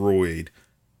destroyed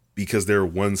because they're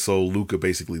one soul, Luca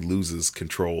basically loses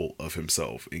control of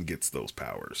himself and gets those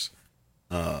powers,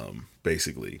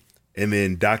 basically. And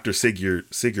then Dr.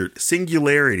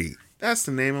 Singularity, That's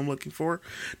the name I'm looking for.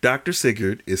 Dr.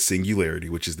 Sigurd is Singularity,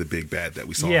 which is the big bad that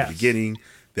we saw Yes. in the beginning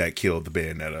that killed the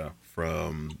Bayonetta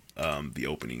from the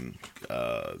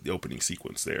opening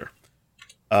sequence there.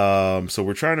 So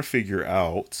we're trying to figure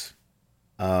out.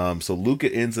 So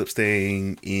Luca ends up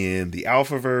staying in the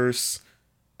Alphaverse.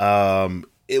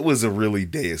 It was a really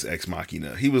Deus Ex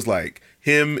Machina. He was like,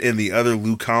 him and the other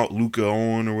Luca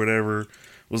on or whatever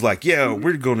was like, yeah,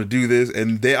 we're going to do this.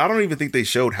 And I don't even think they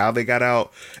showed how they got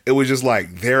out. It was just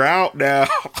like, they're out now.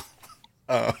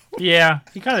 Yeah,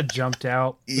 he kind of jumped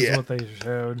out. Is what they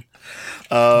showed.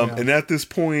 And at this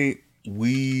point,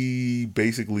 we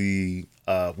basically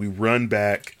we run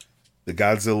back the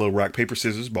Godzilla Rock Paper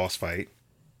Scissors boss fight.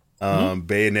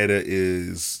 Bayonetta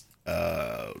is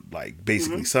like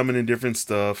basically summoning different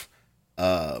stuff.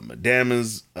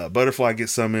 Madama's butterfly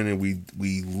gets summoned, and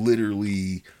we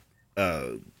literally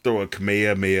throw a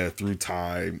Kamehameha through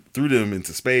them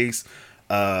into space.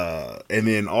 And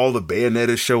then all the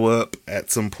Bayonettas show up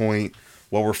at some point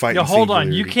while we're fighting. Yeah, hold on.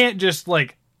 Singularity. You can't just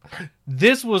like.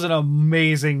 This was an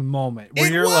amazing moment where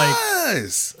you're like,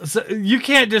 so you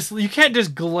can't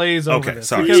just glaze over this.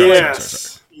 Sorry.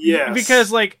 Yes.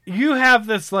 Because like you have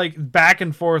this like back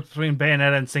and forth between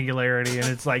Bayonetta and Singularity, and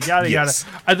it's like yada yada,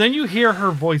 and then you hear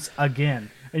her voice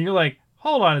again, and you're like,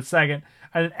 hold on a second,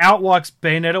 and out walks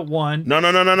Bayonetta 1. No.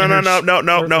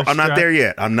 I'm not there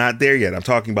yet. I'm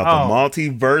talking about the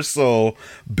multiversal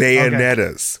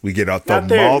Bayonettas. We get out the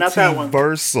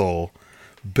multiversal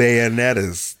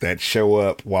Bayonettas that show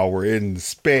up while we're in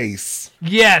space.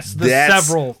 Yes, that's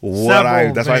why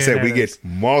I said we get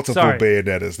multiple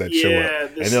Bayonettas that show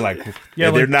up, and they're like,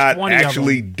 they're not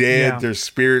actually dead. Their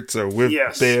spirits are with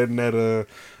Bayonetta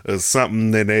or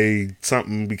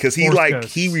something, because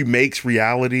he remakes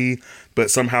reality, but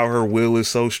somehow her will is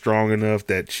so strong enough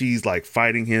that she's like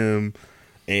fighting him.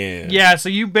 And so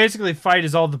you basically fight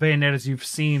as all the Bayonettas you've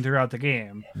seen throughout the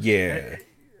game.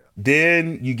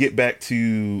 Then you get back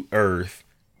to Earth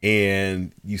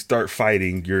and you start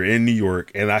fighting. You're in New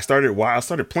York, and while I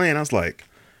started playing, I was like,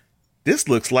 this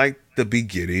looks like the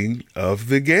beginning of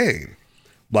the game.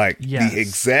 Like the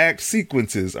exact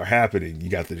sequences are happening. You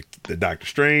got the Doctor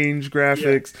Strange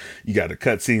graphics. You got a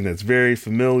cutscene that's very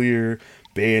familiar.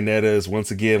 Bayonetta is once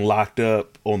again locked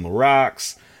up on the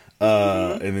rocks.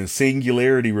 And then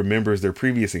Singularity remembers their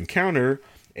previous encounter,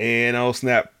 and oh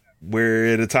snap, we're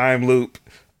in a time loop.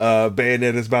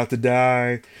 Bayonetta's about to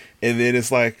die, and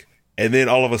then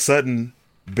all of a sudden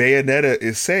Bayonetta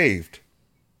is saved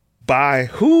by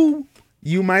who,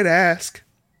 you might ask?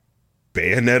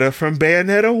 Bayonetta from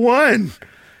Bayonetta 1,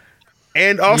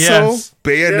 and also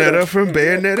Bayonetta from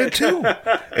Bayonetta 2.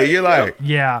 And you're like,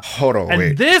 hold on,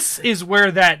 wait. This is where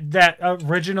that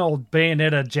original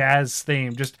Bayonetta jazz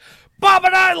theme just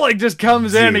just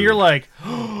comes in, and you're like,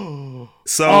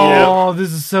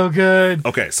 this is so good.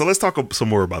 Okay, so let's talk some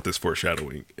more about this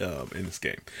foreshadowing in this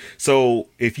game. So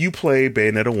if you play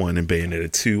Bayonetta 1 and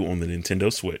Bayonetta 2 on the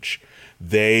Nintendo Switch,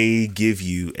 they give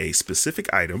you a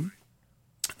specific item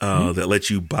that lets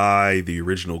you buy the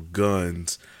original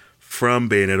guns from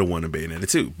Bayonetta 1 and Bayonetta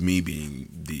 2. Me being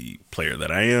the player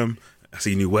that I am, I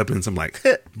see new weapons, I'm like,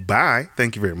 bye,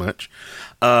 thank you very much.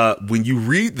 When you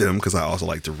read them, because I also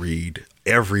like to read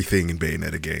everything in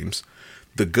Bayonetta games,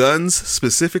 the guns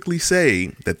specifically say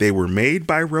that they were made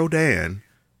by Rodan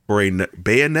for a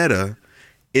Bayonetta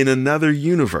in another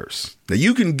universe. Now,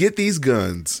 you can get these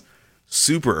guns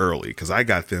super early, because I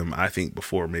got them, I think,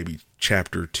 before maybe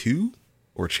Chapter 2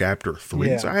 or Chapter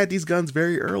 3. So I had these guns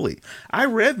very early. I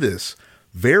read this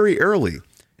very early,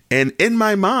 and in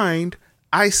my mind,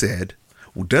 I said,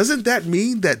 well, doesn't that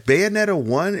mean that Bayonetta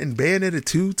 1 and Bayonetta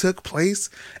 2 took place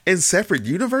in separate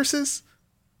universes?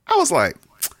 I was like,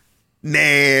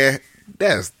 nah,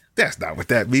 that's not what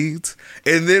that means.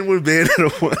 And then when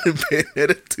Bayonetta 1 and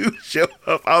Bayonetta 2 show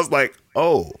up, I was like,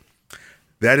 oh,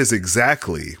 that is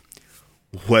exactly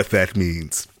what that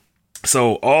means.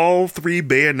 So all three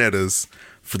Bayonettas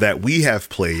that we have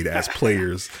played as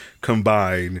players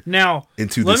combine now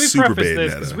into the Super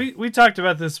Bayonetta. This, we talked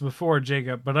about this before,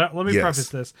 Jacob, but let me preface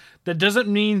this. That doesn't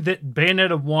mean that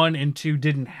Bayonetta 1 and 2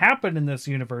 didn't happen in this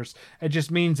universe. It just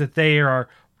means that they are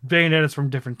Bayonettas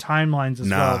from different timelines as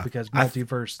well, because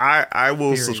multiverse. I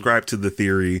will subscribe to the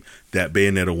theory that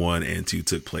Bayonetta 1 and 2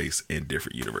 took place in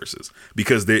different universes,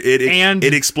 because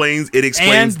it explains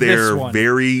their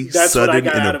very sudden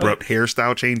and abrupt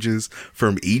hairstyle changes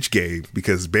from each game,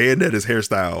 because Bayonetta's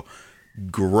hairstyle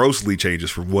grossly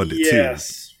changes from 1 to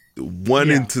 2.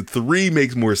 1 into 3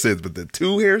 makes more sense, but the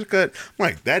 2 haircut, I'm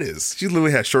like, she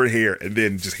literally has short hair and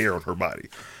then just hair on her body.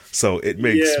 So it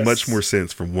makes Yes. much more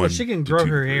sense from one. Well, she can to grow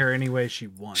two her to three. hair any way she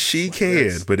wants. She Like, can,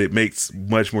 that's- but it makes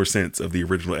much more sense of the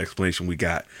original explanation we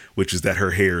got, which is that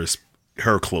her hair is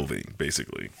her clothing,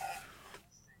 basically.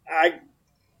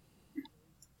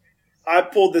 I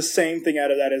pulled the same thing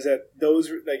out of that. Is that those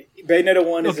like Bayonetta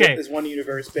 1 is one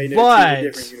universe, Bayonetta 2 But- is a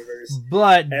different universe.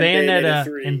 But And Bayonetta Bayonetta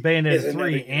 3 and is Bayonetta another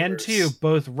 3 and universe. 2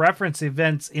 both reference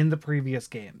events in the previous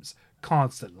games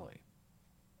constantly.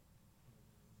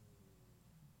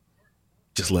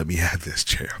 Just let me have this,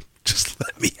 champ. Just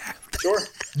let me have this. Sure.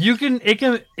 You can it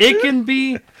can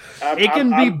be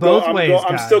I'm both I'm ways,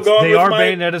 I'm guys. still going They with are my,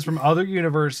 Bayonettas from other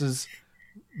universes,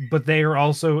 but they are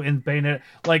also in Bayonetta.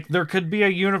 Like there could be a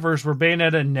universe where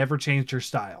Bayonetta never changed her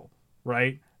style,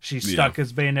 right? She's stuck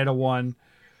as Bayonetta 1.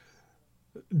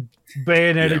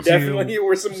 Bayonetta 2 definitely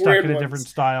were some stuck weird in a ones. different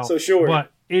style. So sure.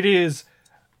 But it is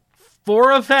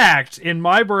for a fact in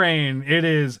my brain, it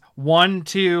is 1,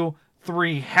 2,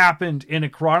 3 happened in a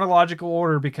chronological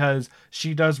order because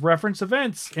she does reference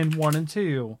events in 1 and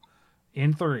 2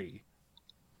 in 3.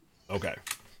 Okay.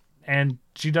 And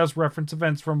she does reference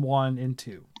events from 1 and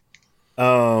 2.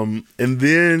 And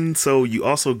then so you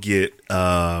also get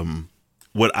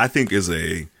what I think is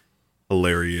a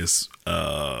hilarious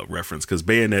reference, because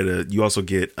Bayonetta, you also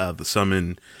get the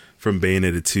summon from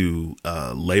Bayonetta 2,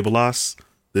 Legolas,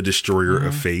 the Destroyer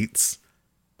of Fates.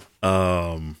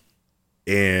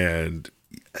 And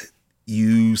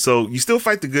you still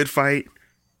fight the good fight,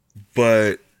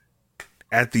 but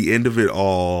at the end of it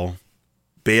all,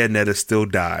 Bayonetta still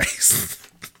dies.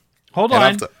 Hold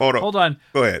And on. hold on. Hold on.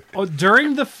 Go ahead. Oh,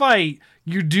 during the fight,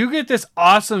 you do get this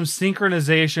awesome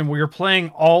synchronization where you're playing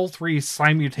all three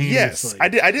simultaneously. Yes, I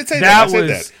did say That that.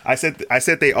 was- I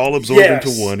said they all absorb Yes.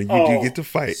 into one, and you do get to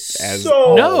fight as So-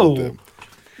 all No. of them.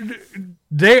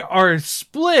 They are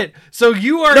split. So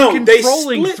you are No, they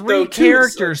controlling split, three though, too,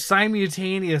 characters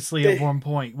simultaneously at They- one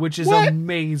point, which is What?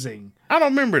 amazing. I don't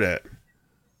remember that.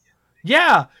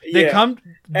 Yeah, they Yeah. come.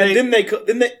 and then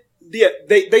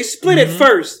they split it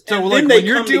first. So and like then they when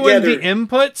you're come doing together. the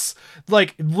inputs,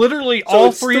 like literally all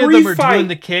it's three of three them are fight- doing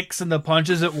the kicks and the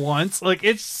punches at once. Like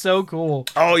it's so cool.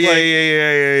 Oh yeah, Like-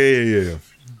 yeah.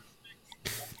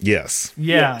 Yes.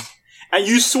 Yeah, and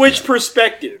you switch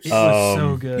perspectives. it was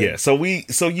so good. Yeah. So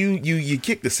you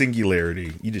kick the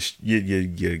singularity. You just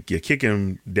you kick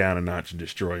him down a notch and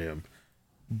destroy him.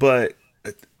 But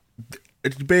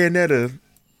Bayonetta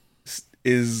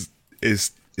is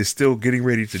still getting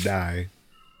ready to die.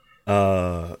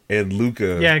 And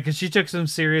Luca. Yeah, because she took some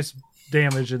serious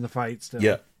damage in the fight still.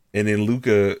 Yeah. And then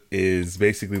Luca is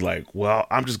basically like, well,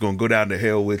 I'm just going to go down to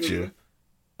hell with you.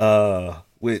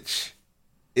 Which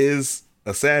is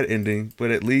a sad ending, but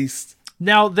at least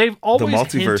Now they've always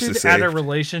multiverse hinted is at a saved.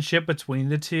 relationship between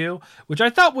the two, which I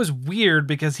thought was weird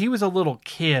because he was a little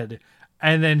kid,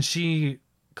 and then she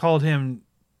called him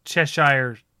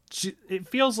Cheshire. It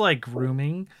feels like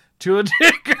grooming to a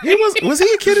degree. was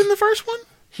he a kid in the first one?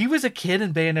 He was a kid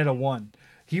in Bayonetta 1.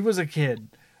 He was a kid.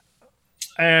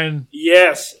 And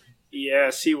Yes,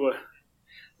 he was.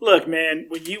 Look, man,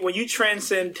 when you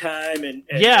transcend time and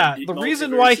yeah, the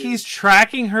reason why multiverses, he's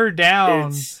tracking her down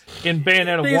it's- in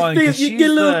Bayonetta things- 1 things because you she's get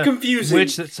a little the confusing.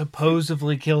 witch that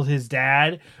supposedly killed his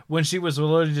dad when she was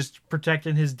literally just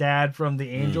protecting his dad from the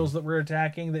angels that were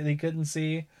attacking that they couldn't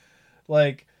see.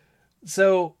 Like,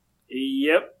 so,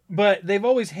 Yep. but they've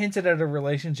always hinted at a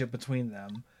relationship between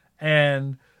them.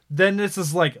 And then this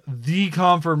is like the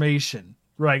confirmation,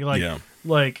 right? Like, Yeah.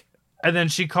 like, and then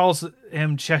she calls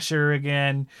him Cheshire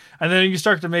again, and then you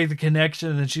start to make the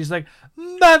connection, and she's like,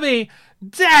 "Mommy,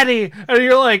 Daddy," and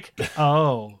you're like,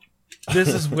 "Oh, this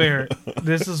is where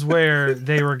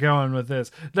they were going with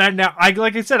this." Now,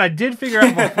 like I said, I did figure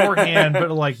out beforehand, but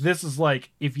like this is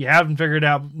like if you haven't figured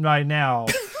out by now,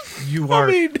 you are.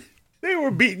 I mean, they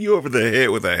were beating you over the head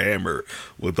with a hammer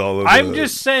with all of. I'm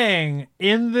just saying,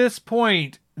 in this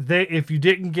point, if you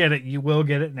didn't get it, you will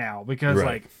get it now because Right.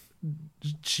 like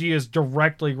she is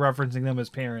directly referencing them as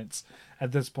parents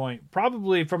at this point,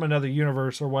 probably from another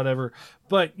universe or whatever.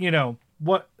 But you know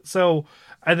what? So,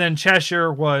 and then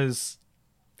Cheshire was,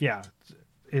 yeah,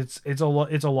 it's a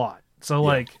lot. So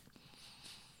like,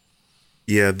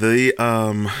 Yeah,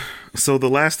 so the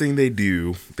last thing they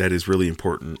do that is really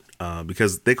important,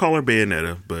 because they call her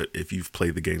Bayonetta, but if you've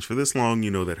played the games for this long,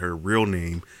 you know that her real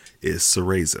name is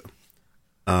Cereza.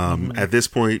 At this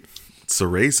point,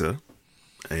 Cereza,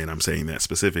 and I'm saying that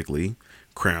specifically,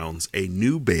 crowns a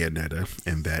new Bayonetta,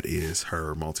 and that is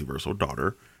her multiversal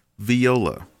daughter,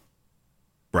 Viola.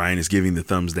 Brian is giving the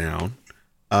thumbs down.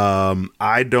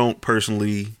 I don't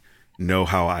personally know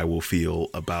how I will feel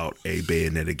about a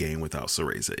Bayonetta game without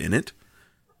Cereza in it.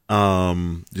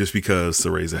 Just because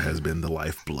Cereza has been the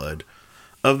lifeblood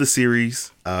of the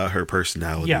series. Her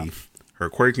personality, her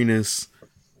quirkiness,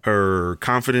 her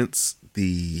confidence,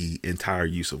 the entire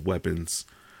use of weapons,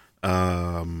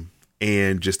 and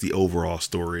just the overall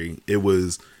story. It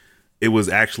was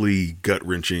actually gut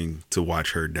wrenching to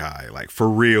watch her die. Like, for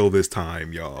real this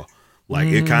time, y'all. Like,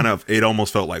 it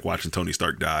almost felt like watching Tony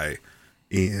Stark die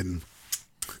in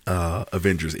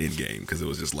Avengers Endgame, because it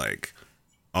was just like,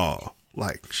 oh,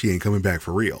 like, she ain't coming back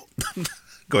for real.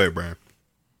 Go ahead, Brian.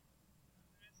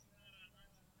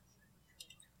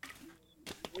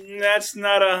 That's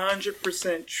not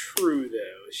 100% true,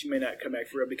 though. She may not come back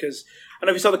for real, because I don't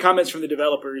know if you saw the comments from the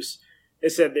developers. They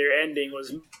said their ending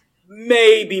was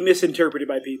maybe misinterpreted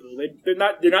by people. They're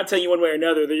not telling you one way or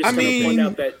another. They're just going to point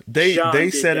out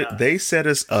that they set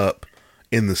us up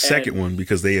in the second one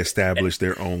because they established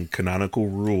their own canonical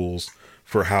rules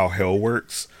for how hell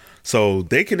works. So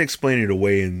they can explain it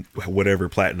away in whatever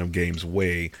Platinum Games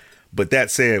way. But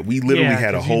that said, we literally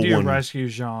had a whole one. Rescue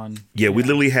Jean. Yeah, we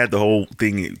literally had the whole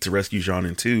thing to rescue Jean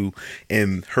in 2.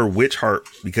 And her witch heart,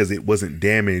 because it wasn't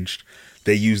damaged,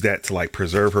 they used that to like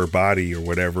preserve her body or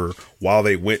whatever while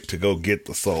they went to go get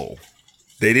the soul.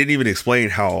 They didn't even explain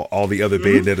how all the other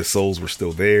Bayonetta souls were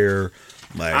still there.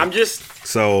 Like,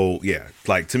 so yeah,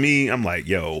 like, to me, I'm like,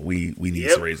 yo, we need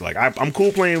Cereza. Like, I'm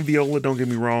cool playing Viola, don't get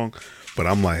me wrong, but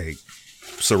I'm like,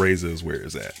 Cereza is where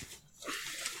it's at.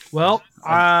 Well,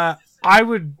 I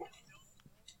would.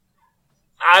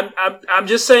 I'm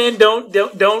just saying, don't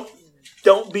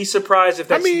be surprised if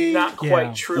that's not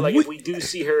quite true. Like, if we do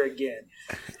see her again,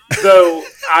 though,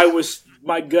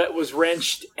 my gut was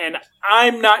wrenched, and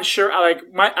I'm not sure. Like,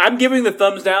 I'm giving the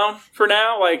thumbs down for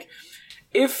now. Like,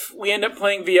 if we end up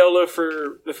playing Viola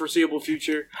for the foreseeable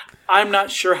future, I'm not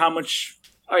sure how much.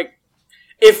 Like,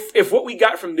 if what we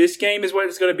got from this game is what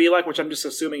it's going to be like, which I'm just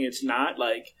assuming it's not.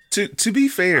 Like, to be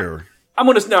fair, I'm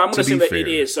going to assume that it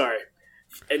is. Sorry,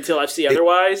 until I see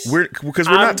otherwise. We're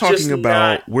not talking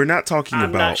about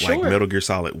like Metal Gear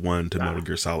Solid 1 to Metal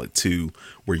Gear Solid 2,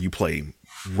 where you play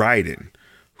Raiden,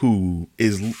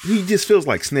 he just feels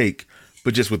like Snake,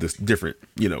 but just with this different,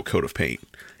 coat of paint,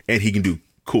 and he can do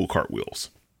cool cartwheels.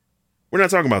 We're not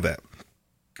talking about that.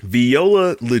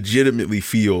 Viola legitimately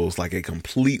feels like a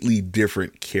completely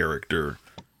different character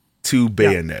to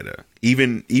Bayonetta.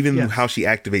 Even how she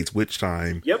activates Witch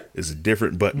Time is a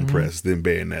different button press than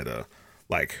Bayonetta.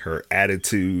 Like, her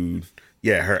attitude,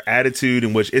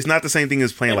 in which it's not the same thing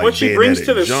as playing like what she Bayonetta brings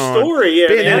to the story.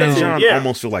 Bayonetta and Jean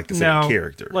almost feel like the same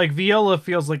character. Like, Viola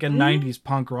feels like a 90s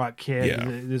punk rock kid that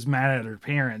is mad at her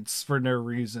parents for no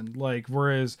reason. Like,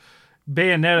 whereas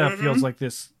Bayonetta feels like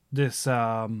this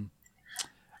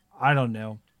I don't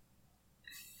know.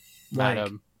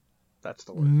 Madam. That's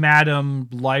the word. Madam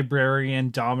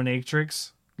Librarian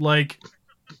Dominatrix. Like,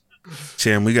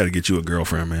 Cham, we got to get you a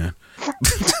girlfriend, man.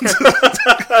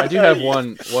 I do have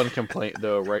one complaint,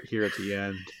 though, right here at the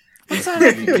end.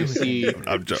 You see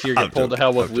you get pulled to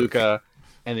hell with Luca,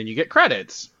 and then you get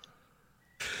credits.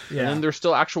 Yeah. And then there's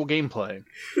still actual gameplay.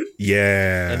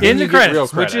 Yeah. In the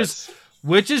credits,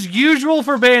 which is usual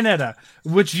for Bayonetta,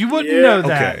 which you wouldn't know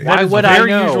that. Okay. Why would I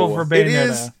know? Usual for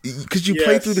Bayonetta. It is, because you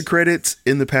play through the credits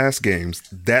in the past games.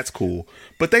 That's cool.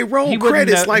 But they roll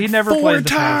credits like 4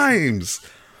 times.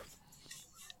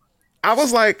 I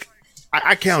was like,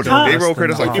 I counted. They roll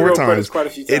credits like 4 times.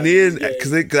 And then,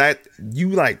 because you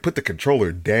like put the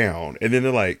controller down, and then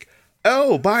they're like,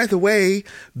 oh, by the way,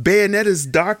 Bayonetta's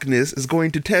darkness is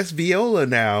going to test Viola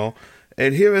now,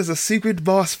 and here is a secret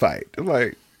boss fight. I'm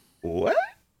like, what?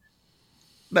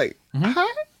 Like, huh?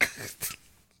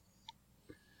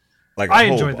 Like, I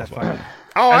enjoyed that fight.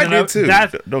 Oh, I did too.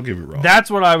 Don't get me wrong.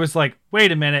 That's what I was like,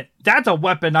 wait a minute. That's a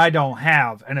weapon I don't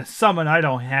have and a summon I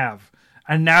don't have.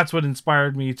 And that's what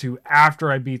inspired me to,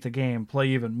 after I beat the game, play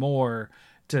even more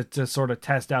to sort of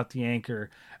test out the anchor.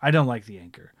 I don't like the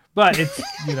anchor. But it's,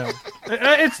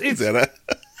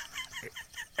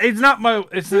 it's not my,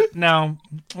 no,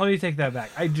 let me take that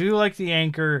back. I do like the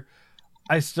anchor.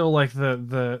 I still like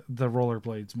the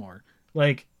rollerblades more.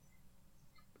 Like,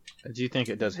 I do think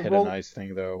it does hit a nice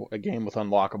thing, though. A game with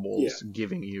unlockables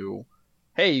giving you,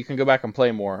 hey, you can go back and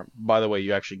play more. By the way,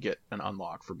 you actually get an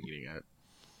unlock for beating it.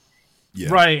 Yeah.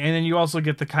 Right, and then you also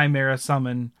get the Chimera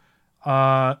summon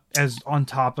as on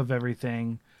top of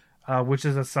everything, which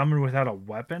is a summon without a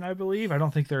weapon, I believe. I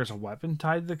don't think there's a weapon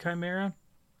tied to the Chimera.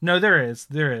 No, there is.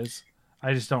 There is.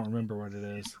 I just don't remember what it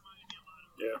is.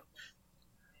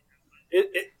 Yeah.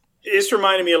 It's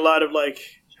reminding me a lot of like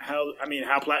how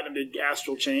Platinum did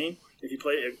Astral Chain.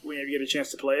 Whenever you get a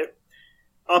chance to play it,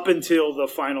 up until the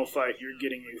final fight, you're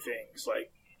getting new things.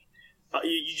 Like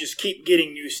you just keep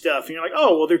getting new stuff, and you're like,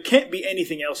 oh, well, there can't be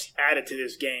anything else added to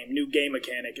this game, new game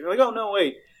mechanic. And you're like, oh, no,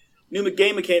 wait, new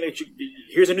game mechanic,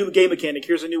 here's a new game mechanic,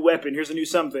 here's a new weapon, here's a new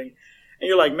something. And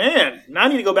you're like, man, now I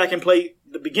need to go back and play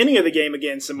the beginning of the game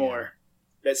again some more.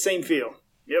 That same feel.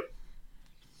 Yep.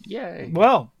 Yay.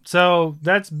 Well, so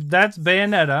that's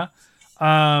Bayonetta.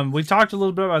 We talked a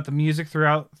little bit about the music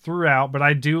throughout, but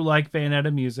I do like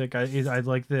Bayonetta music. I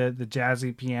like the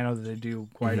jazzy piano that they do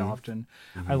quite often.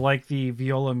 I like the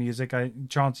viola music.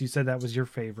 Chauncey, you said that was your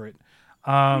favorite.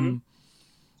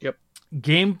 Yep.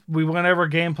 We went over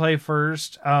gameplay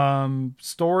first.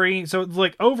 Story. So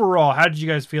like overall, how did you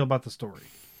guys feel about the story?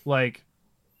 Like,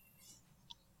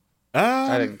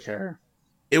 I didn't care.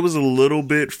 It was a little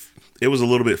bit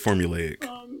formulaic,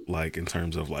 like in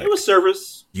terms of like it was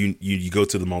service. You go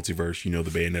to the multiverse, you know the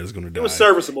Bayonetta's going to die. It was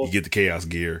serviceable. You get the Chaos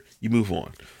Gear, you move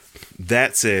on.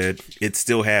 That said, it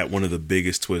still had one of the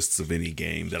biggest twists of any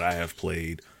game that I have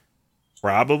played,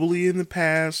 probably in the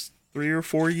past 3 or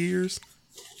 4 years,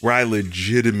 where I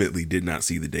legitimately did not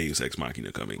see the Deus Ex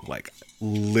Machina coming. Like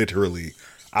literally,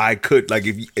 I could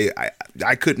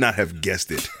not have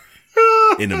guessed it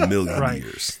in a million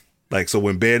years. Like, so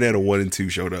when Bayonetta 1 and 2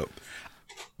 showed up,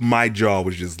 my jaw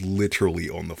was just literally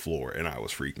on the floor, and I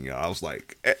was freaking out. I was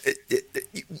like,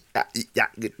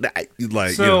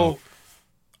 like, so,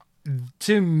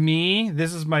 to me,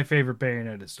 this is my favorite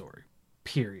Bayonetta story,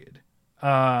 period.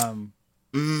 1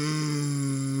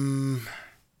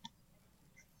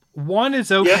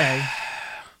 is okay. Yeah.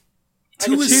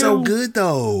 2 is so good,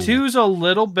 though. 2's a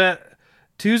little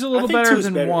better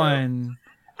than 1.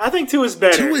 I think 2 is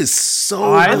better. 2 is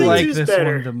so I good. like this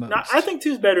one the most. No, I think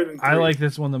 2 is better than 3. I like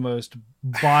this one the most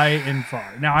by and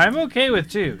far. Now, I'm okay with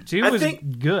 2. 2 was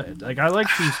good. Like, I like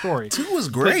 2's story. 2 was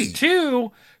great.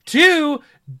 But 2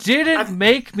 didn't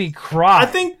make me cry. I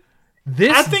think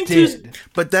did.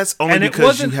 But that's only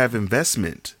because you have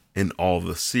investment in all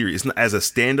the series. As a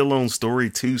standalone story,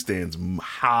 2 stands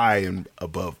high and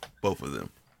above both of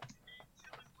them.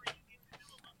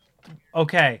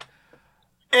 Okay.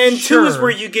 And 2 is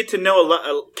where you get to know a lot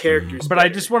of characters. But better. I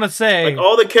just want to say, like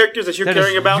all the characters that you're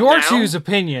caring about your now, 2's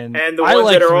opinion, and the ones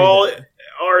that are all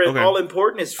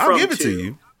important is from I'll give it 2. to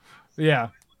you. Yeah.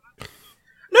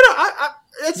 No,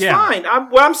 it's fine.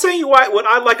 What I'm saying, what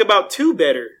I like about 2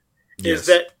 better is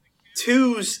that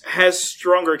 2's has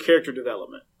stronger character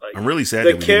development. Like, I'm really sad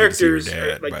the that we didn't get to see your characters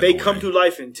dad, like by they the come way, to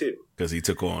life in 2 because he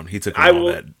took on all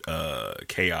that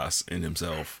chaos in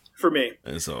himself for me,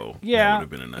 and so that would have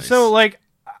been a nice. So like,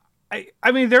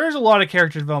 I mean, there is a lot of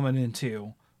character development in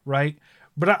 2, right?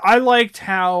 But I liked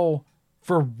how,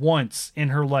 for once in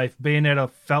her life, Bayonetta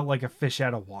felt like a fish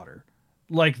out of water.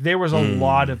 Like, there was a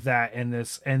lot of that in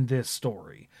this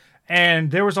story.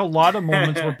 And there was a lot of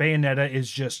moments where Bayonetta is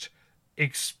just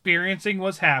experiencing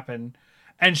what's happened,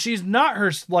 and she's not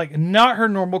her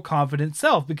normal confident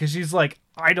self, because she's like,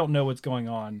 I don't know what's going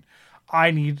on.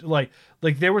 I need like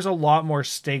there was a lot more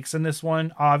stakes in this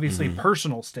one, obviously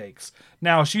personal stakes.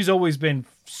 Now, she's always been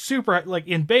super, like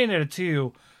in Bayonetta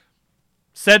 2,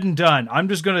 said and done. I'm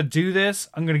just going to do this.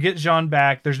 I'm going to get Jean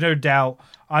back. There's no doubt.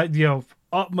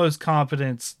 Utmost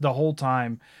confidence the whole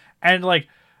time. And like,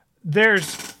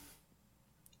 there's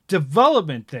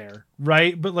development there,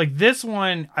 right? But like this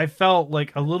one, I felt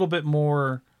like a little bit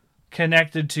more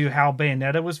connected to how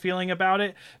Bayonetta was feeling about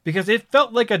it, because it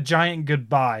felt like a giant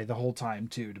goodbye the whole time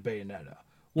too to Bayonetta.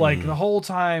 Like the whole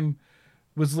time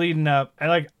was leading up, and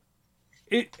like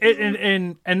it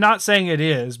and not saying it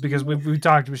is, because we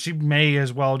talked about she may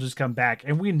as well just come back,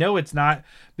 and we know it's not,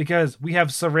 because we have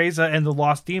Cereza and the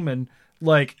Lost Demon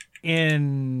like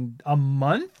in a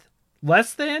month,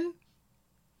 less than.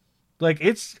 Like,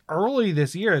 it's early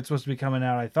this year. It's supposed to be coming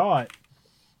out, I thought.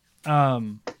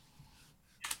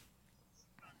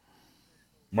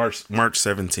 March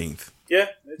 17th. Yeah,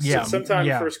 it's sometime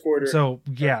first quarter. So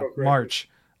March,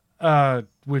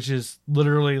 which is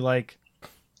literally like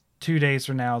 2 days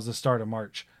from now is the start of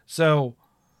March. So,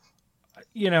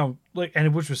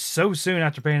 and which was so soon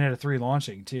after Bayonetta 3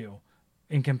 launching too,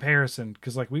 in comparison,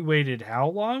 because like we waited how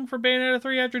long for Bayonetta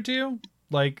 3 after 2?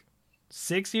 Like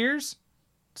 6 years,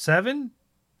 7.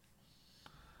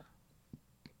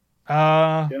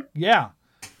 Yeah.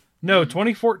 No,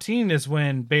 2014 is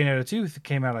when Bayonetta 2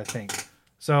 came out, I think.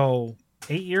 So,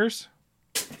 8 years?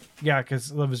 Yeah, because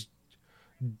it was...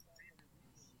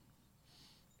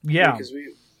 Yeah. Because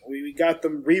we got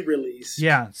them re-released.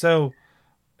 Yeah, so...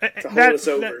 That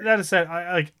is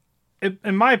said,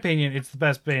 in my opinion, it's the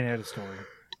best Bayonetta story.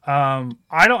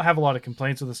 I don't have a lot of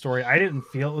complaints with the story. I didn't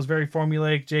feel it was very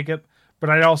formulaic, Jacob,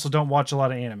 but I also don't watch a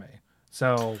lot of anime.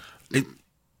 So...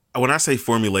 when I say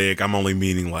formulaic, I'm only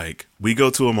meaning like we go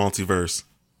to a multiverse,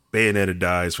 Bayonetta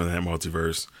dies from that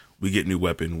multiverse, we get new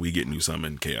weapon, we get new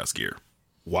summon, chaos gear.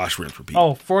 Wash, rinse, repeat.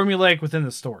 Oh, formulaic within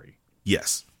the story.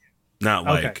 Yes. Not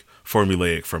like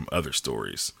formulaic from other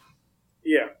stories.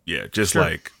 Yeah. Yeah, just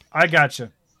like I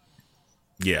gotcha.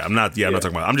 Yeah, I'm not talking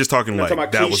about. I'm just talking like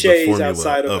about that was the formula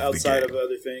outside of the game. of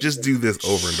other things. Just do this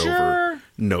over and over.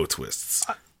 No twists.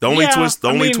 The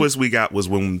only twist we got was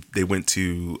when they went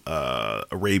to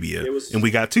Arabia and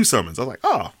we got 2 summons. I was like,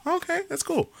 oh, okay, that's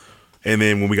cool. And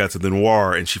then when we got to the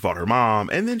Noir and she fought her mom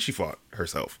and then she fought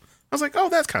herself, I was like, oh,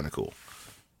 that's kind of cool.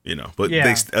 You know, but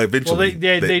they eventually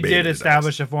they did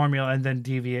establish a formula and then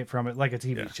deviate from it like a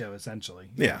TV show, essentially.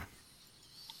 Yeah.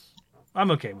 I'm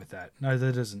okay with that. No,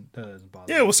 that doesn't bother me.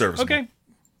 Yeah, it was serviceable. Okay.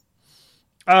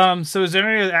 So is there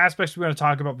any other aspects we want to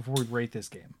talk about before we rate this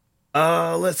game?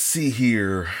 Let's see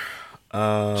here.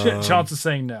 Chance is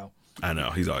saying no. I know,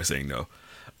 he's always saying no.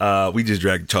 We just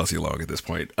dragged Chelsea along at this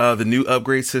point. The new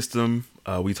upgrade system,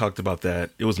 we talked about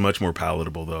that. It was much more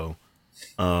palatable though.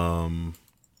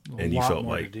 And you felt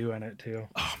like to do in it too.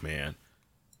 Oh man.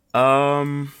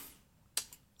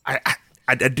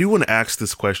 I do want to ask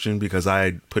this question because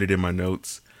I put it in my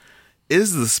notes.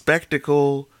 Is the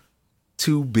spectacle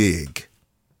too big?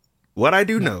 What I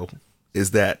do know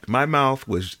is that my mouth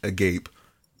was agape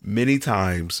many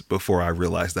times before I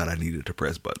realized that I needed to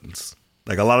press buttons.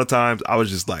 Like a lot of times I was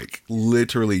just like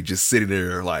literally just sitting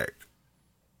there like,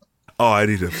 oh, I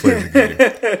need to play the game.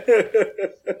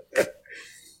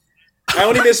 I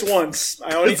only missed once.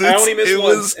 I only missed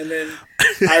once, and then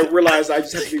I realized I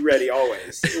just have to be ready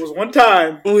always. It was one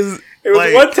time. It was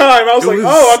one time. I was like,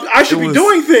 "Oh, I should be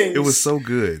doing things." It was so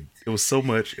good. It was so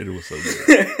much, and it was so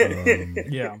good.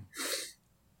 Yeah,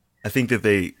 I think that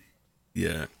they,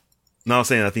 yeah. No, I'm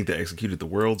saying I think they executed the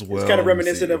worlds well. It's kind of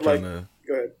reminiscent of like. Go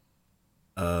ahead.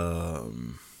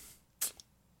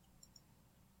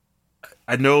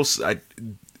 I know.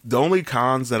 The only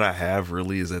cons that I have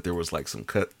really is that there was like some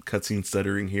cutscene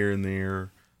stuttering here and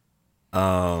there.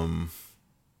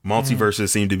 Multiverses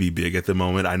seem to be big at the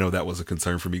moment. I know that was a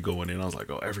concern for me going in. I was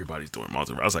like, oh, everybody's doing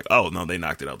multiverse. I was like, oh no, they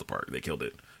knocked it out the park. They killed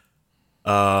it.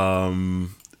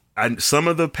 Some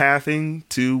of the pathing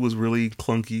too was really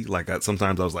clunky. Like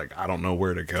sometimes I was like, I don't know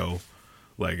where to go.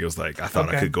 Like it was like I thought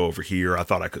I could go over here. I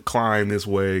thought I could climb this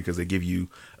way because they give you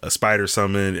a spider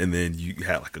summon and then you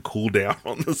had like a cooldown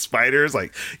on the spiders.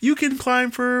 Like you can climb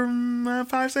for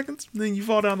 5 seconds, and then you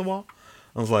fall down the wall.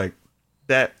 I was like,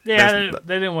 that. Yeah,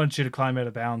 they didn't want you to climb out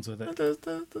of bounds with it.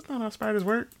 That's not how spiders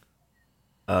work.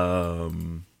 I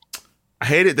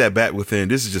hated that Bat Within.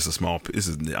 This is just a small.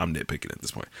 I'm nitpicking at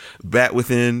this point. Bat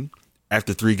Within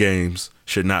after 3 games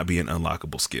should not be an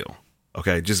unlockable skill.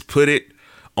 Okay, just put it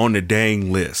on the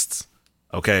dang lists.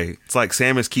 Okay, it's like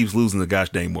Samus keeps losing the gosh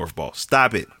dang morph ball.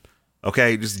 Stop it.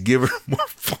 Okay, just give her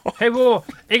morph ball. Hey, well,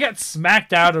 it got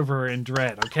smacked out of her in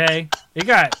Dread. Okay, it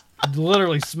got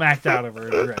literally smacked out of her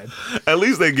in Dread. At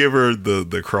least they give her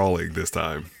the crawling this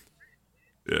time.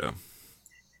 Yeah.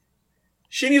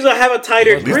 She needs to have a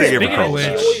tighter grip. Speaking of which, she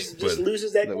always just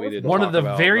loses that. One of the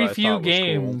very few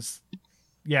games. Cool.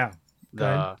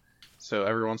 Yeah. So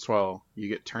every once in a while, you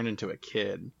get turned into a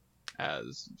kid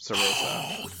as Cereza.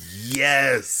 Oh,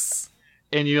 yes.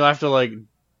 And you have to like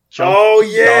jump. Oh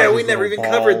yeah, we never even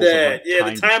covered that. Yeah,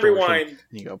 the time rewind. And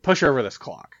you go push over this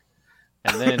clock.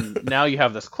 And then now you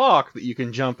have this clock that you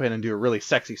can jump in and do a really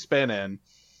sexy spin in,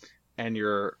 and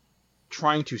you're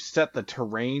trying to set the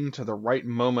terrain to the right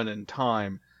moment in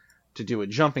time to do a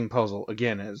jumping puzzle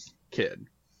again as kid.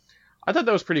 I thought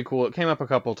that was pretty cool. It came up a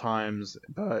couple times,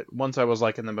 but once I was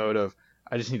like in the mode of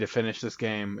I just need to finish this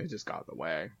game, it just got in the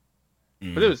way.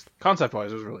 But it was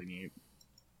concept-wise, it was really neat.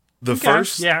 The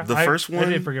first one. I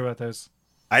didn't forget about those.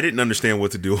 I didn't understand what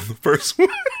to do on the first one.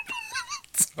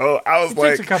 So I was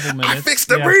like, a couple minutes. I fixed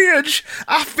the bridge.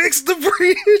 I fixed the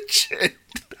bridge.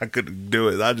 I couldn't do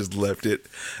it. I just left it.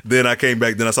 Then I came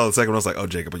back. Then I saw the second one. I was like, oh,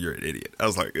 Jacob, you're an idiot. I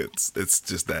was like, it's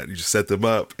just that. You just set them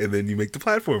up, and then you make the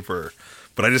platform for her.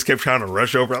 But I just kept trying to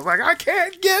rush over. I was like, I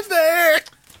can't get there.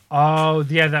 Oh,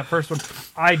 yeah, that first one.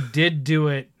 I did do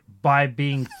it by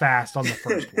being fast on the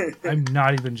first one. I'm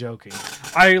not even joking.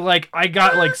 I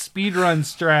got like speedrun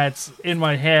strats in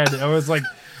my head. I was like,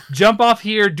 jump off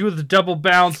here, do the double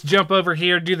bounce, jump over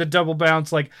here, do the double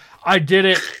bounce. Like I did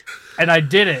it, and I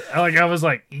did it. Like I was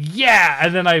like, yeah,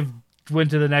 and then I went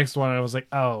to the next one, and I was like,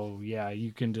 oh yeah,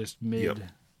 you can just mid. Yep.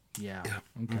 Yeah. Yep.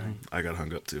 Okay. Mm-hmm. I got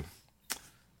hung up too.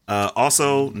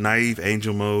 Also, naive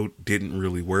angel mode didn't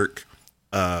really work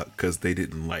because they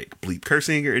didn't like bleep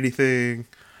cursing or anything.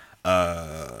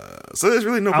 So there's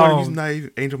really no point in using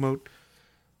naive angel mode.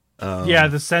 Yeah,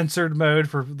 the censored mode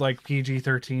for like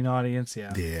PG-13 audience.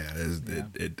 Yeah,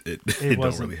 it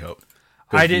don't really help.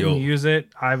 I didn't use it.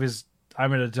 I'm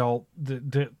an adult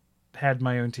that had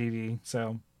my own TV,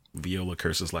 so Viola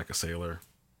curses like a sailor,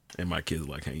 and my kids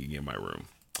like hanging in my room.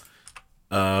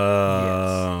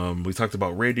 Yes. We talked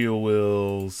about radio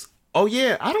wheels. Oh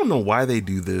yeah, I don't know why they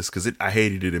do this because I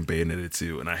hated it in Bayonetta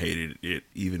 2, and I hated it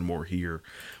even more here,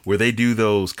 where they do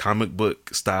those comic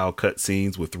book style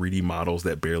cutscenes with 3D models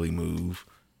that barely move,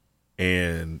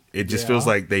 and it just feels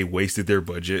like they wasted their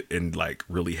budget and like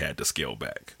really had to scale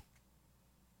back.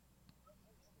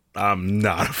 I'm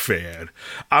not a fan.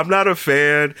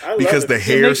 Because the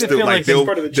hair still like they'll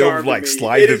like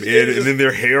slide them in, and then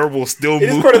their hair will still move. It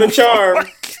is part of the charm.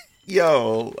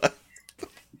 Yo.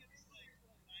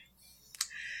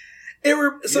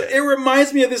 It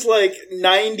reminds me of this like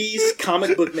 '90s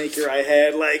comic book maker I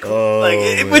had,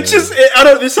 which is I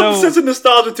don't know. There's some sense of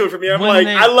nostalgia to it for me. I'm like,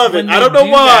 I love it. I don't know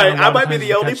why. I might be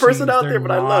the only person out there,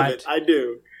 but I love it. I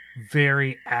do.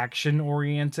 Very action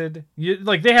oriented.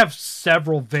 They have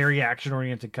several very action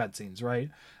oriented cutscenes,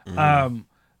 right?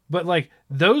 But like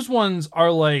those ones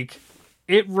are like,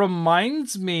 it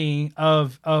reminds me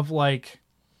of like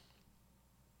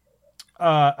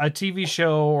a TV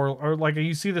show or like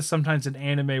you see this sometimes in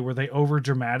anime where they over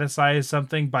dramatize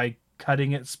something by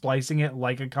cutting it, splicing it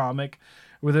like a comic,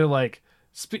 where they're like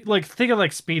think of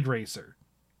like Speed Racer,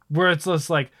 where it's just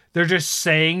like they're just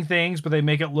saying things but they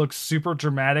make it look super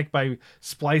dramatic by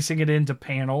splicing it into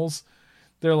panels.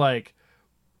 They're like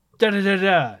da da da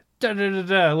da da da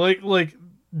da, like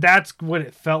that's what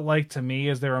it felt like to me,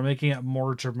 as they were making it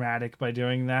more dramatic by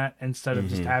doing that instead of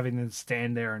just having them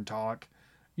stand there and talk.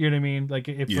 You know what I mean? Like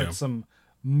it put some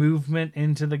movement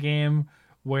into the game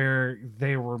where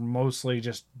they were mostly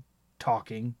just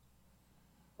talking.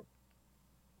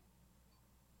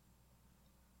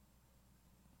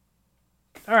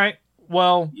 All right.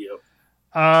 Well,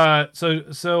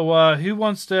 so who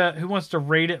wants to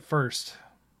rate it first?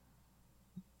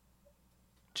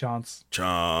 Chance.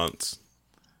 All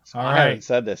right. I haven't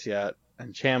said this yet,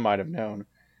 and Chan might have known,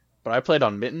 but I played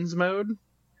on mittens mode.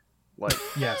 Like,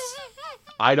 yes.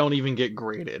 I don't even get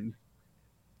graded.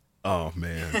 Oh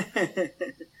man.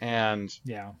 And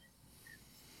yeah,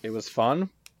 it was fun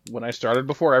when I started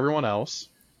before everyone else.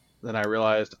 Then I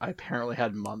realized I apparently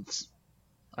had months.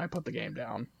 I put the game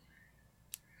down.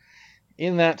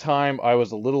 In that time, I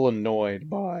was a little annoyed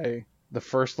by the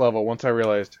first level once I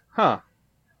realized, I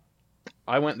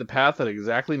went the path that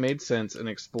exactly made sense and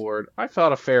explored. I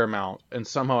thought a fair amount, and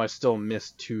somehow I still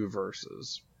missed 2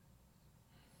 verses.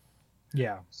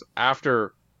 Yeah. So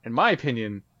after, in my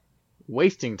opinion,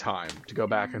 wasting time to go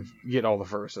back and get all the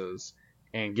verses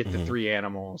and get the 3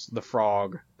 animals, the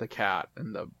frog, the cat,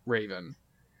 and the raven,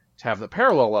 to have the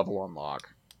parallel level unlock,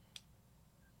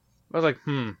 I was like,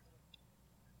 I'm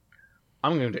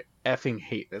going to effing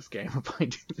hate this game if I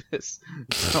do this.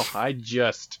 So I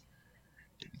just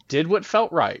did what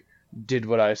felt right, did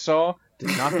what I saw, did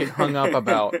not get hung up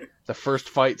about the first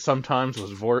fight sometimes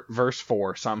was verse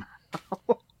 4 somehow.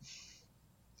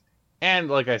 And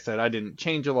like I said, I didn't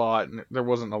change a lot, and there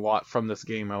wasn't a lot from this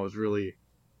game I was really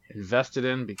invested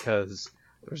in, because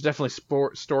there was definitely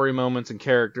story moments and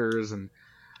characters, and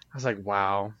I was like,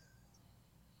 wow.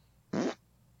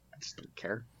 I just don't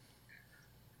care.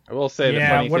 I will say the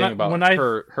funny thing about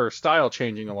her style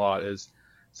changing a lot is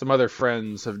some other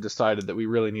friends have decided that we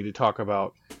really need to talk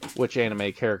about which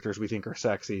anime characters we think are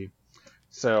sexy.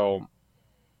 So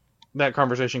that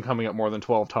conversation coming up more than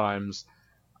 12 times,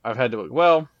 I've had to,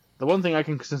 the one thing I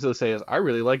can consistently say is I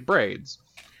really like braids.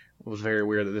 It was very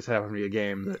weird that this happened to be a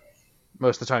game that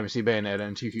most of the time you see Bayonetta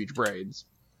and 2 huge braids.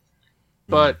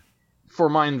 But for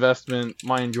my investment,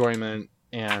 my enjoyment,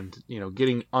 and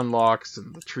getting unlocks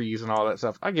and the trees and all that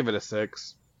stuff, I give it a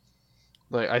 6.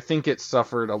 Like, I think it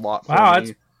suffered a lot from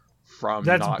me from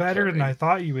that's not better caring. than I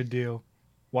thought you would do.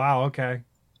 Wow. Okay.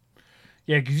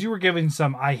 Yeah, because you were giving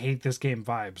some "I hate this game"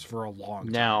 vibes for a long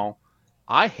time. Now,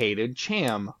 I hated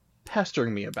Cham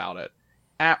pestering me about it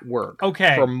at work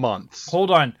for months.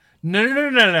 Hold on.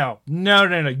 No.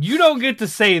 You don't get to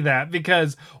say that,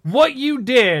 because what you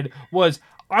did was,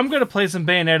 I'm going to play some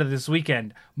Bayonetta this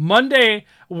weekend. Monday,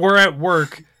 we're at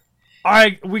work.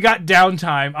 We got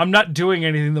downtime. I'm not doing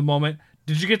anything at the moment.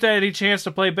 Did you get any chance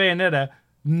to play Bayonetta?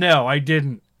 No, I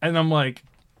didn't. And I'm like...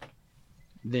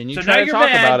 Then you try to talk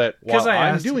about it while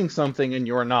I'm asked. doing something and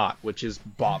you're not, which is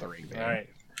bothering me. All right.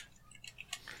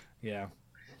 Yeah.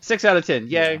 6 out of 10.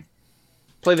 Yay. Yeah.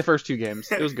 Play the first 2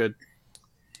 games. It was good.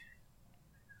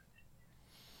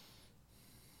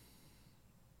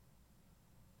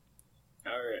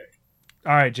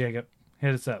 All right, Jacob.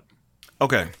 Hit us up.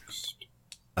 Okay.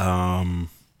 I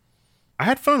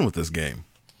had fun with this game.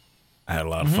 I had a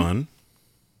lot of fun,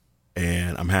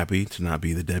 and I'm happy to not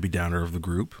be the Debbie Downer of the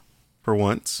group for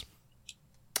once.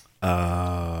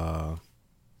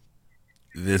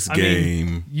 This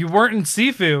game, you weren't in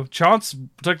Sifu. Chance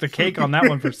took the cake on that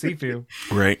one for Sifu.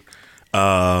 right?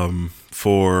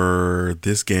 For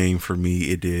this game, for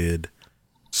me, it did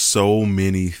so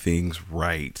many things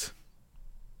right.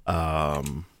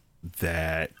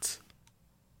 That,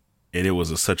 and it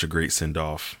was such a great send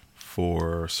off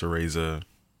for Cereza,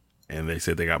 and they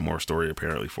said they got more story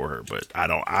apparently for her, but I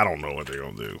don't know what they're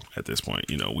gonna do at this point.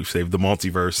 You know, we've saved the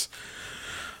multiverse.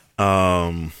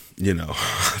 You know,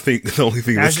 I think the only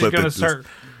thing that's left is start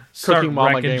Cooking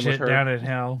Mama wrecking game with shit her. down at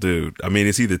hell. dude. I mean,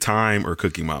 it's either time or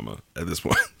Cooking Mama at this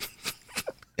point,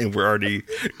 and we're already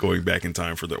going back in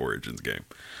time for the Origins game.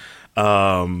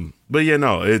 But yeah,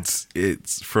 no, it's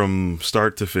from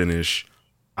start to finish.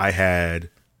 I had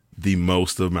the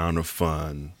most amount of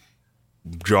fun.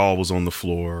 Jaw was on the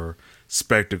floor.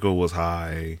 Spectacle was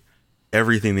high.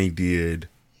 Everything they did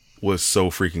was so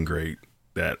freaking great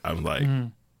that I'm like,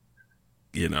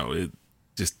 you know, it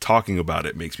just talking about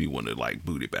it makes me want to like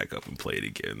boot it back up and play it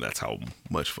again. That's how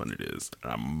much fun it is.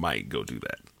 I might go do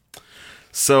that.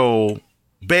 So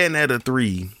Bayonetta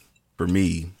 3 for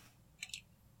me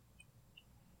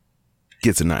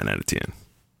gets a 9 out of 10.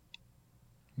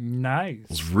 Nice. I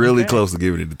was really close to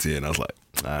giving it a 10. I was like,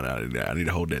 I need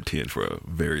to hold that 10 for a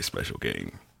very special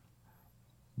game.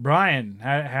 Brian,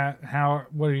 how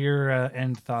what are your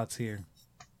end thoughts here?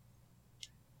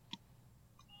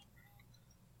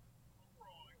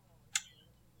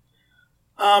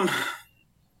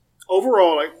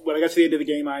 Overall, like, when I got to the end of the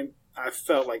game, I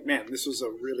felt like, man, this was a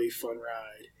really fun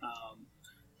ride.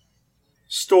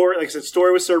 Story, like I said,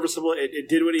 story was serviceable. It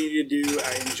did what it needed to do.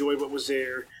 I enjoyed what was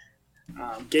there.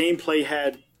 Gameplay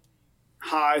had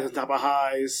highs on top of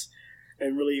highs,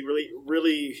 and really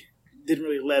didn't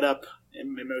really let up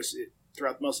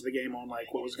throughout most of the game on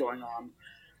like what was going on.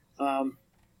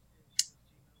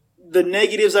 The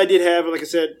negatives I did have, like I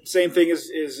said, same thing as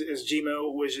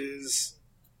Gmo, which is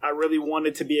I really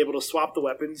wanted to be able to swap the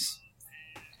weapons,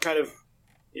 kind of,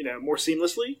 you know, more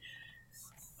seamlessly.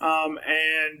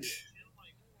 And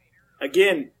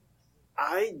again,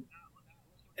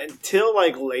 until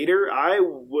like later, I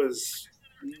was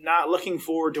not looking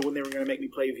forward to when they were going to make me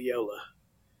play Viola.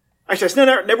 Actually,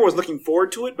 I never was looking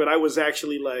forward to it, but I was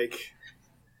actually like,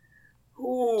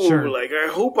 ooh, sure. Like I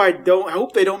hope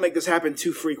they don't make this happen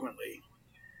too frequently.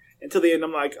 Until the end,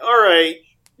 I'm like, all right,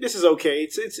 this is okay.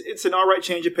 It's an all right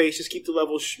change of pace. Just keep the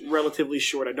levels relatively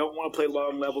short. I don't want to play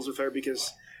long levels with her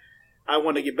because I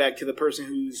want to get back to the person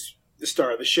who's the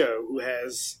star of the show, who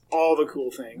has all the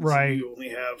cool things. Right. You only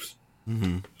have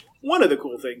one of the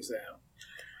cool things now.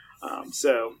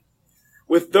 So,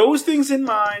 with those things in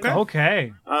mind,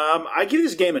 Okay. I give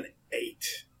this game an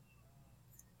 8.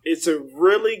 It's a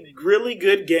really, really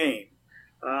good game.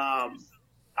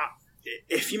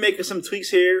 If you make some tweaks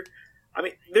here, I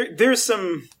mean, there's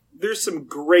some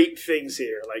great things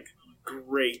here, like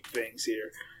great things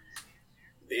here.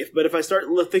 But if I start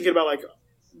thinking about like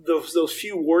those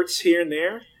few warts here and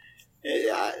there,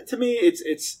 to me,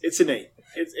 it's an 8.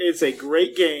 It's a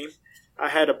great game. I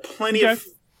had plenty of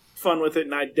fun with it,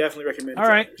 and I definitely recommend it. All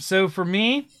right. So for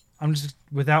me, I'm just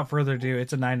without further ado,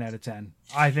 it's a 9 out of 10.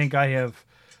 I think I have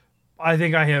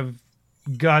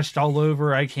gushed all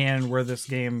over I can where this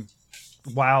game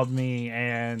wowed me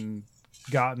and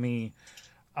got me.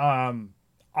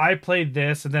 I played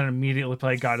this and then immediately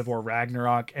played God of War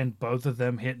Ragnarok, and both of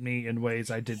them hit me in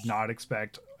ways I did not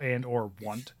expect and or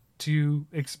want to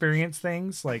experience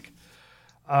things. Like,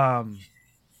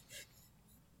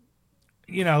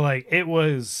 you know, like it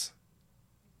was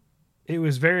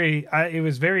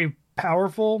very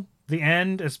powerful. The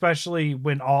end, especially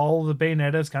when all the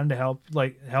Bayonettas come to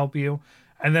help you,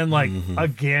 and then like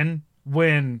again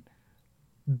when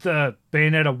the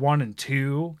Bayonetta 1 and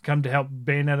 2 come to help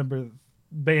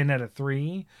Bayonetta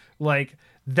 3, like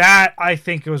that, I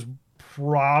think it was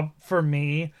for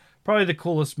me probably the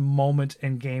coolest moment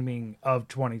in gaming of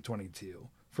 2022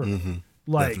 for me.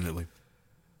 Like, definitely.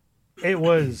 It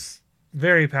was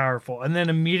very powerful. And then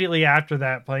immediately after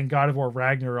that, playing God of War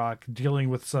Ragnarok, dealing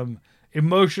with some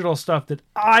emotional stuff that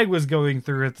I was going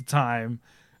through at the time,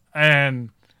 and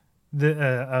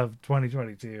of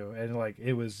 2022, and like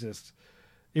it was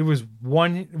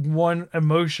one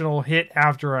emotional hit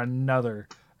after another.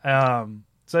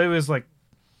 So it was like,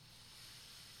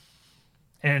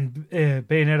 and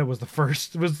Bayonetta was the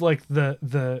first. It was like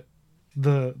the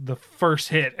first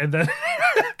hit, and then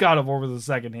God of War was the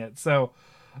second hit. So,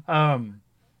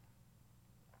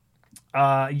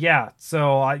 Yeah.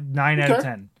 So 9 out of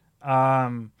 10.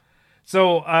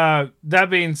 So that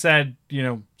being said,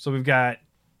 so we've got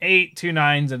 8, 2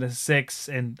 9s, and a 6,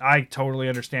 and I totally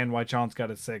understand why Chauncey got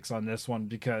a 6 on this one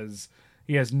because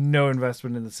he has no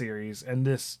investment in the series, and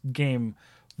this game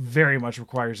very much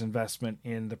requires investment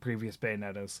in the previous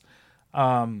Bayonettas.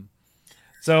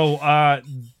 So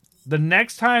the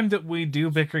next time that we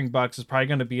do Bickering Bucks is probably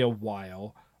going to be a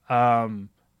while.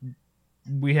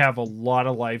 We have a lot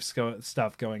of life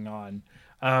stuff going on.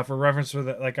 For reference,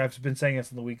 like I've been saying this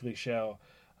in the weekly show,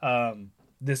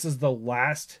 this is the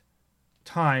last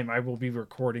time I will be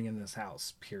recording in this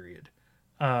house, period.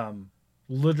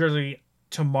 Literally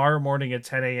tomorrow morning at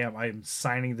 10 a.m. I am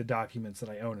signing the documents that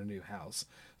I own a new house.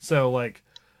 So like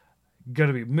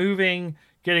gonna be moving,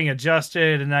 getting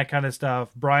adjusted and that kind of stuff.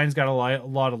 Brian's got a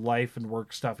lot of life and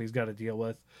work stuff he's got to deal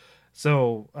with.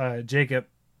 So Jacob,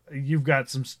 you've got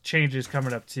some changes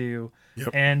coming up too. Yep.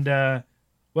 And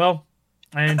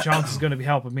and Chauncey's going to be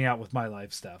helping me out with my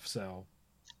life stuff. So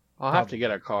I'll have to get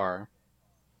a car.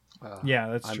 Yeah,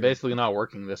 that's I'm true. basically not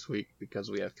working this week because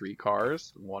we have 3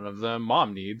 cars. One of them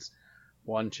Mom needs,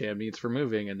 one Cham needs for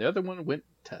moving, and the other one went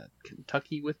to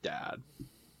Kentucky with Dad.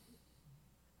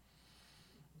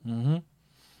 Mm-hmm.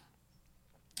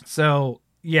 So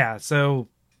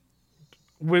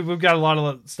we've got a lot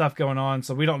of stuff going on,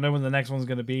 so we don't know when the next one's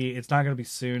going to be. It's not going to be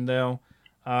soon though.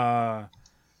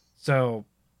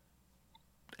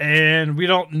 And we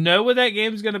don't know what that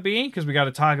game's going to be because we got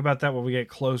to talk about that when we get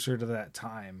closer to that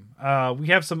time. We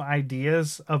have some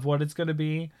ideas of what it's going to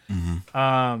be,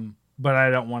 but I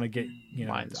don't want to get the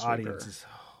audience's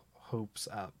hopes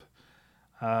up.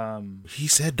 He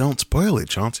said, "Don't spoil it,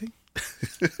 Chauncey."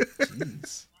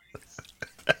 Jeez.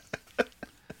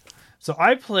 So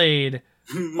I played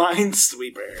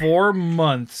Minesweeper. 4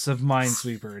 months of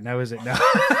Minesweeper. Now is it now?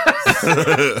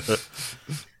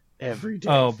 Every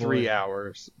day, 3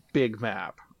 hours, big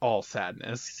map, all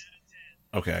sadness.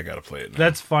 Okay, I gotta play it now.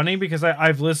 That's funny because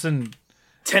I've listened.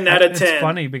 10 out of 10. It's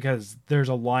funny because there's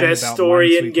a line Best about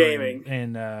story in Minesweeper gaming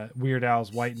and Weird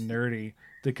Al's White and Nerdy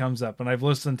that comes up, and I've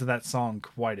listened to that song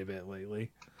quite a bit lately.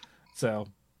 So,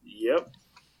 yep,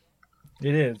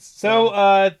 it is.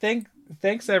 So,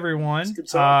 thanks everyone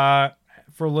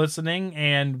for listening,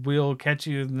 and we'll catch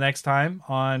you next time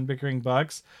on Bickering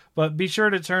Bucks. But be sure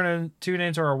to tune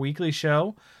into our weekly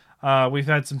show. We've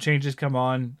had some changes come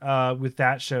on with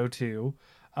that show too.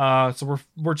 So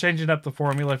we're changing up the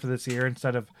formula for this year.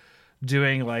 Instead of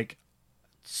doing like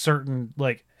certain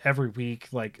like every week,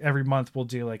 like every month we'll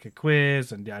do like a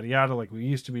quiz and yada yada like we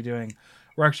used to be doing.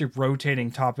 We're actually rotating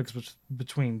topics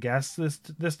between guests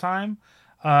this time.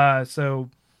 So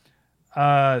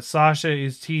Sasha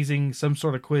is teasing some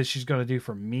sort of quiz she's going to do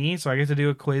for me, so I get to do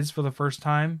a quiz for the first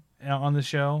time on the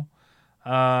show.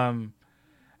 And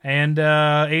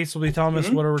Ace will be telling us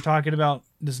what we're talking about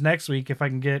this next week if I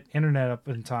can get internet up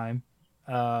in time.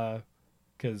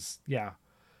 Because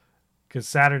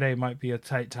Saturday might be a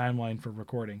tight timeline for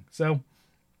recording. So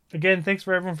again, thanks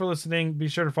for everyone for listening. Be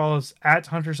sure to follow us at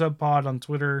HunterSubPod on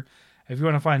Twitter. If you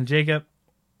want to find Jacob,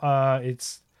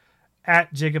 it's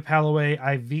at Jacob Holloway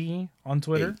IV on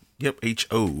Twitter. Yep,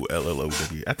 HOLLOW.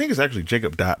 I think it's actually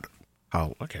Jacob dot.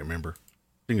 How I can't remember.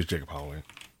 I think it's Jacob Holloway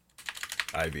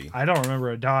IV. I don't remember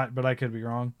a dot, but I could be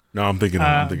wrong. No, I'm thinking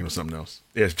of something else.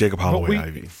 Yeah, it's Jacob Holloway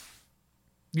IV.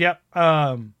 Yep.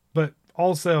 But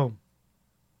also,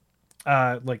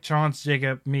 like Chance,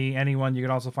 Jacob, me, anyone, you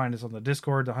can also find us on the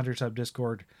Discord, the Hunter Sub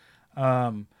Discord,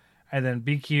 and then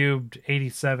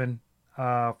BCubed87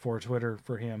 for Twitter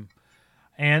for him.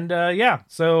 And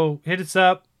so hit us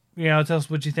up. Tell us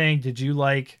what you think. Did you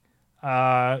like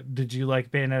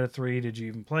Bayonetta 3? Did you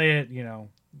even play it?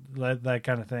 That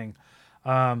kind of thing.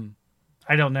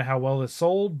 I don't know how well this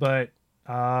sold, but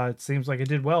it seems like it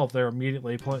did well if they're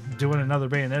immediately doing another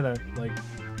Bayonetta like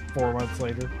 4 months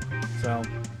later. So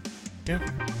yeah,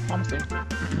 honestly,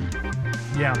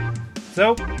 yeah.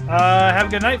 So have a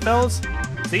good night, fellas.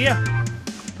 See ya.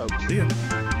 folks. See ya.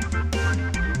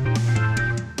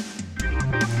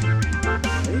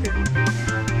 Later.